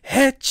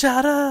 hey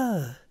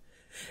Chara,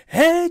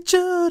 hey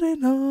Churi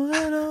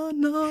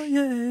no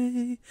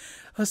yeah,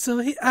 oh so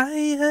he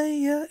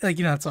I like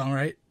that song,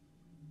 right?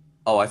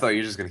 Oh, I thought you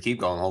were just gonna keep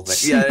going the whole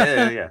thing.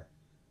 Yeah.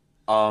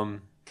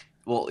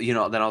 Well,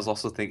 then I was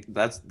also thinking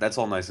that's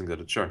all nice and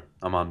good. Sure,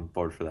 I'm on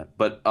board for that.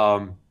 But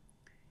I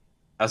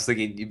was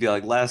thinking you'd be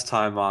like last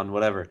time on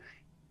whatever,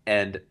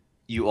 and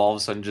you all of a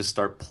sudden just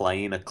start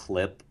playing a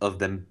clip of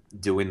them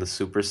doing the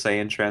Super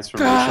Saiyan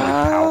transformation, like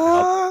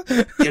powering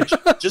up.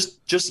 Yeah,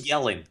 just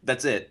yelling.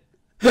 That's it.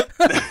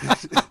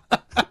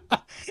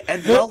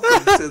 And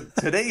welcome to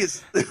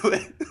today's.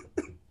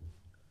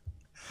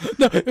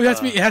 No, it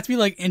has to be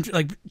like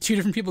like 2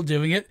 different people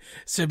doing it.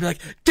 So it'd be like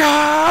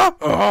da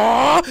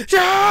oh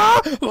da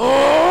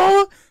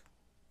oh.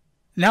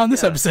 Now in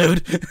this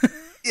episode,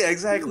 Yeah,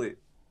 exactly.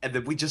 And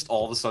then we just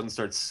all of a sudden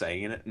start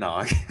saying it.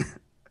 No,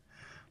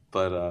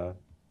 but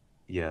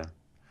yeah,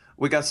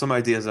 we got some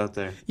ideas out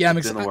there. yeah, I'm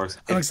It's in the works.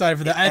 excited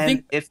for that. I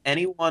think if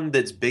anyone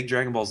that's big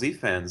Dragon Ball Z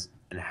fans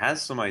and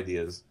has some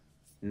ideas,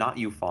 not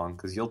you, Fong,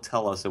 because you'll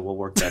tell us and we'll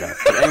work that out.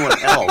 But anyone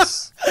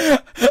else,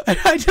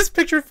 I just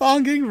picture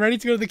Fong getting ready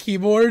to go to the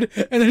keyboard,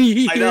 and then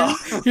he I know.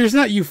 here's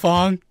not you,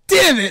 Fong.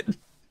 Damn it!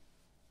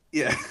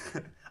 yeah.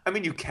 I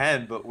mean, you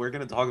can, but we're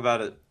gonna talk about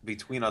it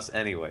between us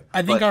anyway.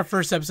 I think But- our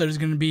first episode is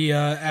going to be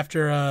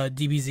after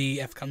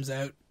DBZF comes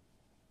out.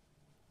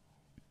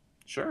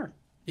 Sure.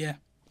 Yeah,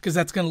 because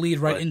that's going to lead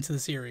right But- into the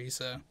series.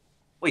 So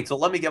Wait, so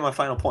let me get my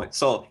final point.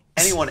 So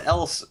anyone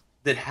else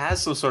that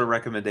has some sort of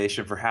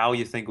recommendation for how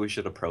you think we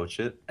should approach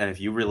it, and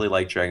if you really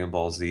like Dragon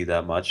Ball Z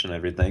that much and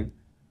everything,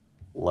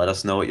 Let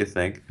us know what you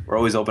think. We're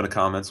always open to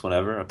comments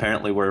whenever.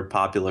 Apparently, we're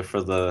popular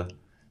for the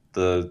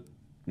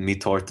mi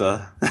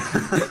torta. That's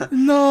actually really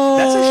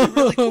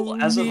No,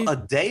 cool. As of me a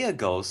day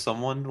ago,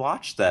 someone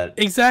watched that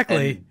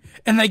exactly, and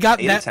and they got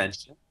paid that,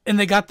 attention. and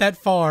they got that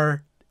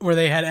far where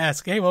they had to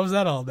ask, "Hey, what was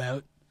that all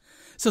about?"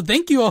 So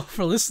thank you all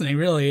for listening.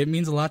 Really, it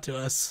means a lot to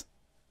us.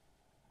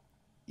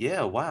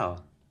 Yeah, wow.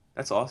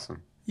 That's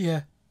awesome.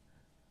 Yeah.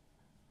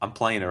 I'm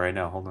playing it right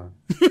now. Hold on.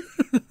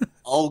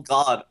 Oh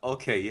God.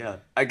 Okay, yeah.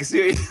 I can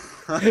see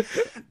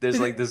there's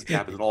like this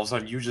gap, and then all of a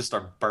sudden you just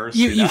start You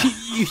bursting you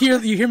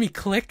out. you hear me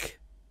click,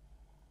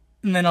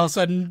 and then all of a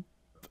sudden,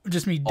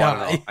 just me Oh, I don't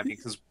know. die. I mean,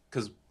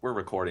 because we're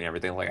recording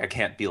everything. Like I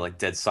can't be like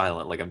dead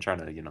silent. Like I'm trying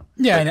to,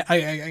 Yeah, But I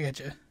get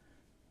you.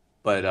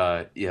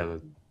 yeah,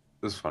 it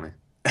was funny.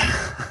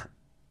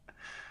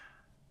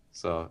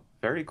 So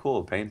very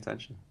cool. Paying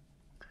attention.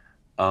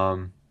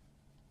 Um,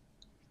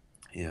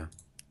 yeah.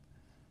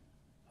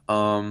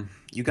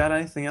 You got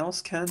anything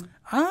else, Ken?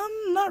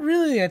 Not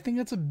really. I think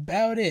that's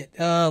about it.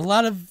 A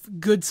lot of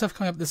good stuff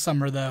coming up this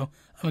summer, though.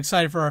 I'm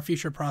excited for our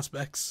future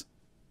prospects.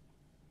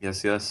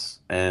 Yes, yes.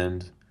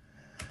 And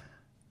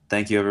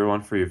thank you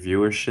everyone for your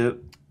viewership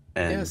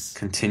and Yes.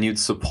 continued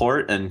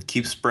support and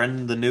keep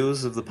spreading the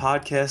news of the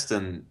podcast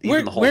and Where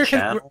even the whole where can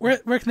channel.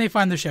 where can they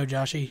find the show,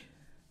 Joshy?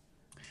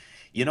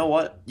 You know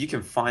what? You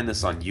can find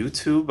this on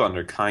YouTube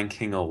under Kind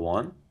King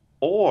 01,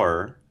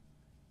 or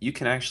you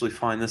can actually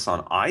find this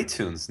on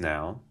iTunes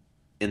now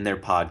in their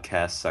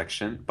podcast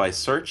section by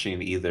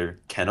searching either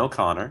Ken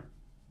O'Connor,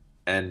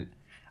 and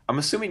I'm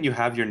assuming you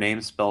have your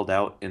name spelled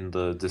out in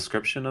the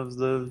description of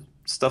the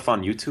stuff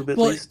on YouTube at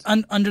Well, least.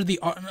 under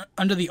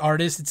the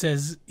artist, it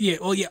says yeah.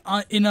 Well, yeah.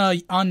 On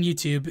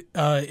YouTube,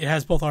 it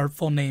has both our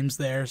full names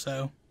there.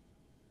 So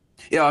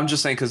Yeah, I'm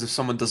just saying because if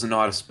someone doesn't know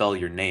how to spell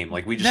your name,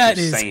 like we just that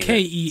keep is saying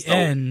it. So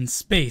KEN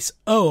space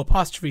O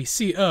apostrophe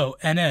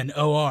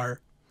CONNOR.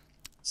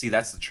 see,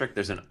 that's the trick.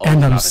 There's an O, And I'm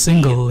not an E.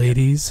 single,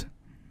 ladies.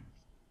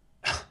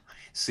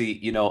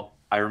 See,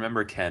 I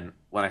remember Ken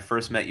when I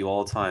first met you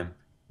all the time.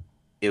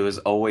 It was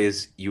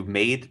always you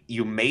made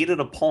it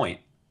a point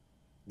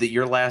that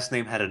your last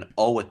name had an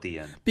O at the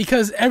end.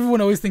 Because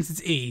everyone always thinks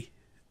it's E.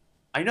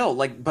 I know,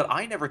 like, but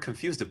I never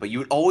confused it. But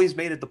you always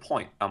made it the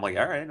point. I'm like,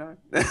 all right, all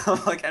right.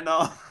 I'm like, I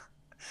know.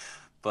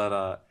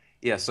 But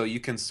yeah. So you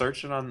can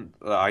search it on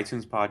the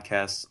iTunes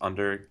podcasts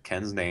under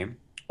Ken's name,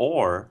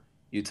 or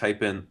you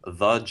type in the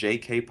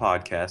JK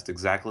podcast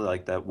exactly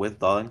like that with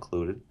the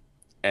included,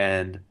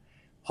 and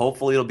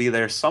hopefully it'll be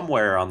there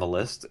somewhere on the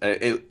list.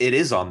 It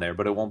is on there,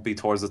 but it won't be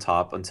towards the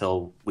top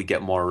until we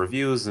get more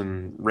reviews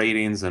and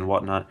ratings and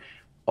whatnot.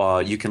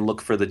 You can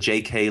look for the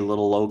JK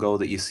little logo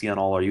that you see on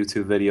all our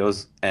YouTube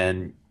videos,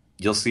 and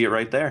you'll see it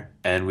right there.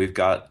 And we've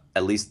got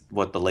at least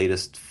what the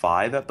latest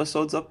 5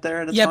 episodes up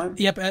there at a Yep, time,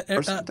 yep.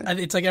 or something.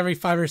 It's like every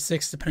 5 or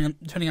 6,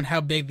 depending on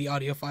how big the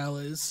audio file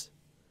is.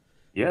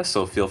 Yeah,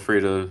 so feel free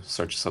to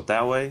search us up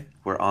that way.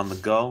 We're on the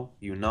go,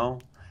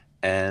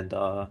 and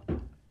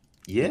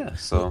yeah.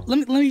 So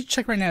Let me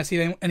check right now, see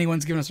if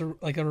anyone's given us a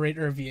rate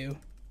or review.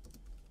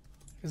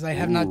 Because I ooh.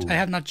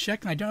 have not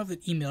checked, and I don't know if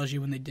it emails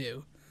you when they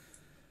do.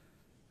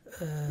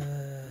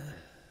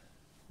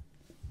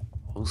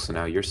 Oh, so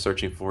now you're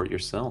searching for it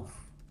yourself.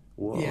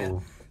 Whoa. Yeah.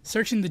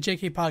 Searching the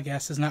JK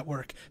podcast does not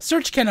work.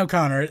 Search Ken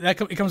O'Connor.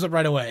 It comes up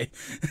right away.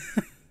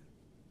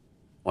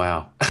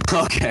 Wow.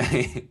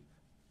 Okay.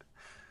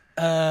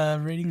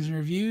 Ratings and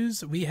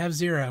reviews, we have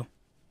 0.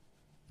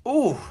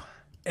 Ooh.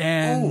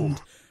 And Ooh.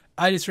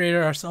 I just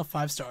rated ourselves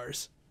 5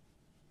 stars.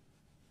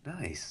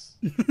 Nice.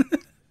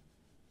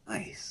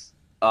 Nice.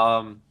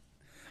 But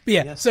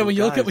yeah, Yeah, so so when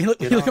you look guys, at when you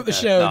get look on up the that.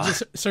 show, No.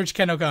 just search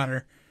Ken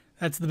O'Connor.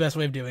 That's the best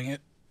way of doing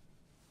it.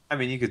 I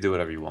mean, you could do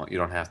whatever you want. You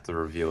don't have to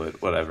review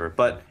it, whatever.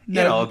 But,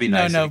 No, it'd be no,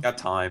 nice no. if you got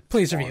time.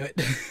 Please Come review on.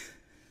 it.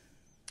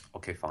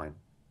 Okay, fine.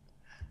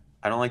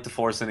 I don't like to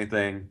force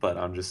anything, but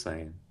I'm just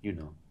saying,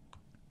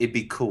 it'd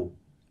be cool.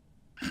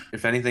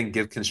 If anything,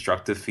 give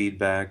constructive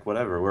feedback,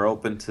 whatever. We're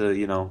open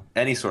to,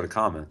 any sort of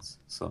comments.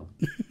 So,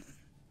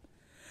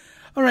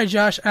 All right,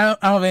 Josh. I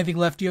don't have anything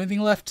left. Do you have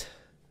anything left?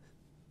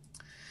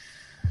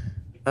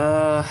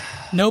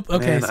 Nope.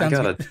 Okay, man, sounds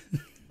good.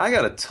 I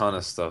got a ton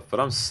of stuff, but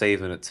I'm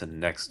saving it to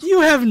next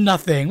You have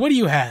nothing. What do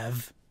you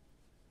have?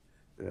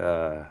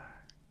 uh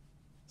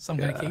Some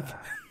kind of cake.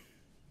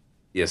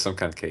 yeah, some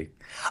kind of cake.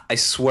 I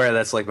swear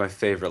that's like my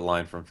favorite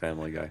line from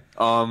Family Guy.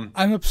 I'm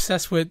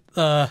obsessed with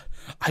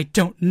I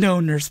don't know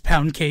Nurse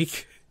Pound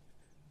Cake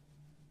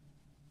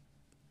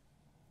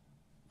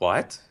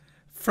What?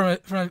 from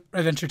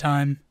Adventure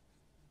Time.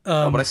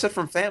 Oh, but I said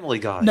from Family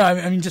Guy. No,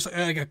 I mean just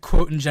like a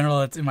quote in general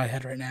that's in my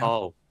head right now.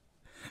 Oh.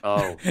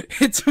 Oh.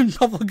 It's when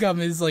Bubblegum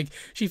is like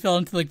she fell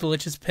into like the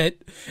Lich's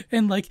pit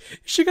and like is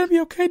she gonna be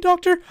okay,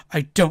 Doctor?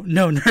 I don't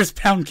know, Nurse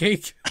Pound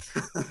Cake.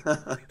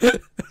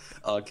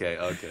 Okay.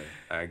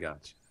 I got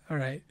you. All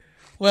right.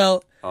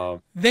 Well,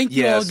 thank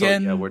you all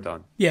again. Yeah, we're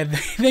done. Yeah,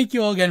 thank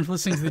you all again for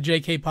listening to the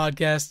JK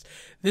podcast.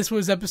 This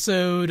was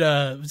episode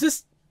was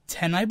this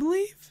 10, I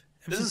believe?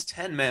 This is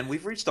 10, man.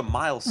 We've reached a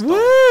milestone.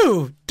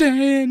 Woo!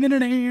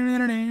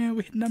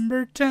 We hit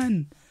number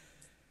 10.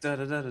 Da,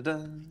 da, da, da, da.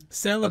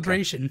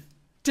 Celebration.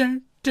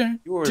 Dun, dun,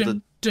 You are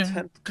dun, the dun, 10th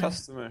dun.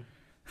 customer.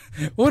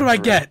 What do I All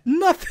right. get?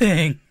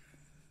 Nothing.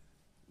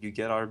 You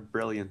get our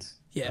brilliance.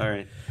 Yeah. All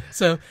right.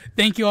 So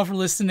thank you all for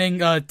listening.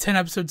 10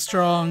 episodes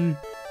strong.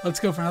 Let's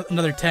go for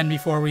another 10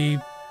 before we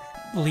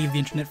leave the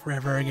internet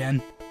forever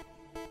again.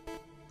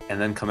 And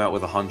then come out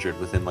with 100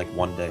 within like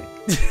one day.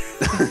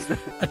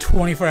 A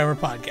 24-hour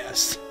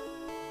podcast.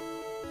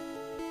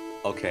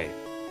 Okay.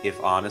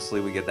 If honestly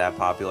we get that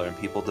popular and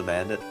people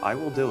demand it, I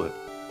will do it.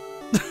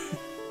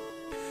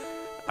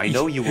 I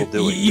know you will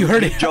do it. You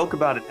heard it. Joke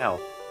about it now.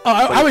 Oh,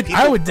 I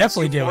But would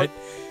definitely do it.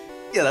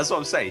 Yeah, that's what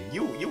I'm saying.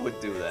 You would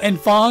do that. And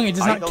Fong, it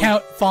does I not know-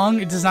 count. Fong,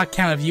 it does not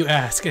count if you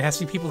ask. It has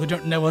to be people who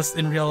don't know us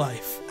in real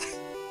life.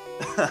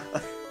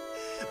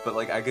 But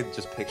like I could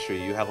just picture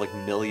you have like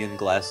million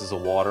glasses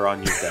of water on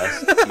your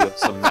desk. You have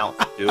some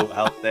Mountain Dew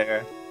out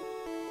there.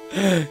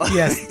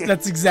 Yes,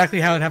 that's exactly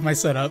how I'd have my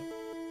setup.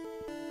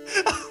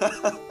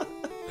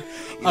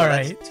 All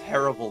right. That's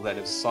terrible. Then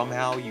if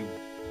somehow you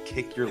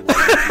kick your leg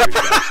into your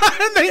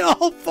desk. And they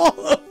all fall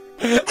over.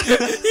 You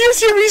just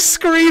hear me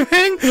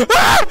screaming.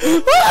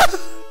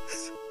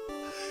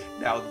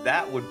 Now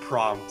that would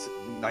prompt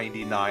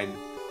 99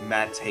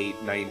 Matt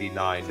Tate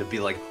 99 to be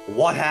like,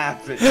 what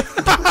happened?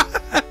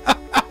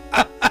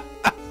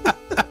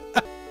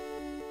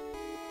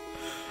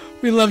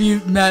 We love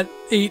you, Matt.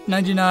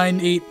 899,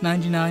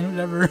 899,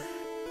 whatever.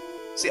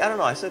 See, I don't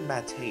know. I said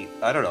Matt Tate.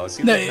 I don't know. It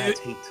seems No, like Matt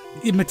Tate.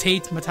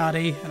 Imitate,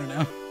 matate. I don't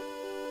know.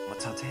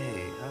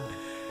 Matate.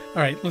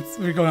 All right,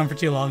 we're going on for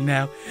too long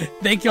now.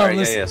 Thank you all, All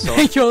right, so-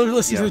 thank you all for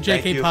listening yeah, to the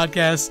JK thank you.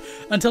 podcast.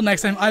 Until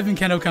next time, I've been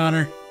Ken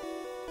O'Connor.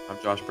 I'm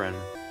Josh Brennan.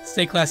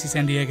 Stay classy,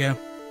 San Diego.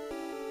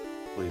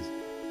 Please.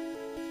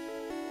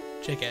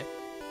 JK.